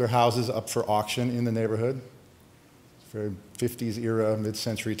are other houses up for auction in the neighborhood. It's a very 50s era,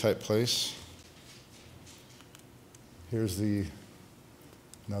 mid-century type place. Here's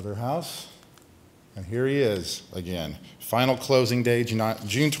another house. And here he is again. Final closing day, June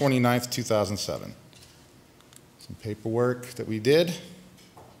 29th, 2007. Some paperwork that we did.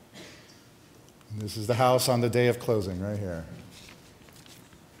 And this is the house on the day of closing right here.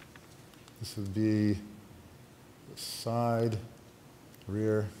 This would be the side,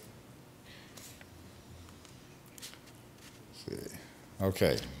 rear.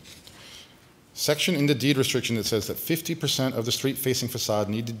 Okay. Section in the deed restriction that says that 50% of the street-facing facade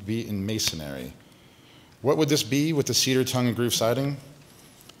needed to be in masonry. What would this be with the cedar tongue and groove siding?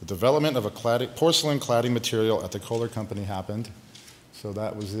 The development of a porcelain cladding material at the Kohler Company happened. So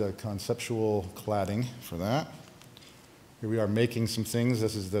that was the conceptual cladding for that. Here we are making some things.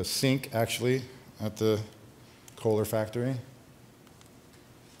 This is the sink, actually, at the Kohler factory.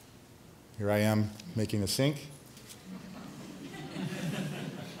 Here I am making a sink.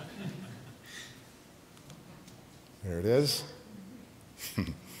 There it is.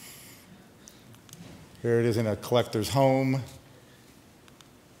 Here it is in a collector's home.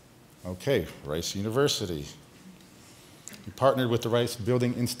 Okay, Rice University. We partnered with the Rice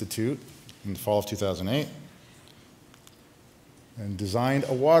Building Institute in the fall of 2008 and designed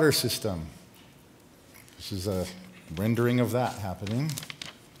a water system. This is a rendering of that happening.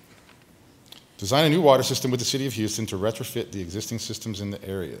 Designed a new water system with the City of Houston to retrofit the existing systems in the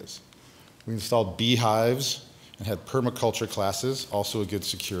areas. We installed beehives and had permaculture classes, also a good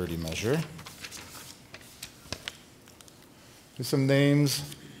security measure. Here's some names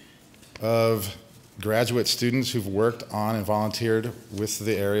of graduate students who've worked on and volunteered with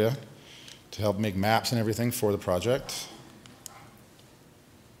the area to help make maps and everything for the project.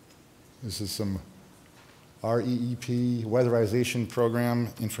 This is some REEP weatherization program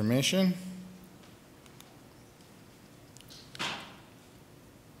information.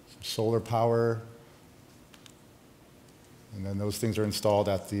 Some solar power. And then those things are installed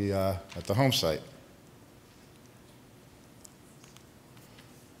at the home site.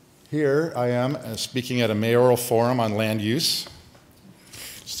 Here I am speaking at a mayoral forum on land use.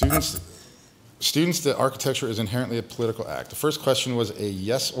 Students, that architecture is inherently a political act. The first question was a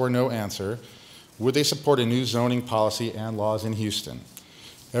yes or no answer. Would they support a new zoning policy and laws in Houston?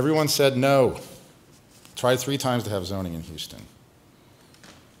 Everyone said no. Tried 3 times to have zoning in Houston.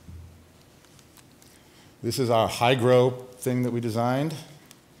 This is our high-grow thing that we designed.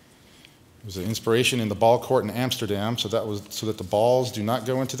 It was an inspiration in the ball court in Amsterdam, so that the balls do not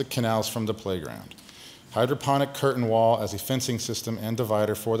go into the canals from the playground. Hydroponic curtain wall as a fencing system and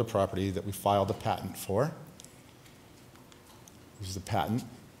divider for the property that we filed a patent for. This is the patent.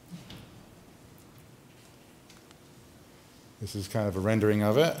 This is kind of a rendering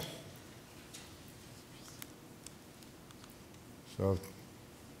of it. So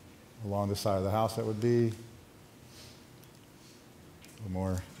along the side of the house that would be. A little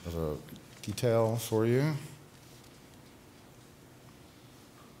more of a detail for you.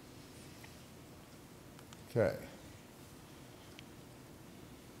 Okay.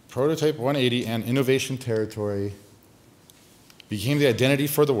 Prototype 180 and innovation territory became the identity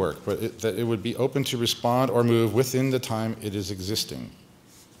for the work, but that it would be open to respond or move within the time it is existing.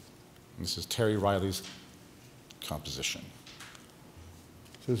 And this is Terry Riley's composition.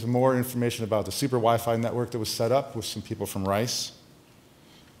 So there's more information about the super Wi-Fi network that was set up with some people from Rice,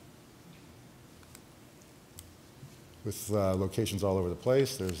 with locations all over the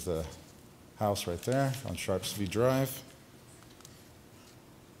place. There's the house right there on Sharpsville Drive.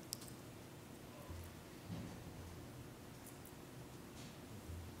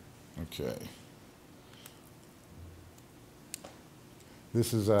 Okay.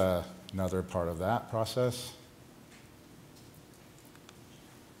 This is another part of that process.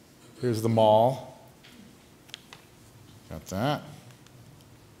 Here's the mall. Got that.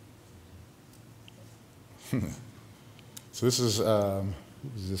 So this is,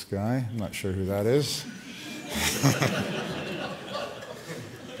 who's this guy? I'm not sure who that is.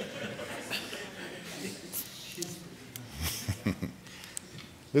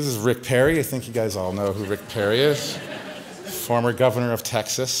 This is Rick Perry. I think you guys all know who Rick Perry is. Former governor of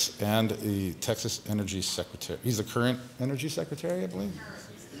Texas and the Texas Energy Secretary. He's the current Energy Secretary, I believe.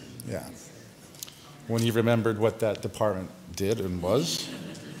 Yeah. When he remembered what that department did and was.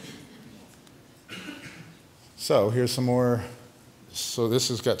 So here's some more. So this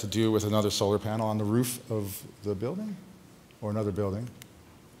has got to do with another solar panel on the roof of the building, or another building.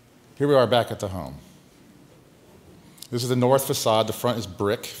 Here we are back at the home. This is the north facade. The front is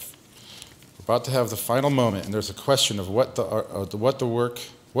brick. We're about to have the final moment, and there's a question of what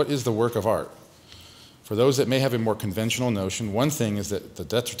is the work of art. For those that may have a more conventional notion, one thing is that the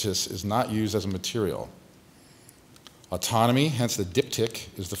detritus is not used as a material. Autonomy, hence the diptych,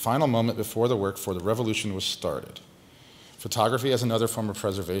 is the final moment before the work for the revolution was started. Photography as another form of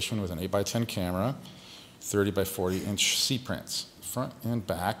preservation with an 8x10 camera, 30 by 40 inch C prints, front and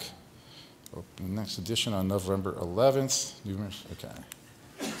back. Open the next edition on November 11th. Okay.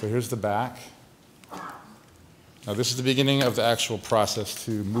 So here's the back. Now this is the beginning of the actual process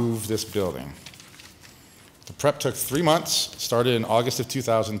to move this building. The prep took 3 months, started in August of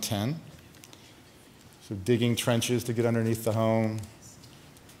 2010. So digging trenches to get underneath the home,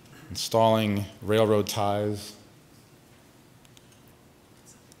 installing railroad ties.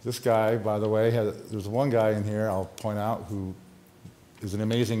 This guy, by the way, there's one guy in here I'll point out who is an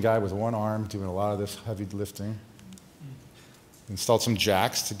amazing guy with one arm doing a lot of this heavy lifting. Installed some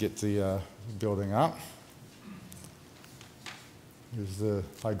jacks to get the building up. Here's the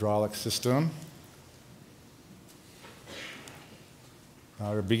hydraulic system.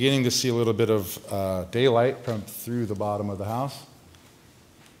 Now we're beginning to see a little bit of daylight come through the bottom of the house.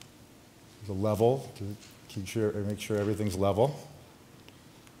 There's a level to make sure everything's level.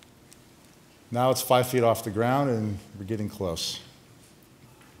 Now it's 5 feet off the ground and we're getting close.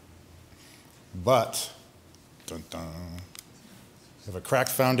 But, dun dun, we have a cracked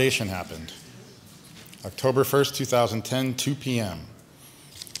foundation happened. October 1st, 2010, 2 p.m.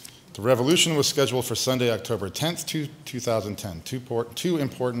 The revolution was scheduled for Sunday, October 10th, 2010. Two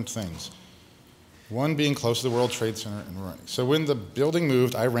important things. One being close to the World Trade Center and running. So when the building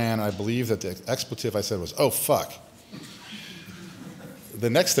moved, I ran. I believe that the expletive I said was, "Oh, fuck." The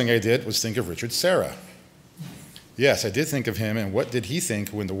next thing I did was think of Richard Serra. Yes, I did think of him, and what did he think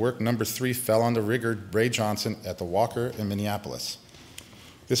when the work number 3 fell on the rigger Ray Johnson at the Walker in Minneapolis?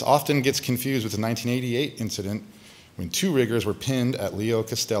 This often gets confused with the 1988 incident when 2 riggers were pinned at Leo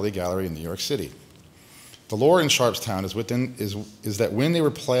Castelli Gallery in New York City. The lore in Sharpstown is that when they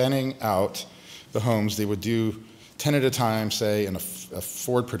were planning out the homes, they would do 10 at a time, say, in a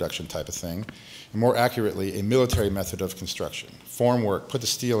Ford production type of thing, and more accurately, a military method of construction. Form work, put the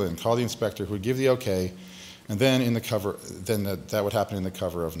steel in, call the inspector who would give the okay, and then that would happen in the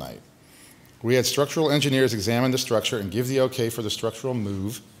cover of night. We had structural engineers examine the structure and give the okay for the structural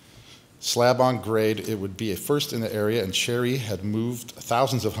move. Slab on grade, it would be a first in the area, and Cherry had moved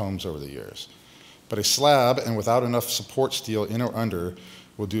thousands of homes over the years. But a slab, and without enough support steel in or under,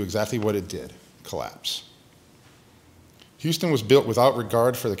 will do exactly what it did, collapse. Houston was built without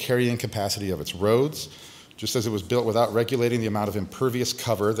regard for the carrying capacity of its roads, just as it was built without regulating the amount of impervious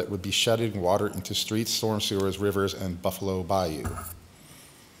cover that would be shedding water into streets, storm sewers, rivers, and Buffalo Bayou.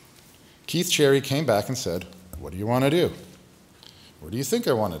 Keith Cherry came back and said, "What do you want to do? What do you think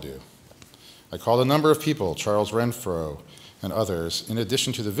I want to do?" I called a number of people, Charles Renfro and others. In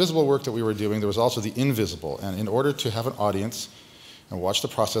addition to the visible work that we were doing, there was also the invisible. And in order to have an audience and watch the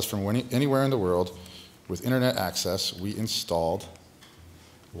process from anywhere in the world with internet access, we installed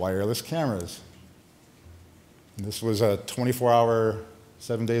wireless cameras. And this was a 24-hour,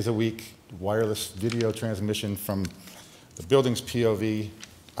 7 days a week wireless video transmission from the building's POV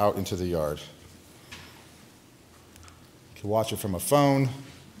out into the yard. You could watch it from a phone.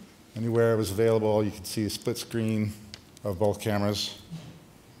 Anywhere it was available, you could see a split screen of both cameras.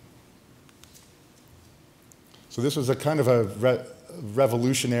 So this was a kind of a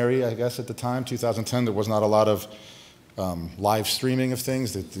revolutionary, I guess, at the time, 2010. There was not a lot of live streaming of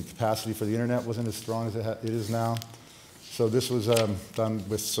things. The capacity for the internet wasn't as strong as it is now. So this was done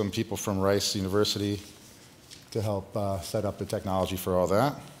with some people from Rice University to help set up the technology for all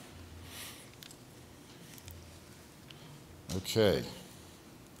that. Okay.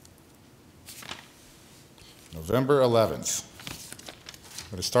 November 11th.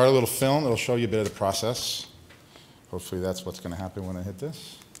 I'm going to start a little film. It'll show you a bit of the process. Hopefully that's what's going to happen when I hit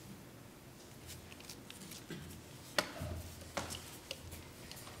this.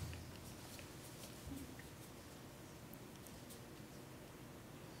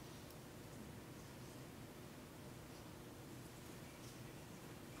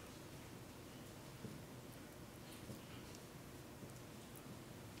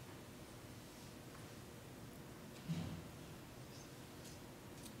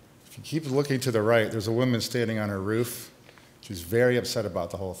 If you keep looking to the right, there's a woman standing on her roof. She's very upset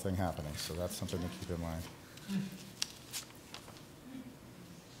about the whole thing happening, so that's something to keep in mind.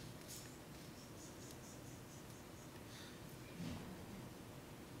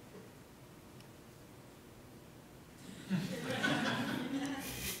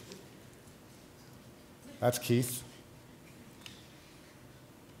 That's Keith.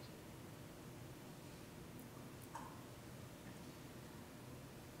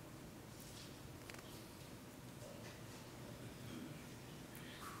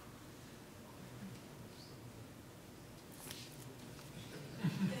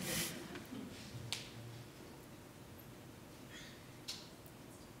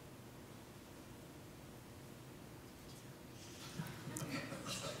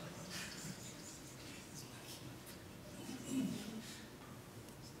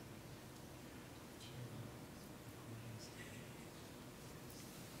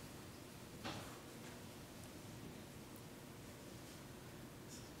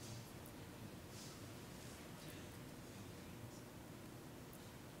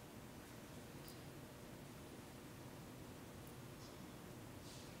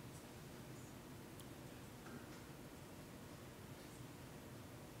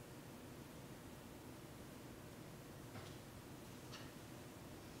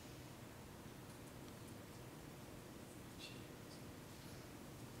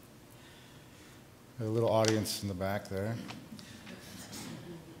 A little audience in the back there.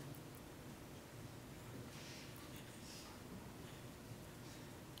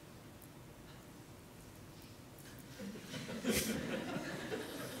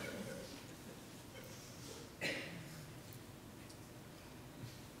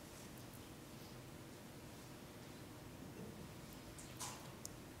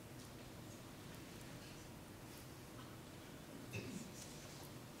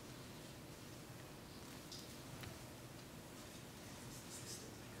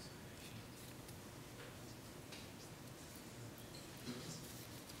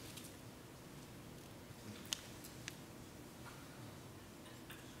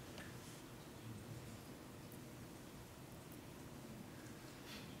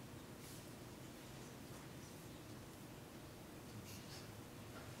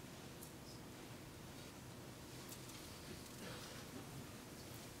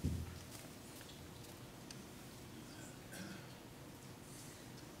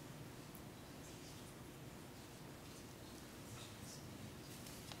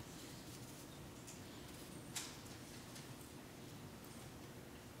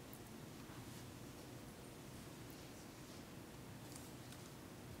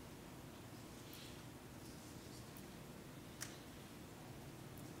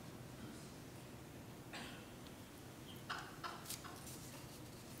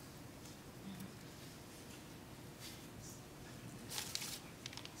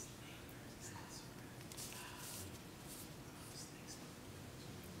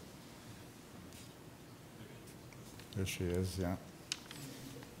 There she is, yeah.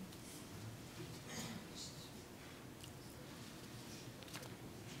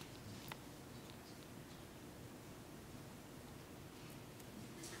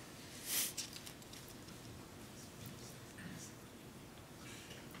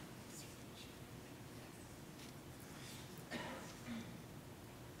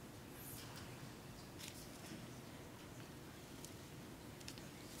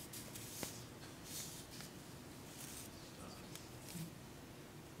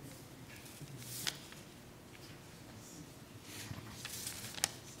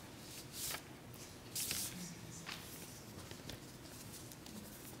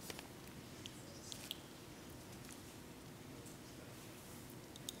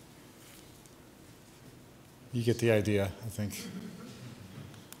 You get the idea, I think.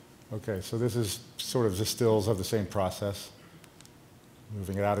 Okay, so this is sort of the stills of the same process.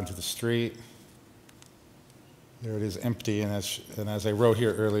 Moving it out into the street. There it is empty, and as I wrote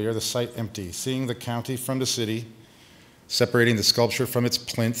here earlier, the site empty. Seeing the county from the city, separating the sculpture from its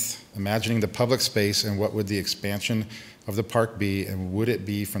plinth, imagining the public space and what would the expansion of the park be, and would it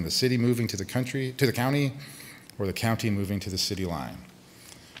be from the city moving to the county, or the county moving to the city line?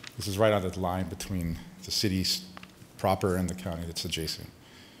 This is right on the line between the city proper and the county that's adjacent.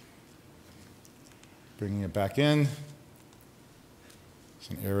 Bringing it back in.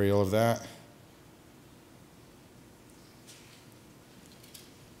 It's an aerial of that.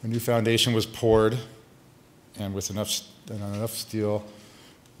 A new foundation was poured, and with enough steel,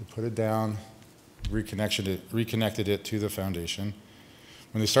 we put it down, reconnected it to the foundation.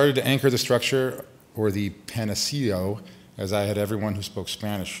 When they started to anchor the structure, or the panaceo, as I had everyone who spoke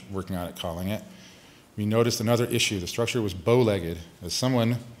Spanish working on it calling it, we noticed another issue. The structure was bow-legged, as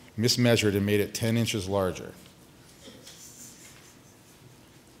someone mismeasured and made it 10 inches larger.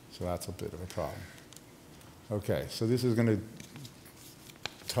 So that's a bit of a problem. Okay, so this is going to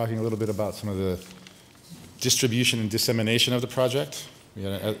talking a little bit about some of the distribution and dissemination of the project. We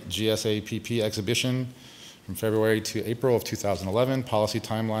had a GSAPP exhibition from February to April of 2011, policy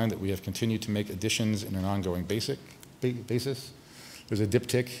timeline that we have continued to make additions in an ongoing basis. There's a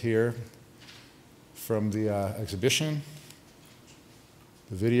diptych here from the exhibition.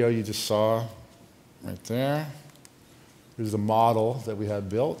 The video you just saw right there. Here's the model that we had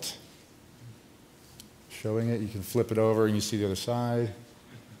built. Showing it, you can flip it over and you see the other side.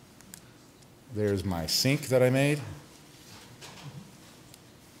 There's my sink that I made.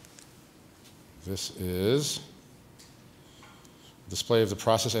 This is a display of the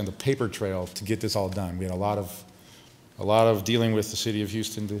process and the paper trail to get this all done. We had a lot of dealing with the city of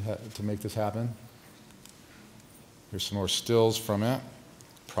Houston to make this happen. Here's some more stills from it.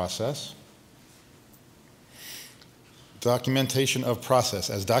 Process. Documentation of process.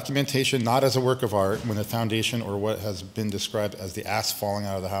 As documentation, not as a work of art, when the foundation or what has been described as the ass falling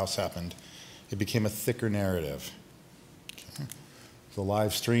out of the house happened, it became a thicker narrative. Okay. The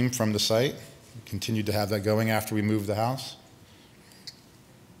live stream from the site. We continued to have that going after we moved the house.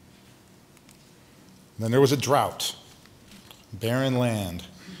 And then there was a drought, barren land.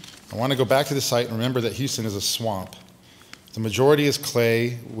 I want to go back to the site and remember that Houston is a swamp. The majority is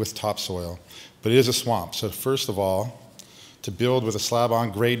clay with topsoil, but it is a swamp. So first of all, to build with a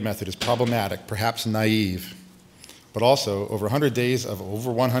slab-on-grade method is problematic, perhaps naive, but also over 100 days of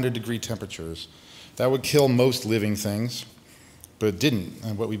over 100-degree temperatures. That would kill most living things, but it didn't.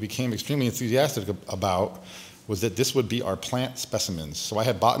 And what we became extremely enthusiastic about was that this would be our plant specimens. So I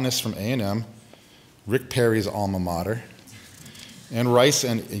had botanists from A&M, Rick Perry's alma mater, and Rice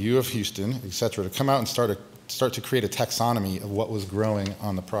and U of Houston, et cetera, to come out and start to create a taxonomy of what was growing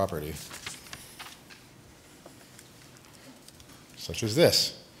on the property. Such as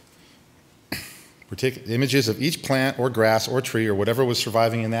this. We take images of each plant or grass or tree or whatever was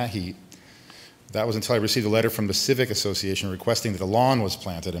surviving in that heat. That was until I received a letter from the Civic Association requesting that a lawn was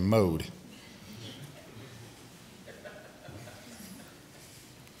planted and mowed.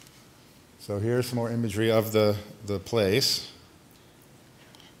 So here's some more imagery of the place.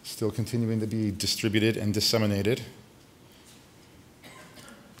 Still continuing to be distributed and disseminated.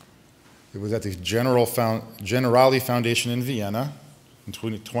 It was at the Generali Foundation in Vienna in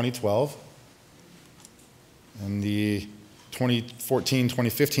 2012. And the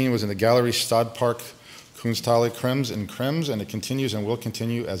 2014-2015 was in the Gallery Stadtpark Kunsthalle Krems in Krems, and it continues and will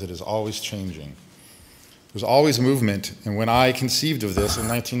continue as it is always changing. There's always movement, and when I conceived of this in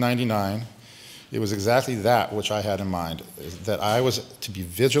 1999, it was exactly that which I had in mind, that I was to be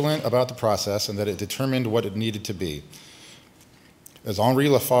vigilant about the process and that it determined what it needed to be. As Henri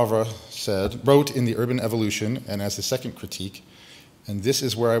Lefebvre wrote in The Urban Evolution, and as the second critique, and this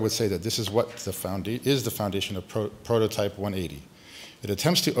is where I would say that this is what is the foundation of Prototype 180. It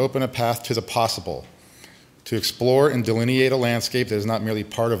attempts to open a path to the possible, to explore and delineate a landscape that is not merely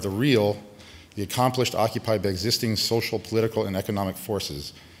part of the real, the accomplished occupied by existing social, political, and economic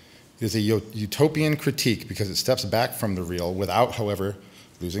forces. It is a utopian critique because it steps back from the real without, however,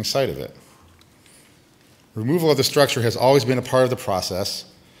 losing sight of it. Removal of the structure has always been a part of the process,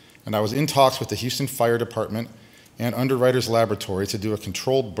 and I was in talks with the Houston Fire Department and Underwriters Laboratory to do a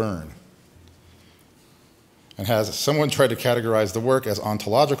controlled burn. And has someone tried to categorize the work as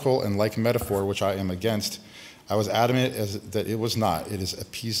ontological and like metaphor, which I am against, I was adamant that it was not. It is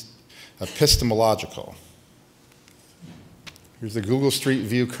epistemological. Here's the Google Street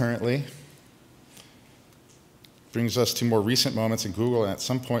View currently. Brings us to more recent moments in Google, and at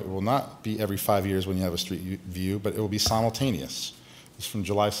some point it will not be every 5 years when you have a street view, but it will be simultaneous. This is from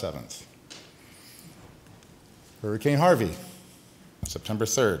July 7th. Hurricane Harvey, September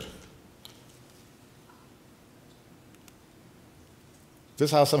 3rd.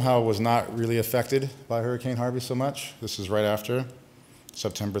 This house somehow was not really affected by Hurricane Harvey so much. This is right after,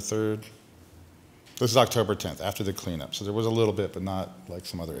 September 3rd. This is October 10th, after the cleanup. So there was a little bit, but not like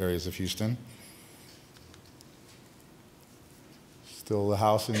some other areas of Houston. Still the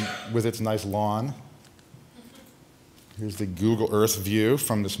house with its nice lawn. Here's the Google Earth view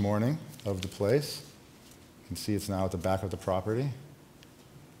from this morning of the place. You can see it's now at the back of the property.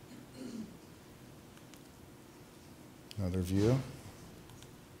 Another view.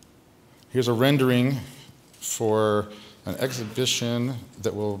 Here's a rendering for an exhibition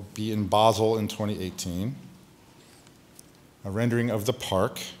that will be in Basel in 2018. A rendering of the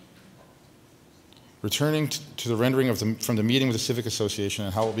park. Returning to the rendering from the meeting with the Civic Association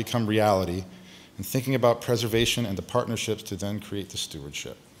and how it will become reality, and thinking about preservation and the partnerships to then create the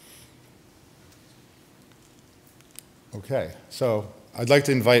stewardship. Okay, so I'd like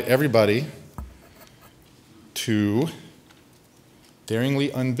to invite everybody to Daringly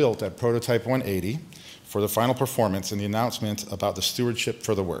Unbuilt at Prototype 180 for the final performance and the announcement about the stewardship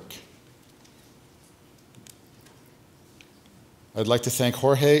for the work. I'd like to thank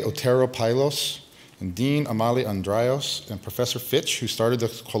Jorge Otero Pailos and Dean Amali Andraos and Professor Fitch, who started the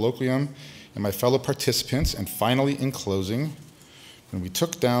colloquium, and my fellow participants, and finally, in closing, when we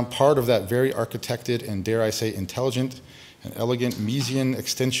took down part of that very architected and, dare I say, intelligent and elegant Miesian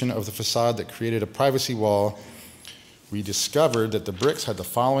extension of the facade that created a privacy wall, we discovered that the bricks had the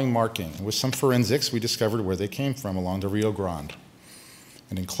following marking. And with some forensics, we discovered where they came from along the Rio Grande.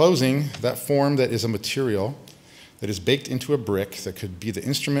 And in closing, that form that is a material that is baked into a brick that could be the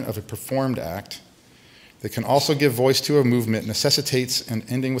instrument of a performed act, that can also give voice to a movement, necessitates an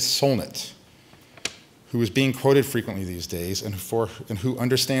ending with Solnit, who is being quoted frequently these days and who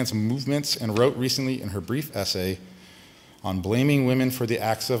understands movements and wrote recently in her brief essay on blaming women for the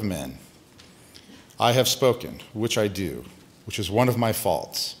acts of men. I have spoken, which I do, which is one of my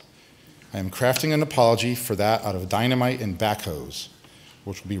faults. I am crafting an apology for that out of dynamite and backhoes,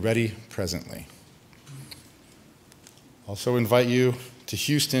 which will be ready presently. Also invite you to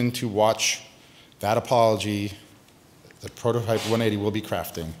Houston to watch that apology that Prototype 180 will be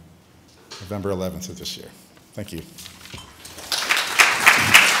crafting November 11th of this year. Thank you.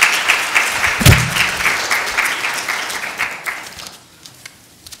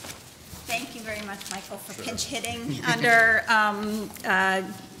 Thank you very much, Michael, for pinch hitting under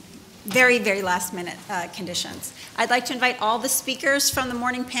very, very last minute conditions. I'd like to invite all the speakers from the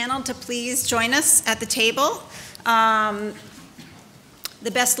morning panel to please join us at the table. The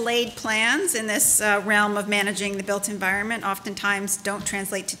best laid plans in this realm of managing the built environment oftentimes don't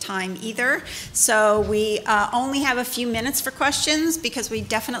translate to time either. So we only have a few minutes for questions because we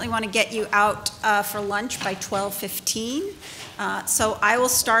definitely want to get you out for lunch by 12:15. So I will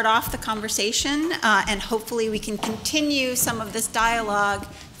start off the conversation and hopefully we can continue some of this dialogue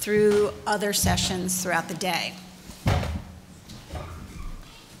through other sessions throughout the day.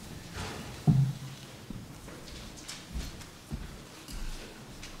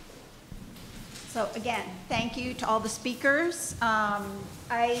 So again, thank you to all the speakers.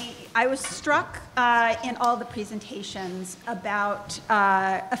 I was struck in all the presentations about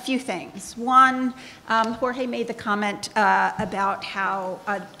a few things. One, Jorge made the comment about how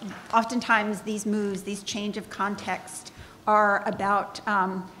oftentimes these moves, these change of context, are about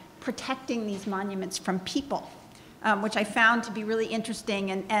protecting these monuments from people. Which I found to be really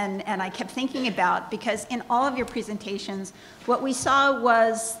interesting and I kept thinking about, because in all of your presentations, what we saw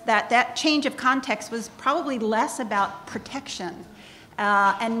was that change of context was probably less about protection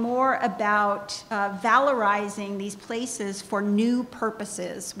and more about valorizing these places for new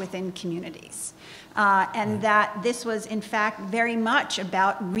purposes within communities. And that this was, in fact, very much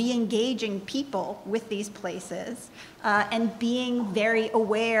about re-engaging people with these places and being very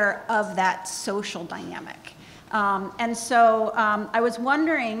aware of that social dynamic. And so I was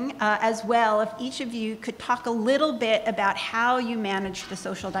wondering as well if each of you could talk a little bit about how you manage the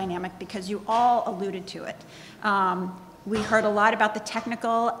social dynamic, because you all alluded to it. We heard a lot about the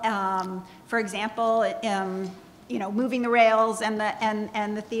technical, for example, you know, moving the rails and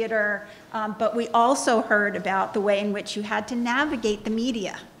the theater, but we also heard about the way in which you had to navigate the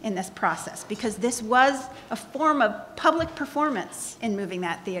media in this process, because this was a form of public performance in moving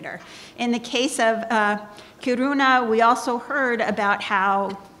that theater. In the case of Kiruna, we also heard about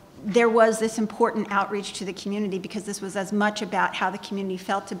how there was this important outreach to the community, because this was as much about how the community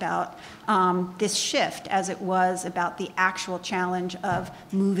felt about this shift as it was about the actual challenge of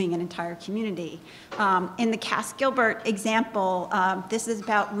moving an entire community. In the Cass Gilbert example, this is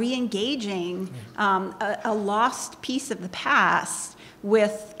about re-engaging a lost piece of the past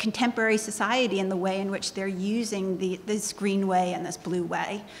with contemporary society in the way in which they're using this green way and this blue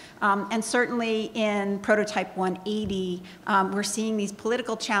way. And certainly in Prototype 180, we're seeing these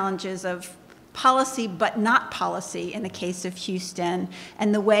political challenges of policy but not policy in the case of Houston,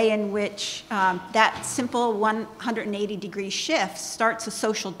 and the way in which that simple 180-degree shift starts a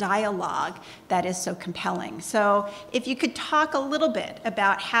social dialogue that is so compelling. So if you could talk a little bit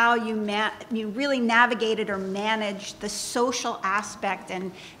about how you really navigated or managed the social aspect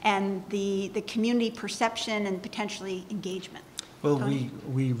and the community perception and potentially engagement. Well,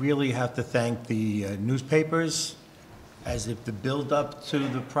 we really have to thank the newspapers, as if the build-up to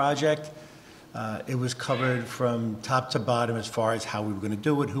the project, it was covered from top to bottom as far as how we were going to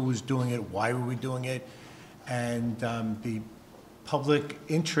do it, who was doing it, why were we doing it, and the public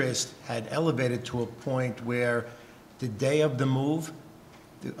interest had elevated to a point where the day of the move,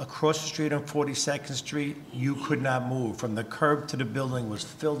 across the street on 42nd Street, you could not move. From the curb to the building was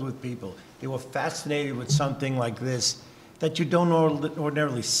filled with people. They were fascinated with something like this that you don't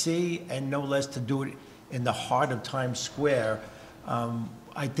ordinarily see, and no less to do it in the heart of Times Square.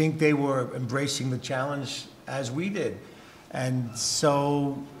 I think they were embracing the challenge as we did. And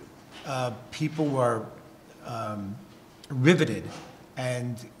so people were riveted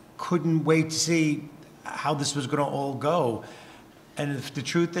and couldn't wait to see how this was going to all go. And if the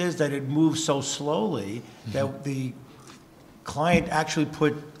truth is that it moved so slowly that the client actually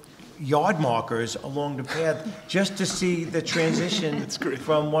put yard markers along the path just to see the transition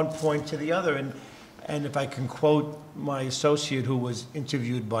from one point to the other. And if I can quote my associate who was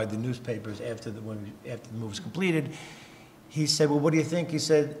interviewed by the newspapers after the move was completed, he said, well, what do you think? He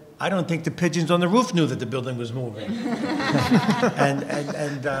said, I don't think the pigeons on the roof knew that the building was moving. and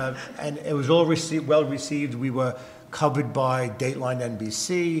it was all well received. We were covered by Dateline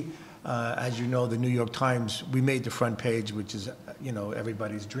NBC. As you know, the New York Times, we made the front page, which is, you know,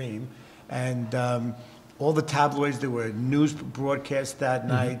 everybody's dream. And all the tabloids, there were news broadcasts that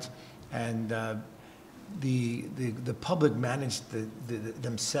night. And the public managed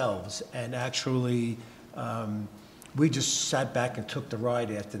themselves, and actually we just sat back and took the ride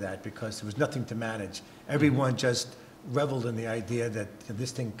after that, because there was nothing to manage. Everyone just reveled in the idea that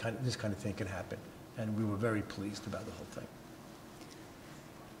this kind of thing can happen. And we were very pleased about the whole thing.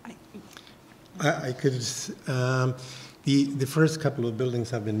 I could, the first couple of buildings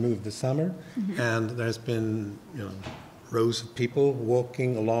have been moved this summer, and there's been, rows of people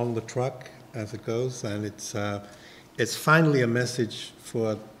walking along the truck as it goes, and it's finally a message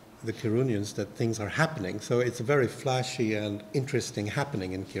for the Kirunians that things are happening. So it's a very flashy and interesting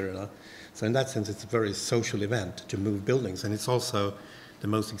happening in Kiruna. So in that sense, it's a very social event to move buildings, and it's also the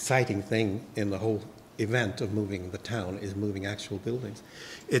most exciting thing in the whole event of moving the town is moving actual buildings.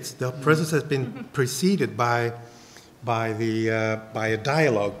 The process has been preceded by a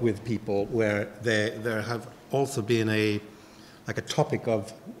dialogue with people where there have also been a topic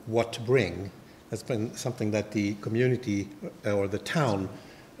of what to bring. That's been something that the community or the town,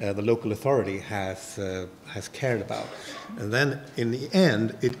 the local authority has cared about. And then in the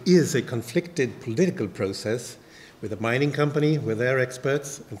end, it is a conflicted political process with a mining company, with their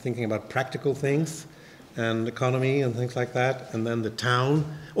experts, and thinking about practical things and economy and things like that, and then the town,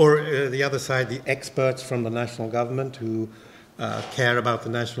 or the other side, the experts from the national government who care about the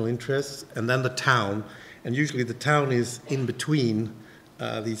national interests, and then the town. And usually the town is in between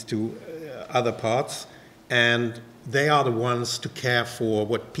these two other parts, and they are the ones to care for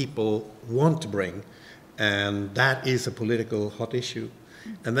what people want to bring, and that is a political hot issue.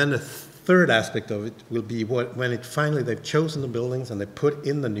 And then the third aspect of it will be when they've chosen the buildings and they put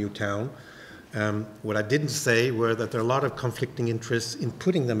in the new town. What I didn't say were that there are a lot of conflicting interests in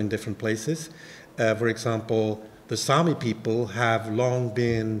putting them in different places. For example, the Sami people have long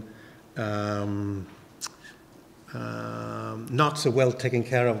been not so well taken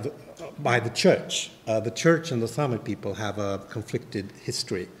care of by the church. The church and the Sami people have a conflicted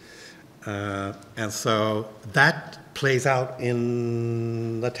history. And so that plays out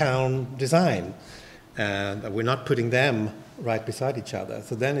in the town design. And we're not putting them right beside each other.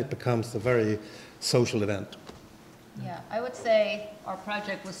 So then it becomes a very social event. Yeah, I would say our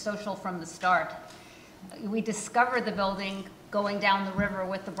project was social from the start. We discovered the building going down the river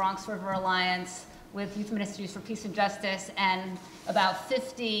with the Bronx River Alliance, with Youth Ministries for Peace and Justice, and about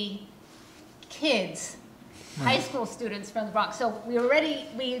 50 kids, high school students from the Bronx. So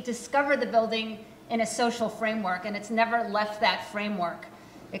we discovered the building in a social framework, and it's never left that framework,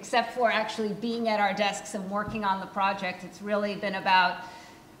 except for actually being at our desks and working on the project. It's really been about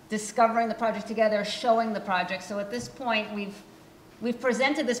discovering the project together, showing the project. So at this point, we've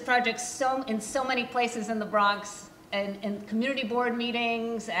presented this project in so many places in the Bronx, in community board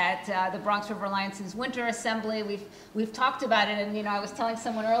meetings, at the Bronx River Alliance's Winter Assembly. We've talked about it, and I was telling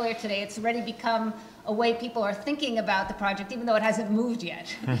someone earlier today, it's already become a way people are thinking about the project, even though it hasn't moved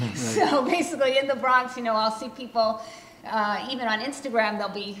yet. So basically in the Bronx, I'll see people, even on Instagram,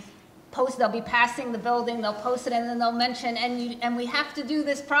 they'll be passing the building, they'll post it, and then they'll mention, and we have to do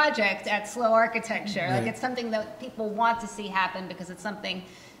this project at Slow Architecture. Like, it's something that people want to see happen because it's something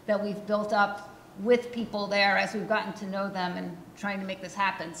that we've built up with people there as we've gotten to know them and trying to make this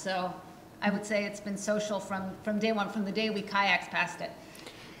happen. So I would say it's been social from day one, from the day we kayaked past it.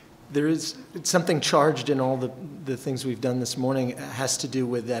 There is something charged in all the things we've done this morning. It has to do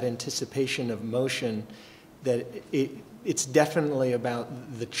with that anticipation of motion, that it's definitely about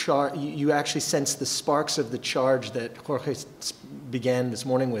the charge. You actually sense the sparks of the charge that Jorge began this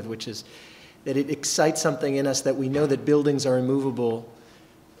morning with, which is that it excites something in us that we know that buildings are immovable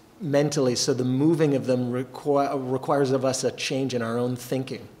mentally, so the moving of them requires of us a change in our own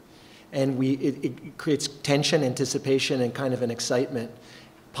thinking. And it creates tension, anticipation, and kind of an excitement,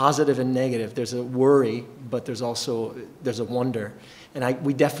 positive and negative. There's a worry, but there's a wonder. And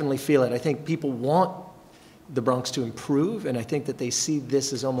we definitely feel it. I think people want the Bronx to improve, and I think that they see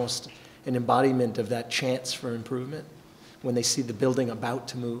this as almost an embodiment of that chance for improvement when they see the building about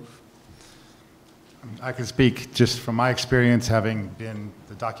to move. I can speak just from my experience, having been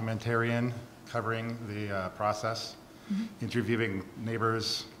the documentarian covering the process, interviewing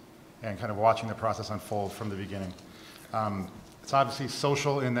neighbors, and kind of watching the process unfold from the beginning. It's obviously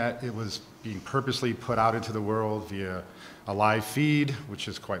social in that it was being purposely put out into the world via a live feed, which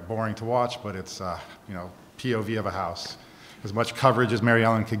is quite boring to watch, but it's POV of a house. As much coverage as Mary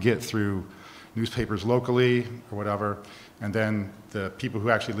Ellen could get through newspapers locally or whatever, and then the people who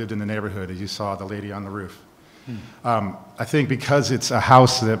actually lived in the neighborhood, as you saw the lady on the roof. I think because it's a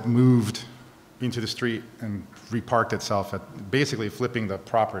house that moved into the street and reparked itself at basically flipping the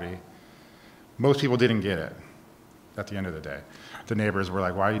property, most people didn't get it at the end of the day. The neighbors were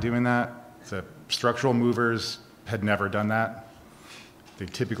like, why are you doing that? The structural movers had never done that. They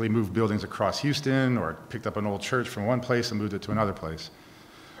typically moved buildings across Houston or picked up an old church from one place and moved it to another place.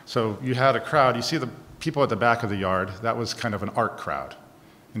 So you had a crowd, you see the people at the back of the yard, that was kind of an art crowd,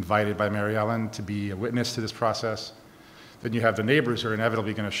 invited by Mary Ellen to be a witness to this process. Then you have the neighbors who are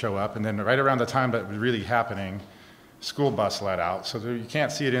inevitably going to show up, and then right around the time that was really happening, school bus let out. So you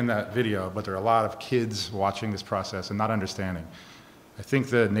can't see it in that video, but there are a lot of kids watching this process and not understanding. I think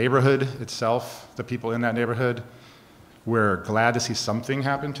the neighborhood itself, the people in that neighborhood, were glad to see something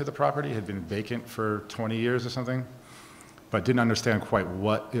happen to the property. It had been vacant for 20 years or something, but didn't understand quite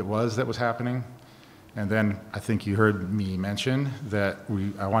what it was that was happening. And then I think you heard me mention that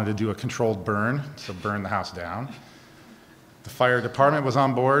I wanted to do a controlled burn, so burn the house down. The fire department was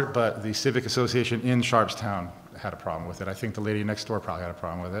on board, but the Civic Association in Sharpstown had a problem with it. I think the lady next door probably had a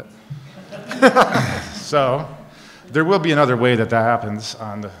problem with it. So there will be another way that happens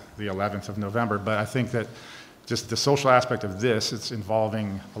on the 11th of November, but I think that just the social aspect of this, it's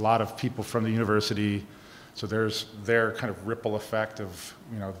involving a lot of people from the university. So there's their kind of ripple effect of,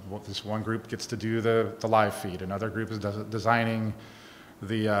 what this one group gets to do the live feed, another group is designing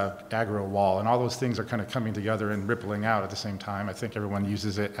the aggro wall, and all those things are kind of coming together and rippling out at the same time. I think everyone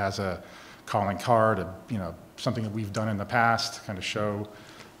uses it as a calling card, something that we've done in the past, kind of show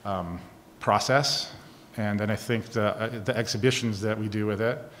process. And then I think the exhibitions that we do with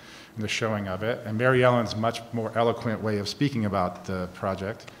it, and the showing of it, and Mary Ellen's much more eloquent way of speaking about the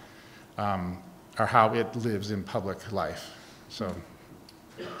project, are how it lives in public life. So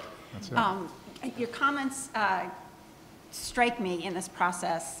that's it. Your comments strike me in this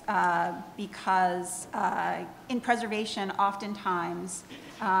process because in preservation, oftentimes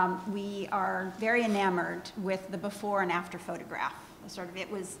we are very enamored with the before and after photograph. Sort of, it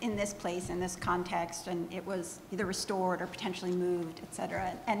was in this place, in this context, and it was either restored or potentially moved, et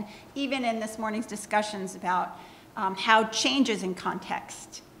cetera. And even in this morning's discussions about how changes in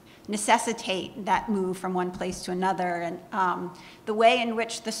context necessitate that move from one place to another, and the way in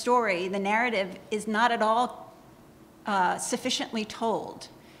which the story, the narrative, is not at all sufficiently told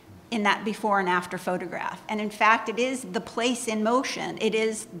in that before and after photograph. And in fact, it is the place in motion. It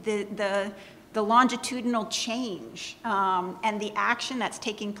is the longitudinal change and the action that's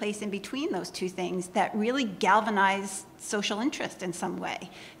taking place in between those two things that really galvanize social interest in some way.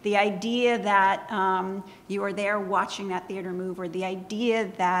 The idea that you are there watching that theater move, or the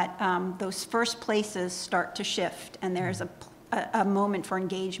idea that those first places start to shift and there's a moment for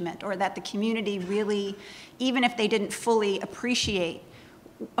engagement, or that the community really, even if they didn't fully appreciate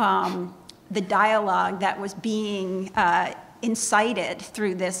the dialogue that was being incited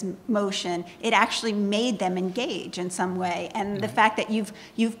through this motion, it actually made them engage in some way. And the fact that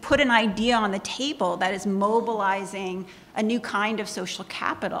you've put an idea on the table that is mobilizing a new kind of social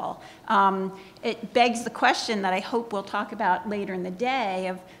capital, it begs the question that I hope we'll talk about later in the day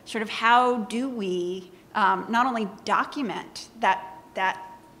of sort of how do we not only document that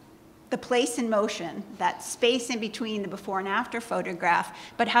the place in motion, that space in between the before and after photograph,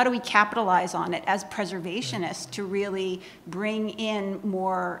 but how do we capitalize on it as preservationists to really bring in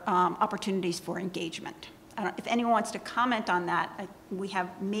more opportunities for engagement? I don't, if anyone wants to comment on that, we have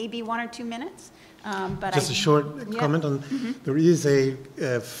maybe 1 or 2 minutes. But just a short comment on, there is a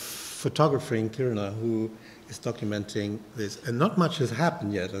photographer in Kiruna who is documenting this, and not much has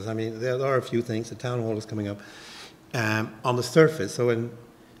happened yet. I mean, there are a few things, the town hall is coming up on the surface.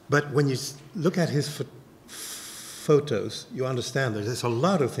 But when you look at his photos, you understand there's a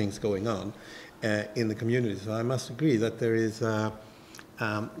lot of things going on in the community. So I must agree that there is the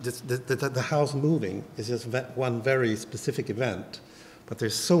house moving is just one very specific event, but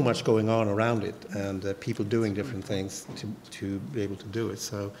there's so much going on around it, and people doing different things to be able to do it.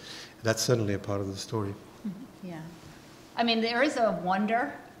 So that's certainly a part of the story. Yeah. I mean, there is a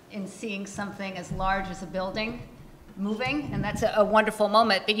wonder in seeing something as large as a building moving, and that's a wonderful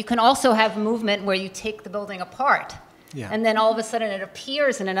moment. But you can also have movement where you take the building apart, and then all of a sudden it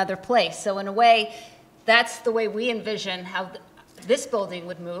appears in another place. So in a way, that's the way we envision how this building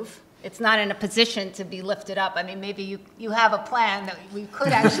would move. It's not in a position to be lifted up. I mean, maybe you have a plan that we could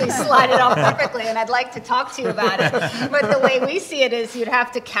actually slide it off perfectly, and I'd like to talk to you about it. But the way we see it is you'd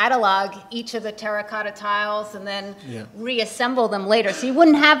have to catalog each of the terracotta tiles and then reassemble them later. So you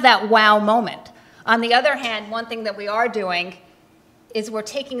wouldn't have that wow moment. On the other hand, one thing that we are doing is we're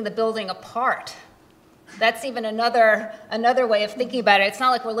taking the building apart. That's even another way of thinking about it. It's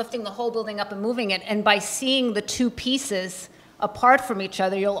not like we're lifting the whole building up and moving it. And by seeing the two pieces apart from each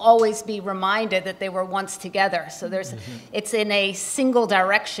other, you'll always be reminded that they were once together. So it's in a single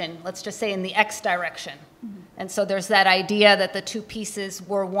direction, let's just say in the X direction. And so there's that idea that the two pieces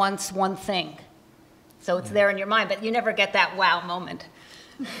were once one thing. So it's there in your mind, but you never get that wow moment.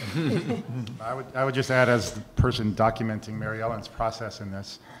 I would just add, as the person documenting Mary Ellen's process in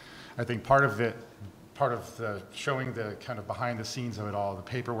this, I think part of the showing the kind of behind the scenes of it all, the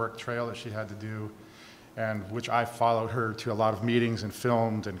paperwork trail that she had to do, and which I followed her to a lot of meetings and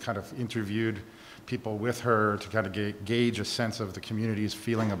filmed and kind of interviewed people with her to kind of gauge a sense of the community's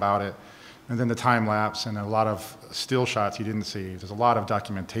feeling about it. And then the time lapse and a lot of still shots you didn't see. There's a lot of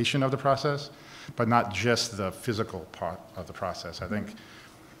documentation of the process, but not just the physical part of the process. I think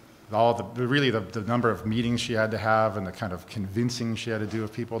really the number of meetings she had to have and the kind of convincing she had to do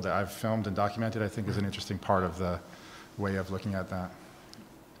of people that I've filmed and documented, I think is an interesting part of the way of looking at that.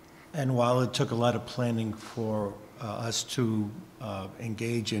 And while it took a lot of planning for us to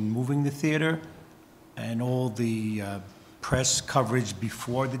engage in moving the theater and all the press coverage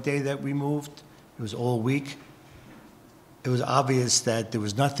before the day that we moved, it was all week, it was obvious that there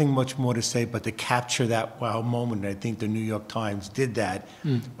was nothing much more to say but to capture that wow moment. And I think the New York Times did that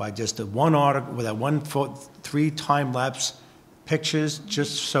by just one article with that 3 time-lapse pictures,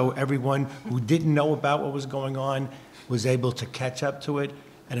 just so everyone who didn't know about what was going on was able to catch up to it.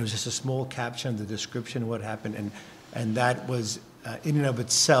 And it was just a small caption, the description of what happened. And that was, in and of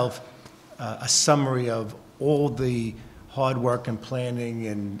itself, a summary of all the hard work and planning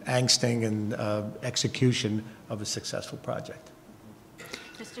and angsting and execution of a successful project.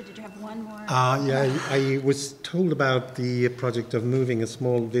 Trista, did you have one more? Yeah, I was told about the project of moving a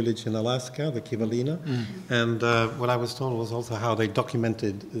small village in Alaska, the Kivalina, and what I was told was also how they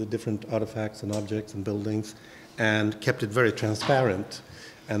documented the different artifacts and objects and buildings and kept it very transparent.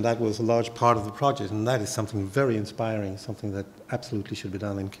 And that was a large part of the project, and that is something very inspiring, something that absolutely should be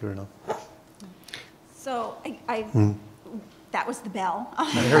done in Kiruna. So that was the bell. I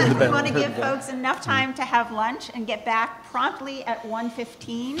heard the bell. We want to give folks enough time to have lunch and get back promptly at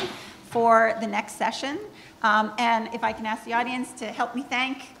 1:15 for the next session. And if I can ask the audience to help me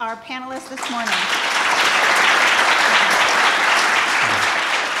thank our panelists this morning.